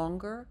 hour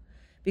longer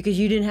because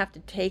you didn't have to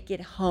take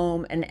it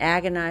home and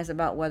agonize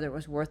about whether it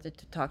was worth it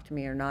to talk to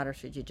me or not, or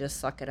should you just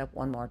suck it up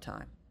one more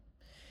time.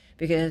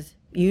 Because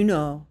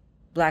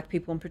Black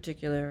people in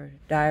particular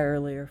die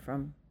earlier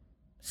from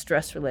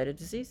stress-related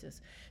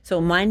diseases.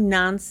 So my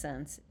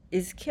nonsense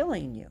is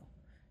killing you.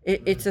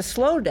 It's a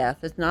slow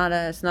death. It's not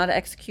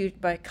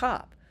executed by a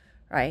cop,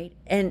 right?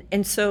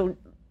 And so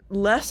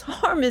less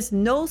harm is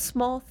no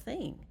small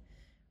thing,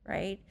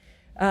 right?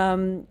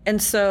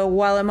 And so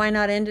while it might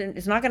not end,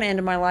 it's not going to end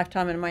in my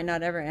lifetime, and it might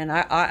not ever end.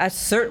 I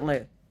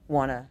certainly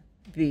want to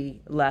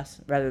be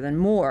less rather than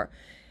more.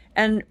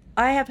 And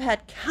I have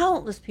had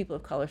countless people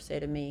of color say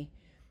to me,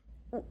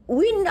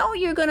 "We know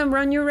you're going to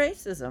run your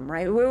racism,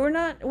 right? We're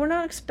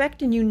not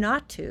expecting you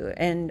not to,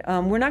 and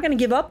we're not going to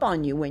give up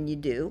on you when you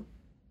do.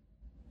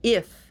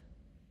 If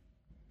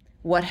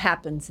what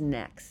happens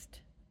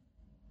next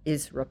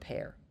is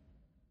repair,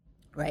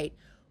 right?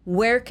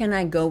 Where can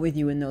I go with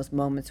you in those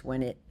moments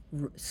when it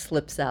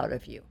slips out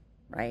of you,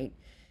 right?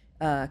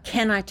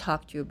 Can I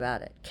talk to you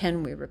about it?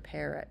 Can we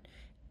repair it?"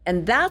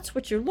 And that's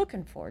what you're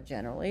looking for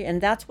generally,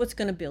 and that's what's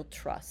going to build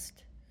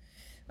trust.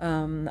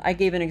 I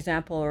gave an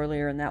example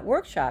earlier in that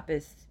workshop.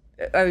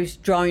 I was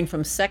drawing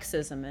from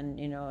sexism, and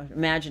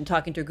imagine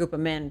talking to a group of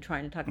men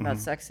trying to talk about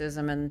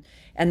sexism,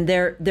 and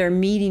they're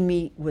meeting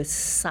me with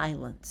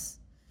silence.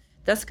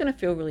 That's going to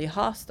feel really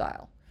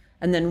hostile.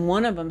 And then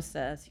one of them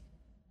says,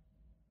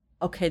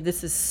 "Okay,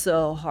 this is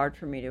so hard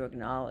for me to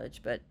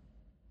acknowledge, but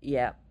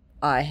yeah,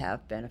 I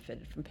have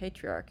benefited from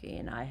patriarchy,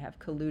 and I have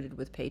colluded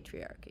with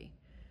patriarchy."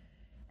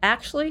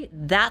 Actually,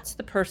 that's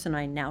the person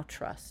I now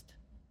trust.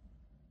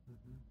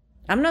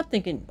 I'm not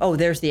thinking, "Oh,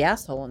 there's the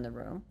asshole in the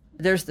room.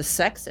 There's the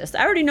sexist."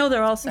 I already know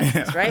they're all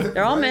sexist, right?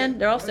 They're all men.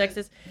 They're all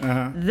sexist.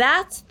 Uh-huh.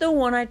 That's the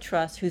one I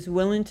trust, who's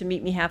willing to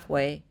meet me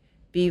halfway,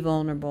 be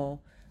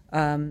vulnerable,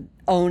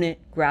 own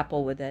it,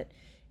 grapple with it.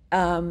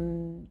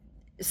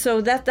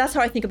 So that's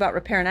how I think about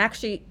repair. And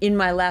actually, in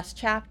my last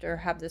chapter,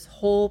 have this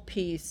whole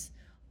piece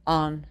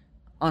on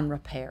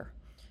repair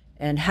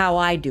and how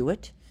I do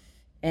it.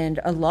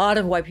 And a lot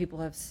of white people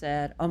have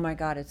said, "Oh my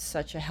God, it's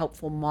such a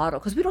helpful model,"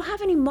 because we don't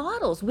have any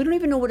models. We don't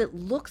even know what it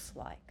looks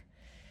like.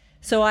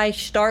 So I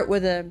start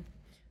with a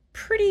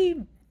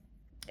pretty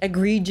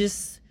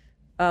egregious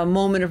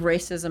moment of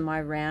racism I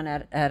ran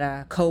at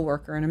a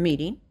coworker in a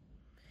meeting.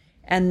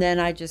 And then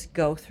I just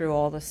go through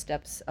all the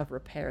steps of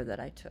repair that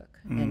I took.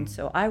 And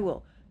so I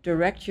will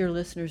direct your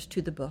listeners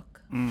to the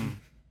book.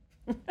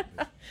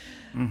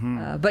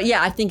 But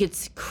yeah, I think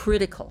it's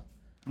critical.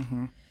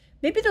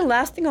 Maybe the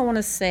last thing I want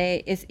to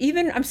say is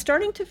I'm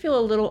starting to feel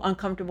a little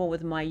uncomfortable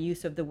with my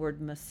use of the word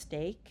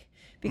mistake,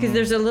 because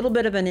there's a little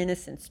bit of an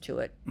innocence to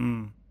it.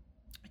 And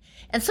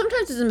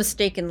sometimes it's a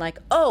mistake in like,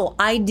 "Oh,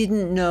 I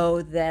didn't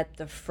know that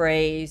the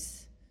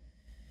phrase,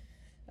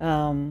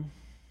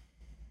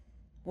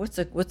 what's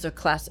a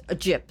class, a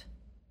gyp.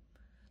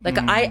 Like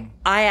I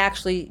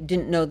actually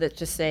didn't know that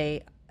to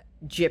say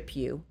gyp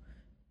you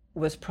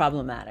was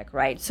problematic,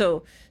 right?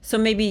 So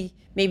maybe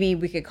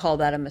we could call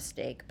that a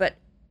mistake. But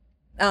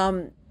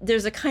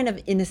there's a kind of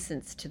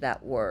innocence to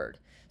that word.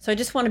 So I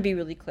just want to be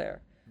really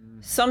clear.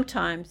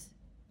 Sometimes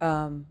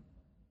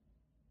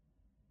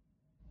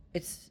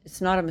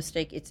it's not a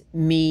mistake. It's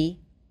me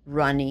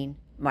running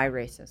my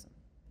racism.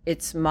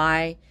 It's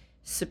my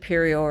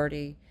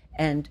superiority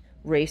and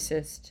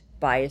racist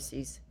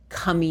biases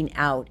coming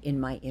out in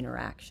my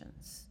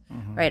interactions,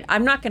 right?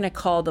 I'm not going to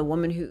call the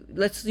woman who,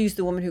 let's use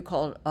the woman who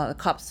called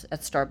cops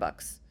at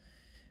Starbucks,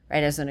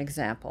 right, as an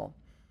example.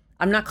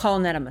 I'm not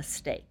calling that a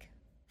mistake.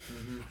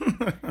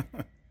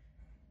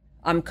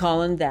 I'm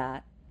calling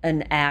that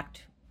an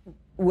act,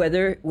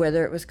 whether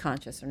it was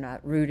conscious or not,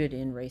 rooted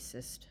in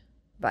racist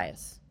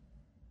bias.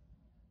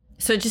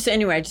 So just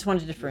anyway, I just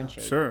wanted to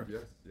differentiate. Sure.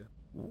 Yes, yeah.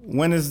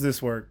 When is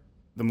this work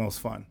the most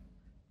fun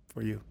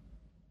for you?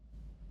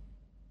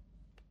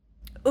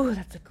 Oh,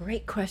 that's a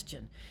great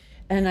question.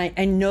 And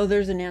I know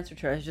there's an answer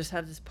to it. I just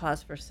have to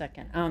pause for a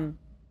second.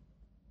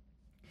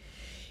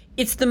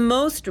 It's the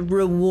most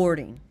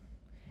rewarding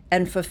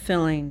and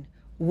fulfilling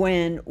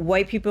when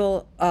white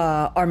people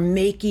are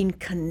making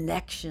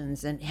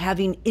connections and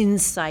having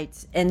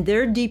insights, and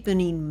they're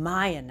deepening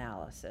my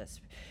analysis.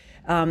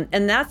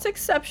 And that's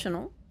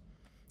exceptional.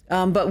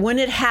 But when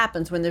it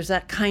happens, when there's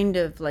that kind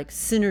of like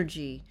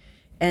synergy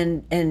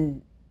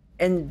and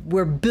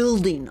we're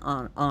building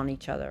on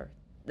each other,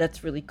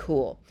 that's really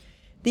cool.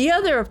 The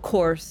other, of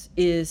course,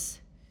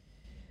 is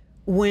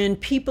when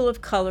people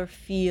of color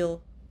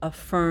feel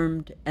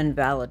affirmed and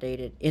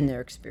validated in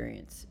their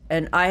experience.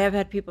 And I have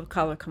had people of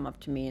color come up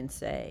to me and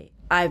say,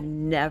 I've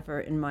never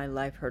in my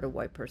life heard a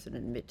white person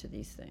admit to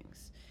these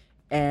things.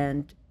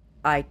 And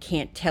I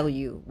can't tell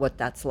you what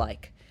that's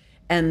like.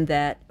 And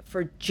that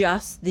for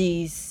just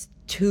these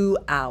 2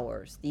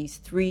 hours, these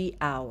 3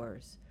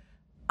 hours,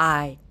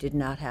 I did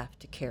not have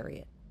to carry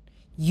it.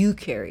 You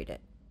carried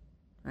it,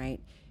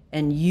 right?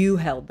 And you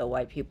held the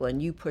white people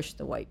and you pushed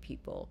the white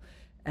people.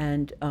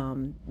 And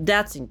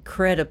that's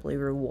incredibly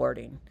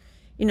rewarding.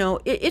 You know,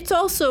 it's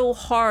also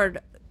hard.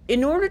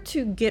 In order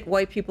to get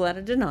white people out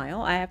of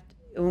denial,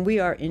 when we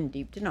are in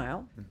deep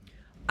denial,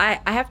 I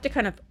have to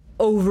kind of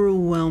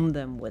overwhelm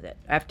them with it.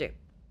 I have to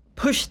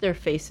push their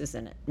faces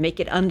in it, make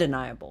it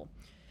undeniable.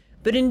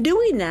 But in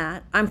doing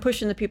that, I'm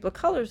pushing the people of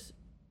color's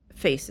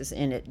faces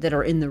in it that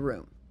are in the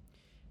room.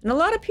 And a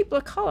lot of people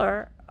of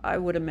color, I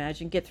would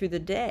imagine, get through the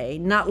day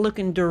not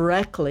looking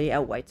directly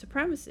at white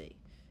supremacy.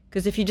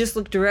 Because if you just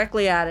look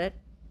directly at it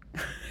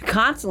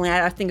constantly,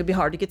 I think it'd be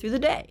hard to get through the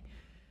day,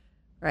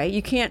 right?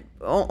 You can't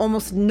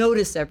almost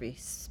notice every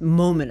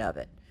moment of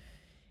it.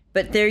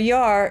 But there you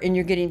are, and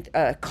you're getting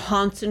a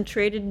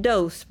concentrated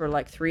dose for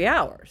like 3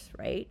 hours,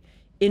 right?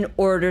 In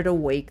order to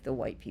wake the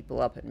white people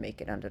up and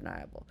make it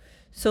undeniable.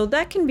 So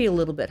that can be a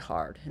little bit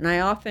hard. And I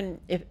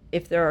often,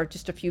 if there are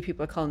just a few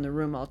people calling the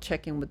room, I'll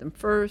check in with them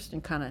first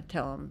and kind of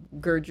tell them,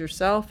 gird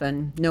yourself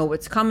and know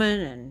what's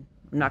coming, and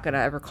I'm not going to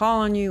ever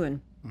call on you.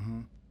 And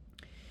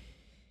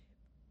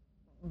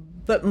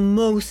But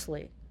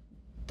mostly,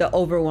 the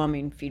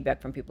overwhelming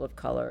feedback from people of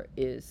color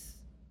is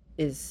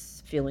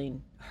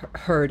feeling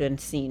heard and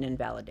seen and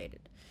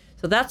validated.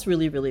 So that's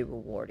really, really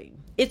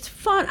rewarding. It's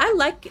fun. I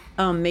like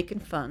making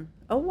fun.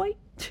 Oh, white.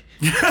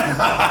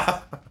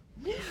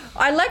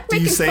 I like making fun. Do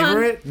you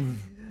savor it?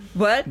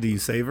 What? Do you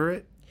savor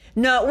it?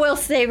 No, well,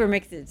 savor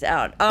makes it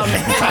out.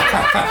 I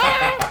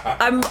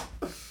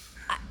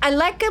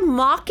like to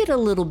mock it a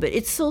little bit.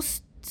 It's so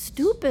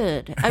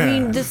stupid. I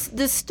mean,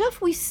 this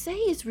stuff we say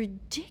is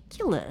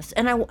ridiculous.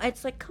 And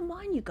it's like, come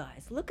on, you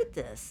guys, look at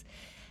this.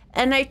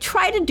 And I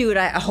try to do it,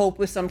 I hope,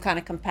 with some kind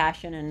of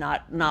compassion and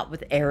not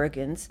with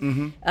arrogance.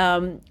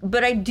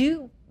 But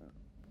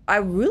I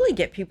really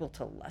get people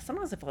to laugh.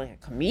 Sometimes I feel like a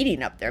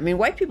comedian up there. I mean,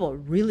 white people are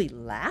really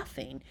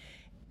laughing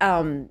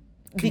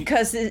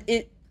because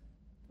it.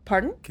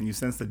 Pardon? Can you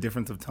sense the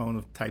difference of tone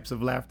of types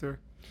of laughter?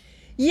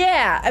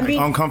 Yeah, I mean,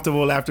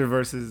 uncomfortable laughter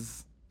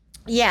versus.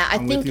 Yeah, I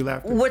think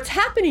what's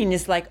happening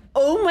is like,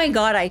 oh my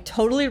God, I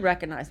totally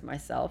recognize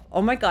myself.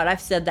 Oh my God,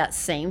 I've said that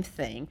same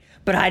thing,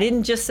 but I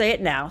didn't just say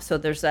it now. So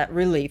there's that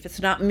relief.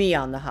 It's not me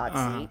on the hot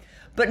seat.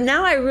 But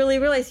now I really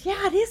realize,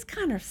 yeah, it is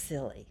kind of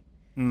silly.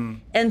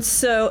 And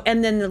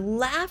then the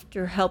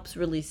laughter helps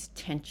release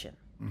tension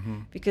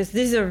because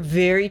these are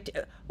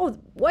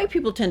white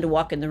people tend to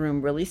walk in the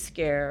room really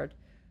scared.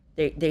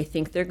 They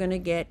think they're going to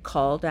get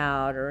called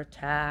out or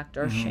attacked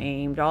or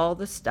shamed, all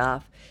the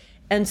stuff.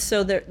 And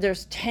so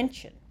there's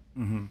tension.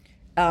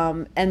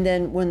 And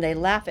then when they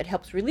laugh, it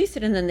helps release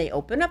it. And then they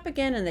open up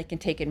again and they can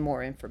take in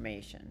more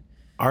information.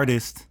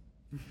 Artist.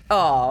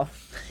 Oh,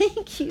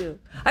 thank you.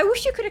 I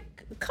wish you could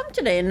have come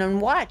today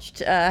and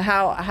watched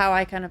how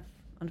I kind of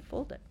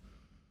unfold it.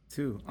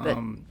 Too. But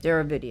there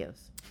are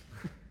videos.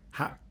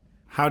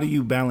 How do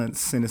you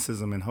balance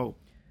cynicism and hope?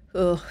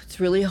 Oh, it's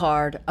really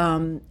hard.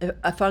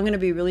 If I'm going to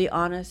be really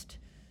honest,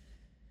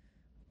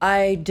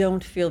 I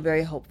don't feel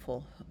very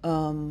hopeful.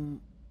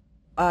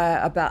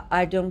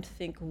 I don't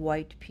think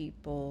white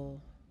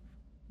people,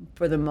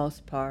 for the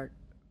most part,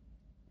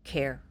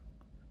 care.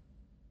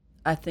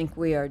 I think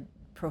we are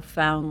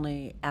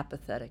profoundly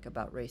apathetic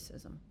about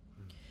racism.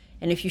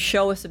 And if you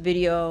show us a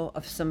video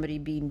of somebody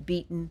being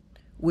beaten,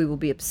 we will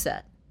be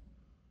upset.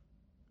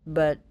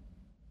 But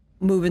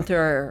moving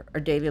through our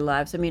daily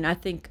lives, I mean, I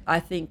think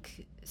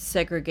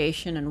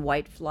segregation and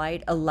white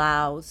flight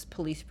allows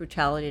police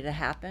brutality to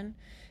happen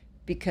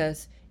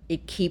because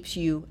it keeps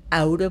you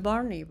out of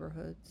our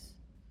neighborhoods.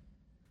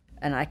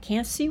 and I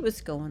can't see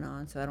what's going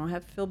on, so I don't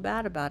have to feel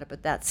bad about it.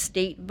 But that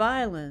state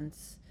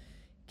violence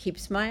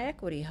keeps my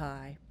equity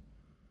high,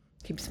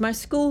 keeps my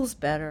schools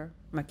better.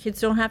 My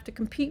kids don't have to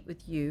compete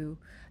with you.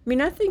 I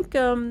mean, I think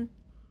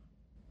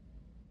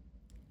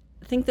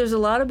there's a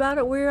lot about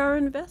it we are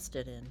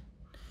invested in.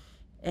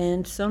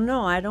 And so,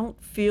 no, I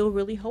don't feel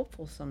really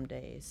hopeful some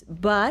days.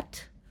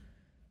 But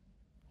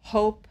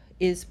hope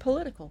is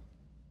political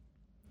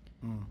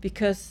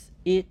because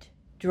it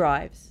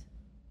drives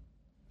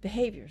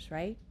behaviors,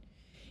 right?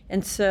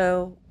 And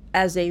so,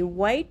 as a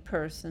white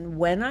person,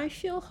 when I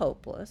feel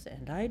hopeless,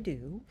 and I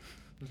do,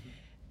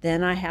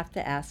 then I have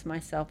to ask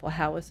myself, well,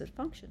 how does it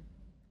function?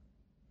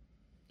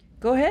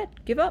 Go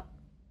ahead, give up.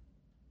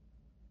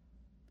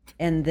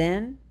 And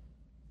then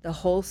the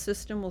whole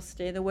system will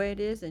stay the way it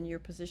is, and your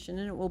position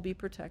in it will be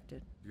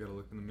protected. You gotta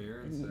look in the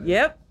mirror and say,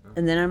 yep. No.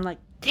 And then I'm like,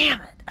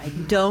 damn it, I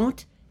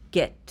don't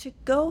get to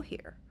go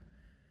here.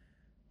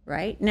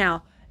 Right?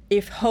 Now,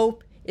 if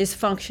hope is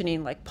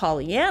functioning like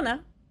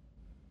Pollyanna,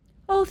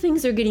 oh,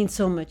 things are getting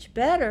so much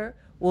better,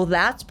 well,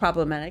 that's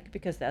problematic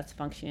because that's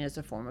functioning as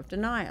a form of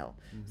denial.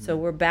 Mm-hmm. So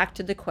we're back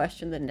to the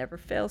question that never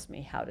fails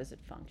me: how does it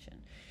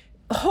function?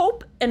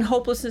 Hope and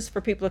hopelessness for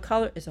people of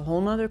color is a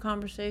whole nother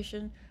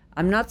conversation.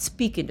 I'm not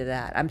speaking to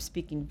that. I'm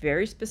speaking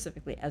very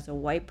specifically as a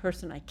white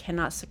person. I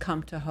cannot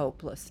succumb to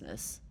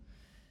hopelessness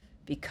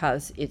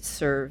because it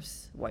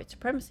serves white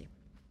supremacy.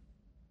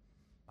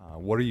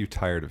 What are you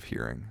tired of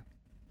hearing?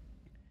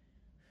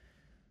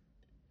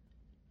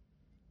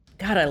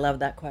 God, I love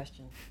that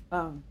question.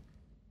 Well,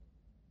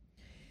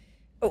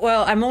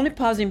 I'm only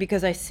pausing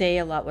because I say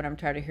a lot what I'm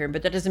tired of hearing,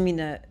 but that doesn't mean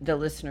that the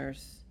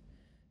listeners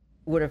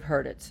would have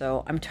heard it.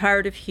 So I'm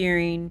tired of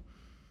hearing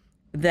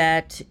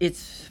that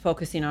it's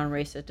focusing on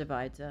race that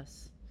divides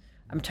us.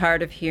 I'm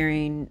tired of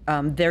hearing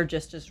they're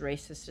just as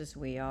racist as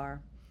we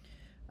are.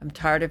 I'm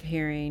tired of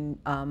hearing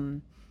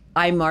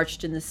I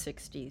marched in the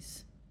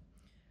 60s.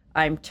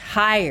 I'm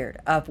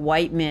tired of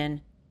white men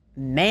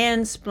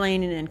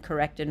mansplaining and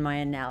correcting my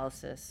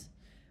analysis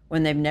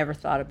when they've never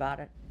thought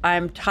about it.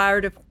 I'm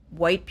tired of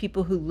white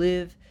people who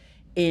live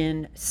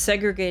in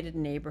segregated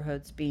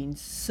neighborhoods being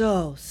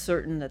so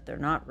certain that they're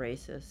not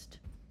racist.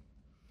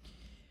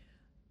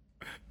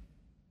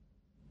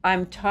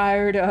 I'm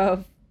tired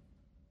of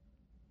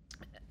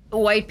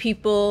white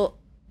people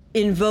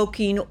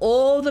invoking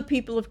all the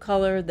people of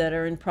color that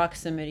are in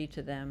proximity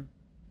to them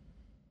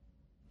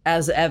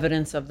as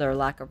evidence of their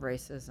lack of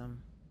racism.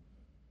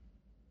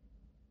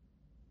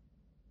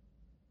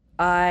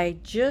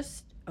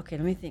 Okay,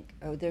 let me think.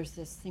 Oh, there's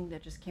this thing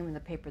that just came in the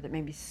paper that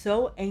made me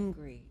so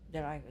angry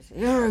that I was,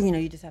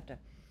 you just have to,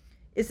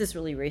 it's this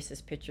really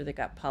racist picture that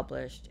got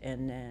published,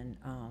 and then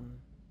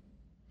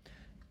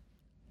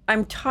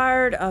I'm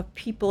tired of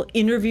people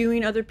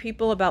interviewing other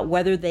people about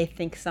whether they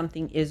think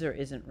something is or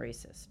isn't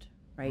racist,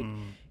 right?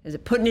 Is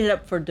it putting it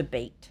up for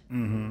debate,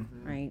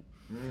 right?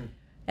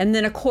 And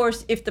then, of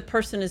course, if the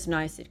person is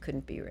nice, it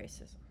couldn't be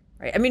racism,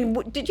 right? I mean,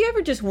 did you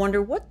ever just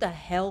wonder what the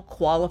hell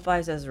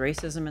qualifies as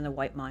racism in the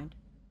white mind?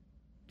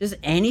 Does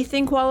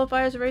anything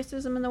qualify as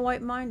racism in the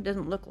white mind?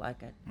 Doesn't look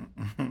like it.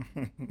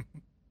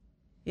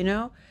 You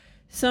know,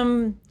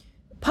 some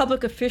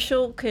public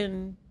official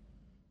can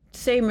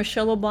say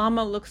Michelle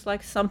Obama looks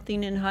like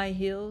something in high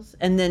heels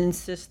and then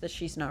insist that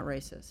she's not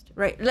racist,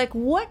 right? Like,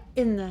 what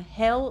in the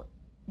hell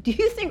do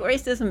you think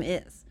racism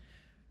is,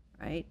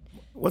 right?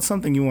 What's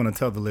something you want to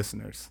tell the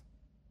listeners?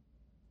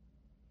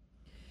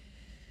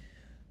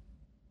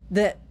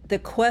 The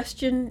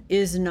question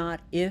is not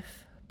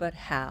if, but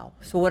how.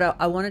 So what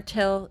I want to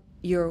tell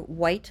your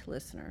white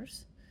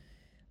listeners,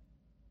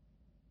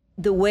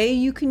 the way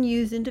you can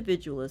use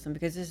individualism,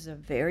 because this is a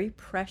very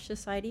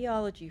precious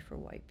ideology for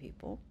white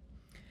people,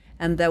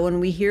 and that when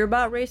we hear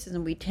about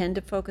racism, we tend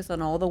to focus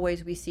on all the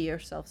ways we see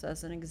ourselves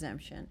as an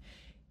exemption.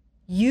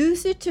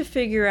 Use it to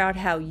figure out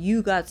how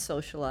you got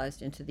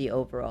socialized into the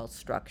overall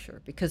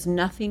structure, because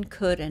nothing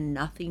could and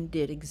nothing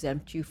did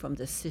exempt you from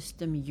the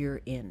system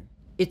you're in.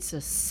 It's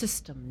a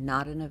system,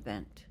 not an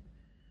event,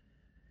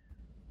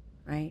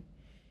 right?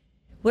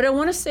 What I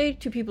want to say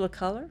to people of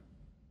color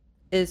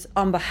is,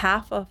 on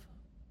behalf of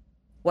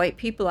white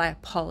people, I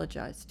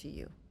apologize to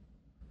you.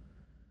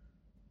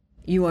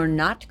 You are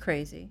not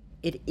crazy.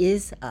 It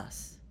is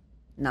us,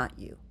 not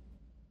you.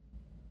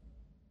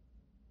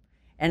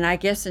 And I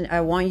guess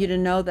I want you to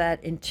know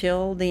that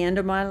until the end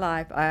of my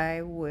life,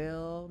 I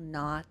will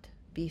not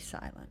be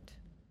silent.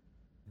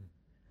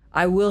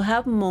 I will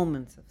have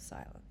moments of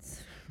silence.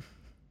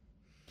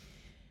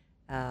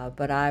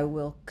 But I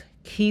will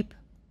keep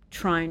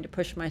trying to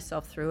push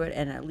myself through it,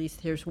 and at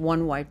least here's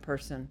one white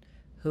person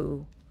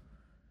who,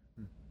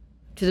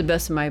 to the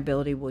best of my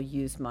ability, will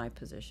use my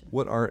position.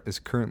 What art is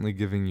currently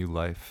giving you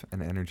life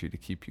and energy to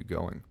keep you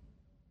going?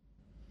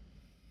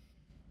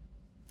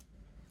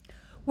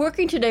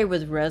 Working today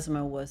with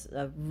Resmaa was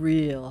a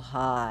real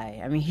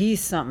high. I mean, he's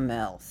something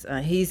else.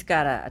 He's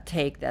got a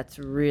take that's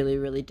really,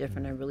 really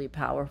different and really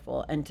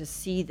powerful. And to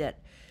see that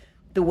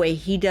the way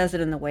he does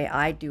it and the way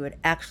I do it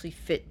actually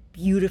fit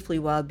beautifully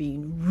while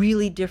being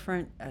really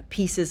different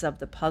pieces of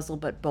the puzzle,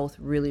 but both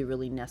really,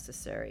 really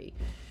necessary.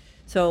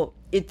 So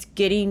it's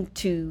getting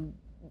to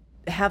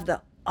have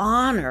the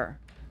honor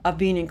of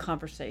being in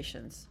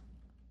conversations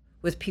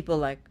with people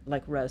like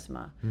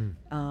Resmaa,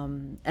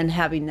 and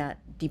having that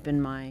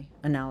deepen my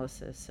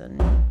analysis.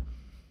 And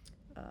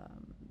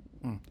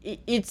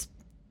it's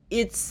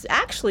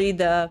actually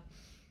the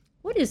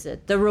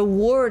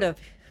reward of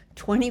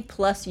 20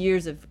 plus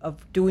years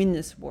of doing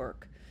this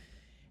work,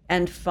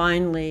 and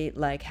finally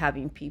like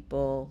having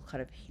people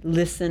kind of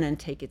listen and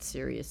take it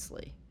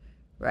seriously,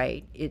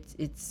 right?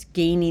 It's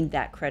gaining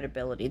that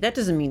credibility. That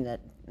doesn't mean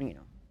that,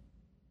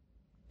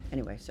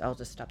 anyway, so I'll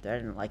just stop there. I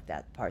didn't like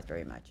that part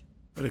very much.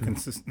 But it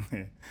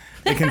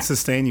can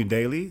sustain you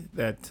daily,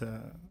 that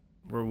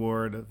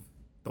reward of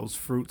those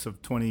fruits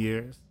of 20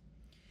 years.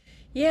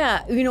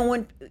 Yeah,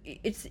 when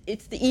it's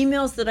the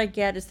emails that I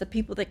get, it's the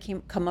people that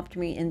come up to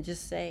me and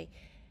just say,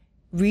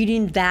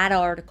 reading that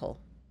article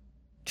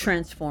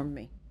transformed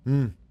me.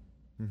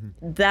 Mm-hmm.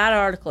 That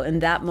article in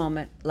that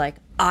moment, like,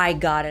 I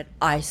got it,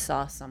 I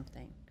saw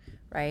something,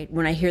 right?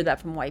 When I hear that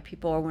from white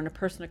people, or when a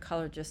person of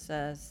color just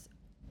says,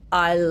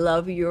 I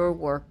love your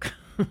work.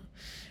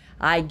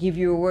 I give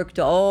your work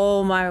to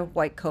all my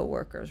white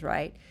coworkers,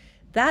 right?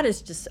 That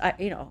is just,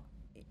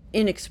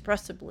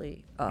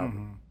 inexpressibly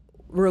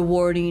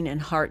rewarding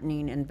and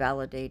heartening and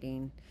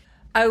validating.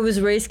 I was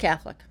raised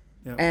Catholic,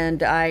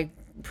 and I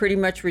pretty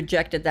much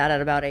rejected that at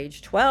about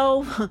age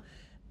 12.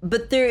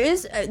 But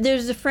there's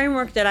a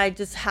framework that I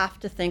just have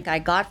to think I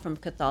got from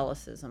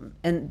Catholicism,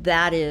 and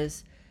that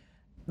is,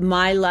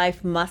 my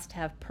life must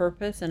have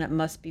purpose, and it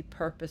must be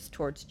purpose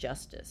towards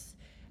justice.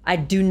 I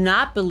do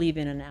not believe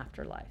in an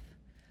afterlife.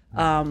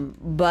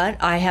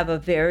 But I have a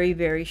very,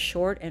 very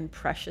short and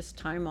precious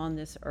time on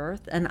this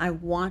earth, and I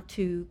want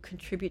to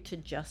contribute to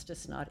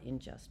justice, not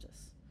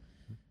injustice,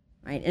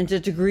 right? And to the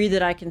degree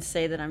that I can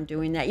say that I'm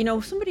doing that,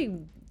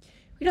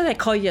 they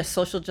call you a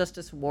social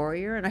justice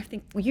warrior, and I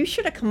think you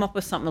should have come up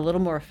with something a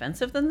little more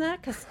offensive than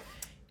that, because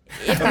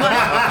if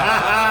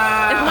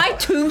my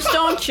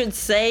tombstone should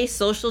say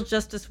social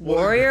justice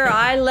warrior,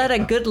 I led a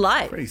good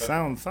life.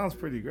 Sounds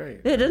pretty great.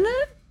 Isn't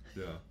it?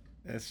 Yeah.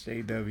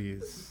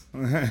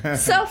 SJWs.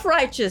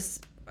 Self-righteous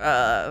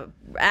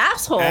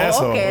asshole.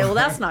 Okay, well,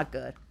 that's not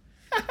good.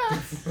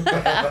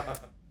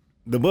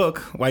 The book,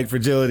 White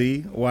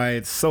Fragility, Why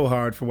It's So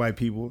Hard for White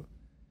People.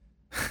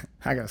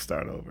 I got to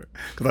start over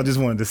because I just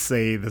wanted to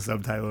say the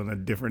subtitle in a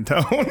different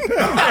tone.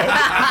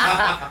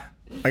 I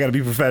got to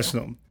be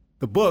professional.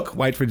 The book,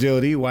 White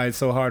Fragility, Why It's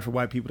So Hard for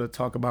White People to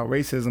Talk About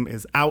Racism,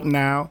 is out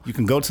now. You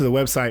can go to the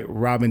website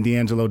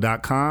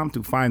robindiangelo.com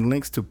to find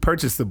links to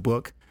purchase the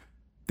book.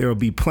 There will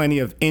be plenty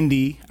of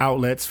indie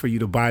outlets for you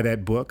to buy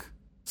that book.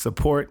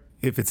 Support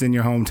if it's in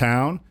your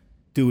hometown.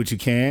 Do what you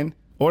can.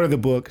 Order the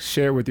book,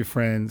 share it with your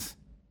friends,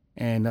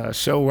 and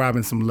show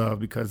Robin some love,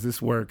 because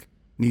this work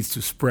needs to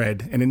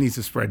spread, and it needs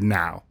to spread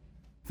now.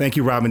 Thank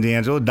you, Robin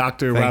DiAngelo,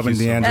 Dr. Robin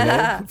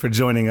DiAngelo, for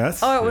joining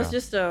us. Oh, it was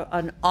just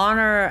an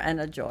honor and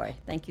a joy.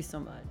 Thank you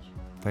so much.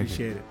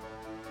 Appreciate it.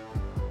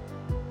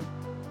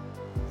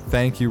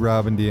 Thank you,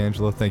 Robin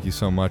DiAngelo. Thank you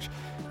so much.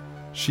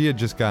 She had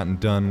just gotten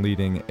done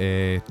leading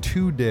a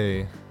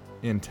 2-day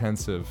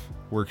intensive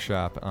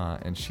workshop,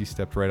 and she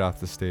stepped right off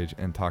the stage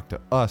and talked to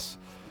us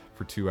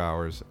for 2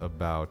 hours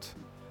about...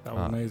 That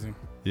was amazing.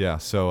 Yeah,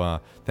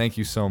 so thank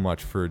you so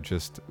much for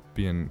just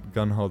being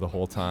gung-ho the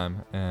whole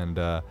time and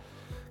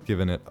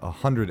giving it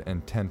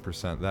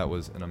 110%. That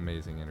was an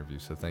amazing interview,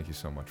 so thank you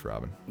so much,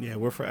 Robin. Yeah,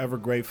 we're forever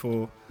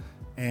grateful.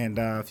 And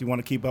if you want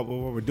to keep up with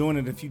what we're doing,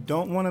 and if you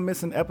don't want to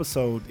miss an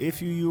episode,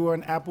 if you are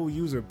an Apple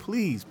user,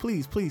 please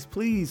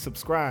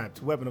subscribe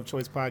to Weapon of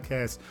Choice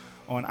Podcast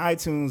on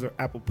iTunes or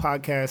Apple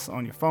Podcasts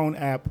on your phone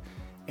app.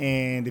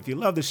 And if you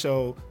love the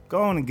show,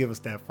 go on and give us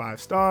that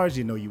 5 stars.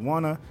 You know you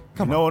want to.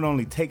 It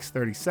only takes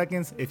 30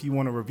 seconds. If you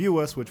want to review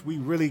us, which we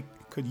really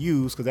could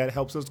use because that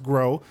helps us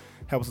grow,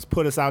 helps us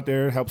put us out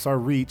there, helps our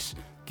reach.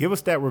 Give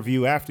us that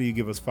review after you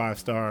give us 5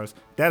 stars.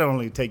 That'll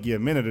only take you a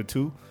minute or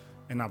two.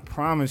 And I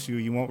promise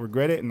you won't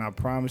regret it. And I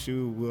promise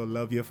you, we'll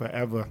love you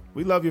forever.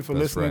 We love you for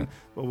listening, right,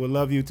 but we'll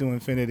love you to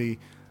infinity.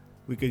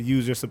 We could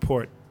use your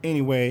support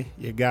anyway.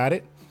 You got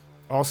it.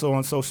 Also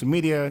on social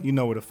media, you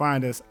know where to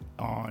find us.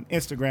 On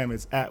Instagram,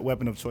 it's at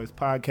Weapon of Choice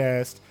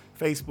Podcast.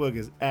 Facebook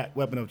is at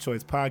Weapon of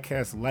Choice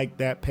Podcast. Like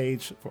that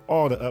page for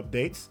all the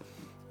updates.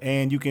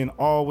 And you can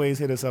always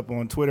hit us up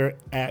on Twitter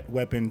at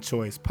Weapon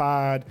Choice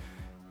Pod.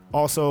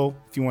 Also,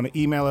 if you want to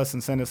email us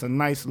and send us a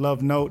nice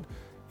love note,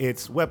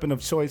 it's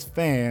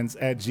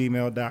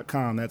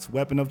weaponofchoicefans@gmail.com. That's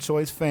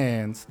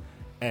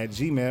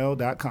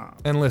weaponofchoicefans@gmail.com.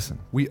 And listen,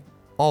 we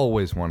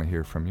always want to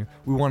hear from you.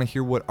 We want to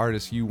hear what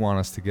artists you want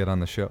us to get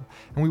on the show.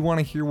 And we want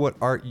to hear what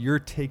art you're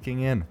taking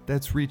in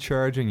that's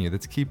recharging you,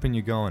 that's keeping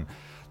you going.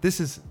 This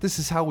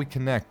is how we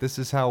connect. This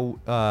is how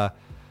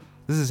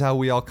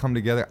we all come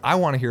together. I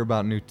want to hear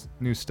about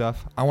new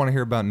stuff. I want to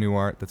hear about new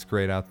art that's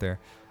great out there.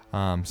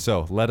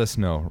 So let us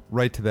know.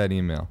 Write to that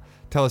email.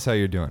 Tell us how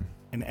you're doing.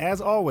 And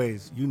as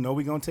always, you know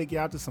we're going to take you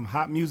out to some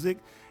hot music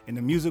And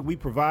the music we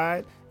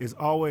provide is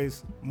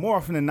always, more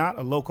often than not,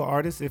 a local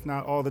artist, if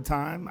not all the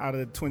time, out of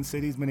the Twin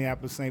Cities,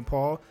 Minneapolis, St.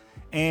 Paul.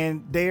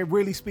 And they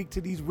really speak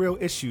to these real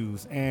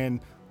issues. And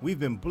we've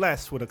been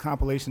blessed with a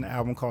compilation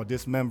album called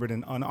Dismembered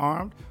and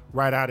Unarmed,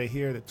 right out of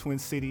here, the Twin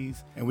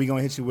Cities. And we're going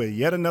to hit you with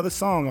yet another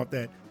song off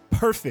that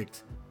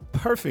perfect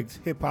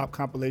hip-hop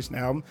compilation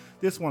album.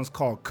 This one's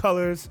called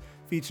Colors,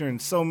 featuring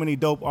so many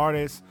dope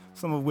artists,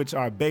 some of which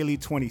are Bailey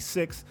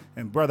 26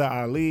 and Brother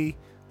Ali.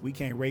 We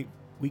can't wait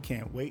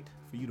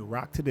for you to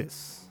rock to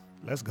this.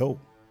 Let's go.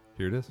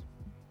 Here it is.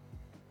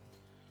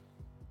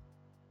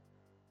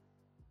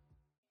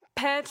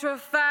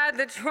 Petrified,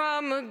 the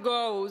trauma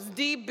goes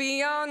deep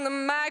beyond the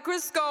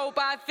microscope.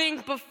 I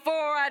think before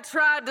I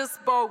tried to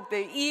spoke,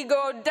 the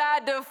ego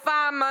died to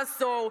find my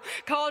soul.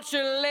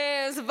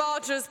 Cultureless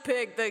vultures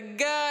pick the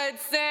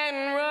guts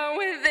and run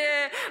with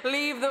it.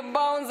 Leave the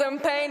bones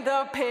and paint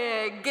the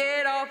pig.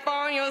 Get off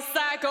on your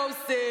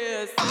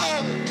psychosis.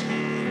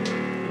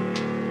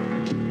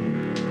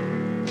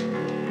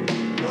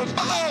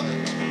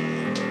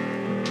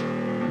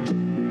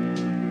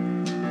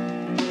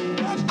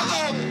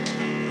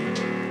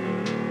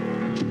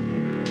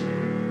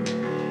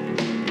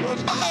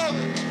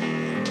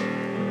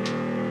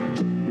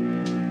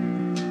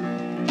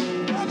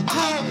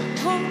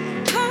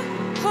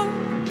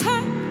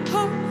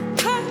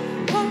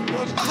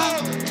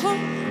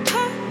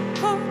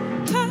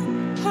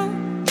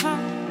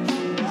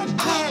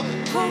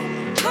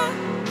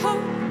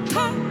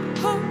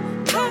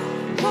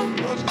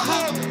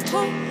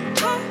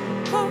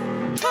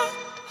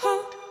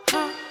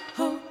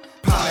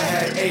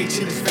 H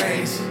in his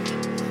veins,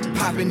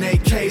 popping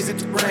AKs at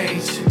the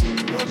range.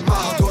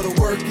 Mom go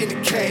to work in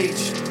the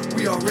cage.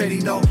 We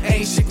already know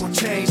ain't shit gon'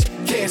 change.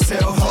 Can't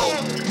sell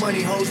hoe,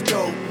 money hoes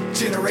dope.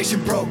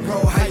 Generation broke,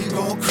 bro, how you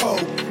gon'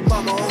 cope?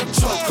 Mama on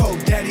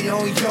chokehold, daddy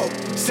on yoke.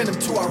 Sent him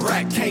to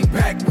Iraq, came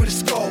back with a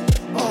scope.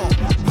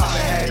 Papa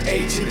had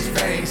H in his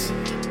veins,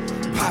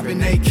 popping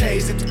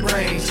AKs at the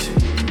range.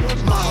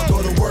 Mama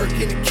go to work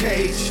in the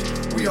cage.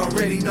 We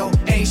already know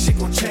ain't shit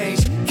gon'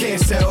 change.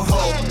 Can't sell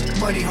hoe,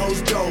 money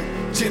hoes dope.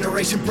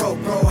 Generation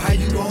broke, bro, how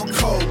you gon'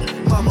 cope?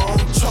 Mama on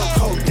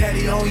chokehold,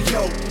 daddy on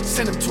yoke.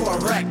 Sent him to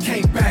Iraq,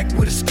 came back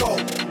with a scope.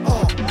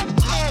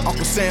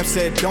 Uncle Sam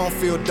said, don't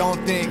feel,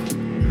 don't think.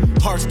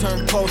 Hearts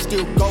turn cold,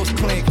 still ghost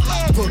clink.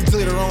 Put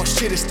glitter on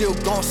shit, it still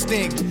gon'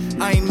 stink.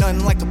 I ain't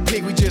nothing like a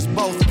pig, we just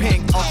both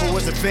pink. Uncle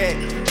was a vet,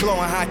 blowing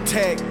high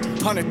tech.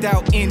 100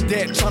 out in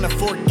debt, tryna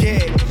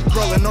forget.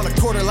 Rolling on a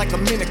quarter like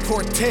I'm in a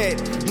quartet.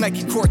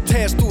 Nike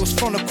Cortez threw us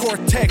from the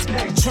Cortex.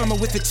 Trauma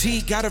with a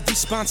T, got a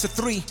response of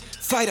 3.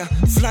 Fighter,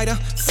 flighter,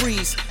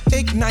 freeze.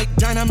 Ignite,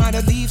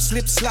 dynamite, leave,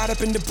 slip, slide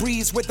up in the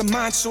breeze. With the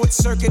mind short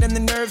circuit and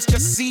the nerves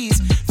just seize.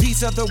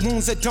 These are the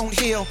wounds that don't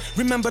heal.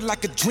 Remember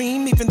like a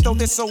dream, even though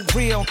they're so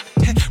real.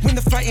 When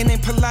the fighting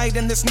ain't polite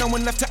and there's no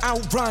one left to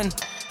outrun.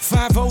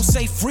 5-0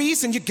 say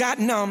freeze and you got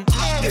numb.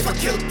 If I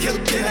kill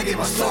again, I get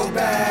my soul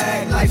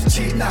back. Life's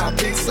cheap now,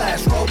 big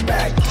slash, roll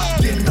back.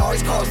 Didn't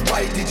always cause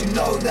white, did you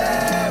know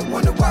that?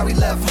 Wonder why we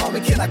left home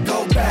and can I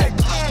go back?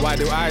 Why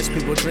do Irish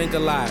people drink a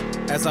lot?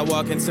 As I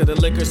walk into the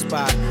liquor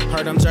spot,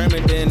 heard I'm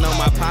German, didn't know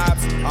my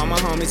pops. All my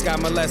homies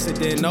got molested,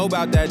 didn't know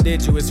about that,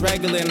 did you? It's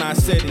regular in our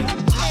city.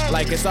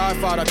 Like it's our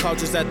fault, our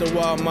culture's at the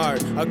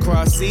Walmart.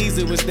 Across seas,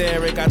 it was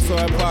there, it got tore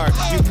apart.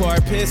 You pour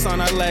piss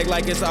on our leg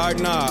like it's art,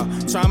 nah.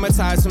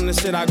 Traumatized from the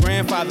shit our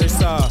grandfather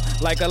saw.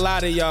 Like a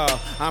lot of y'all,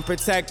 I'm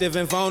protective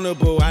and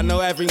vulnerable. I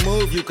know every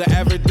move you could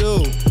ever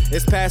do.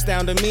 It's passed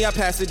down to me, I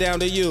pass it down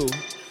to you.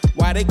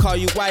 Why they call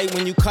you white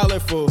when you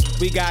colorful?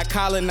 We got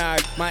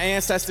colonized, my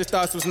ancestors'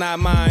 thoughts was not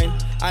mine.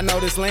 I know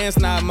this land's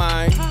not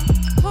mine.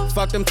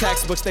 Fuck them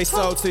textbooks they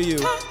sold to you.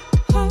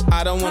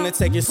 I don't wanna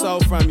take your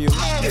soul from you.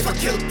 If I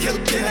kill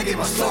again, I get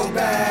my soul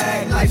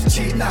back. Life's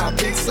cheap now,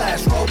 big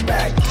slash, roll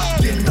back.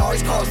 Didn't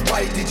always cause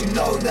white, did you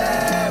know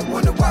that?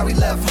 Wonder why we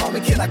left home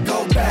and can I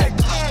go back?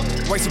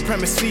 White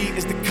supremacy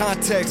is the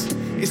context.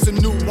 It's a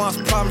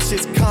nuanced problem,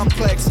 shit's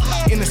complex.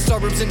 In the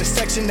suburbs, in the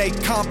Section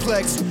 8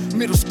 complex.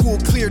 Middle school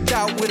cleared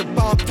out with a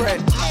bomb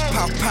threat.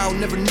 Pow pow,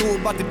 never knew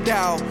about the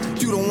Dow.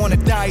 You don't wanna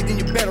die, then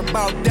you better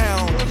bow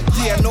down.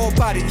 Yeah, I know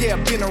about it, yeah,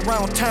 been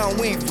around town.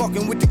 We ain't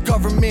fucking with the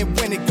government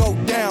when it go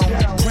down.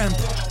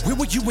 Grandpa, where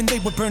were you when they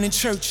were burning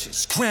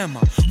churches? Grandma,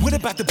 what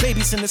about the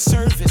babies in the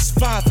service?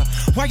 Father,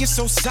 why you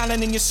so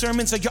silent in your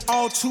sermons? Are you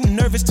all too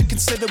nervous to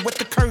consider what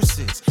the curse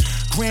is?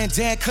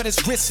 Granddad cut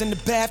his wrists in the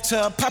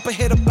bathtub. Papa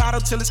hit a bottle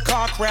till his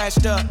car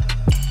crashed up.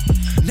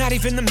 Not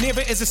even the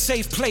mirror is a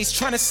safe place.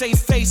 Trying to save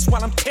face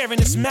while I'm tearing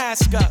this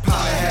mask up. Papa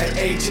had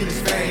H in his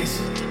veins,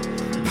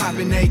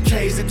 popping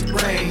AKs at the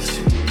range.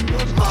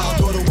 Mom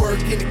go to work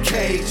in the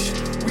cage.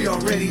 We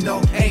already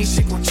know ain't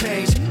shit gon'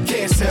 change.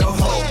 Can't sell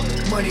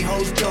hoe, money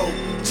hoes dope.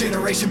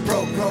 Generation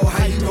broke, bro,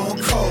 how you gon'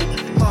 cope?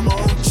 Mama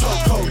on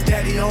chokehold,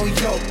 daddy on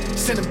yoke.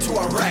 Sent him to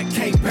Iraq,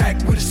 came back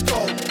with a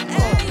scope.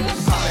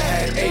 Papa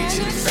had H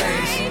in his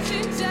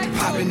veins,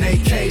 popping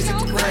AKs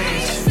at the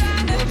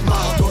range.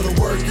 Mom go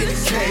to work in the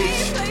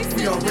cage.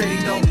 We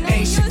already know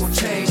ain't shit gon'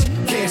 change.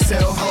 Can't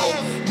sell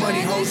hoe,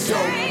 money hoes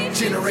dope.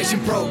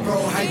 Generation broke,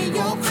 bro, how you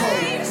gon'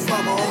 cope?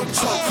 on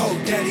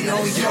chokehold, daddy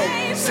on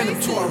yo. Sent him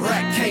to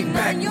Iraq, came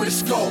back with a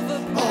scope.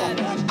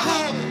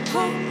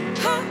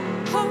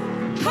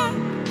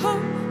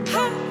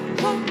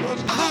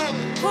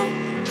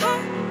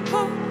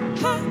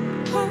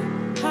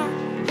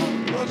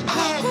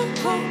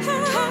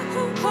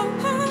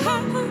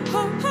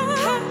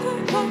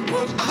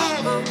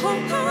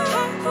 Ha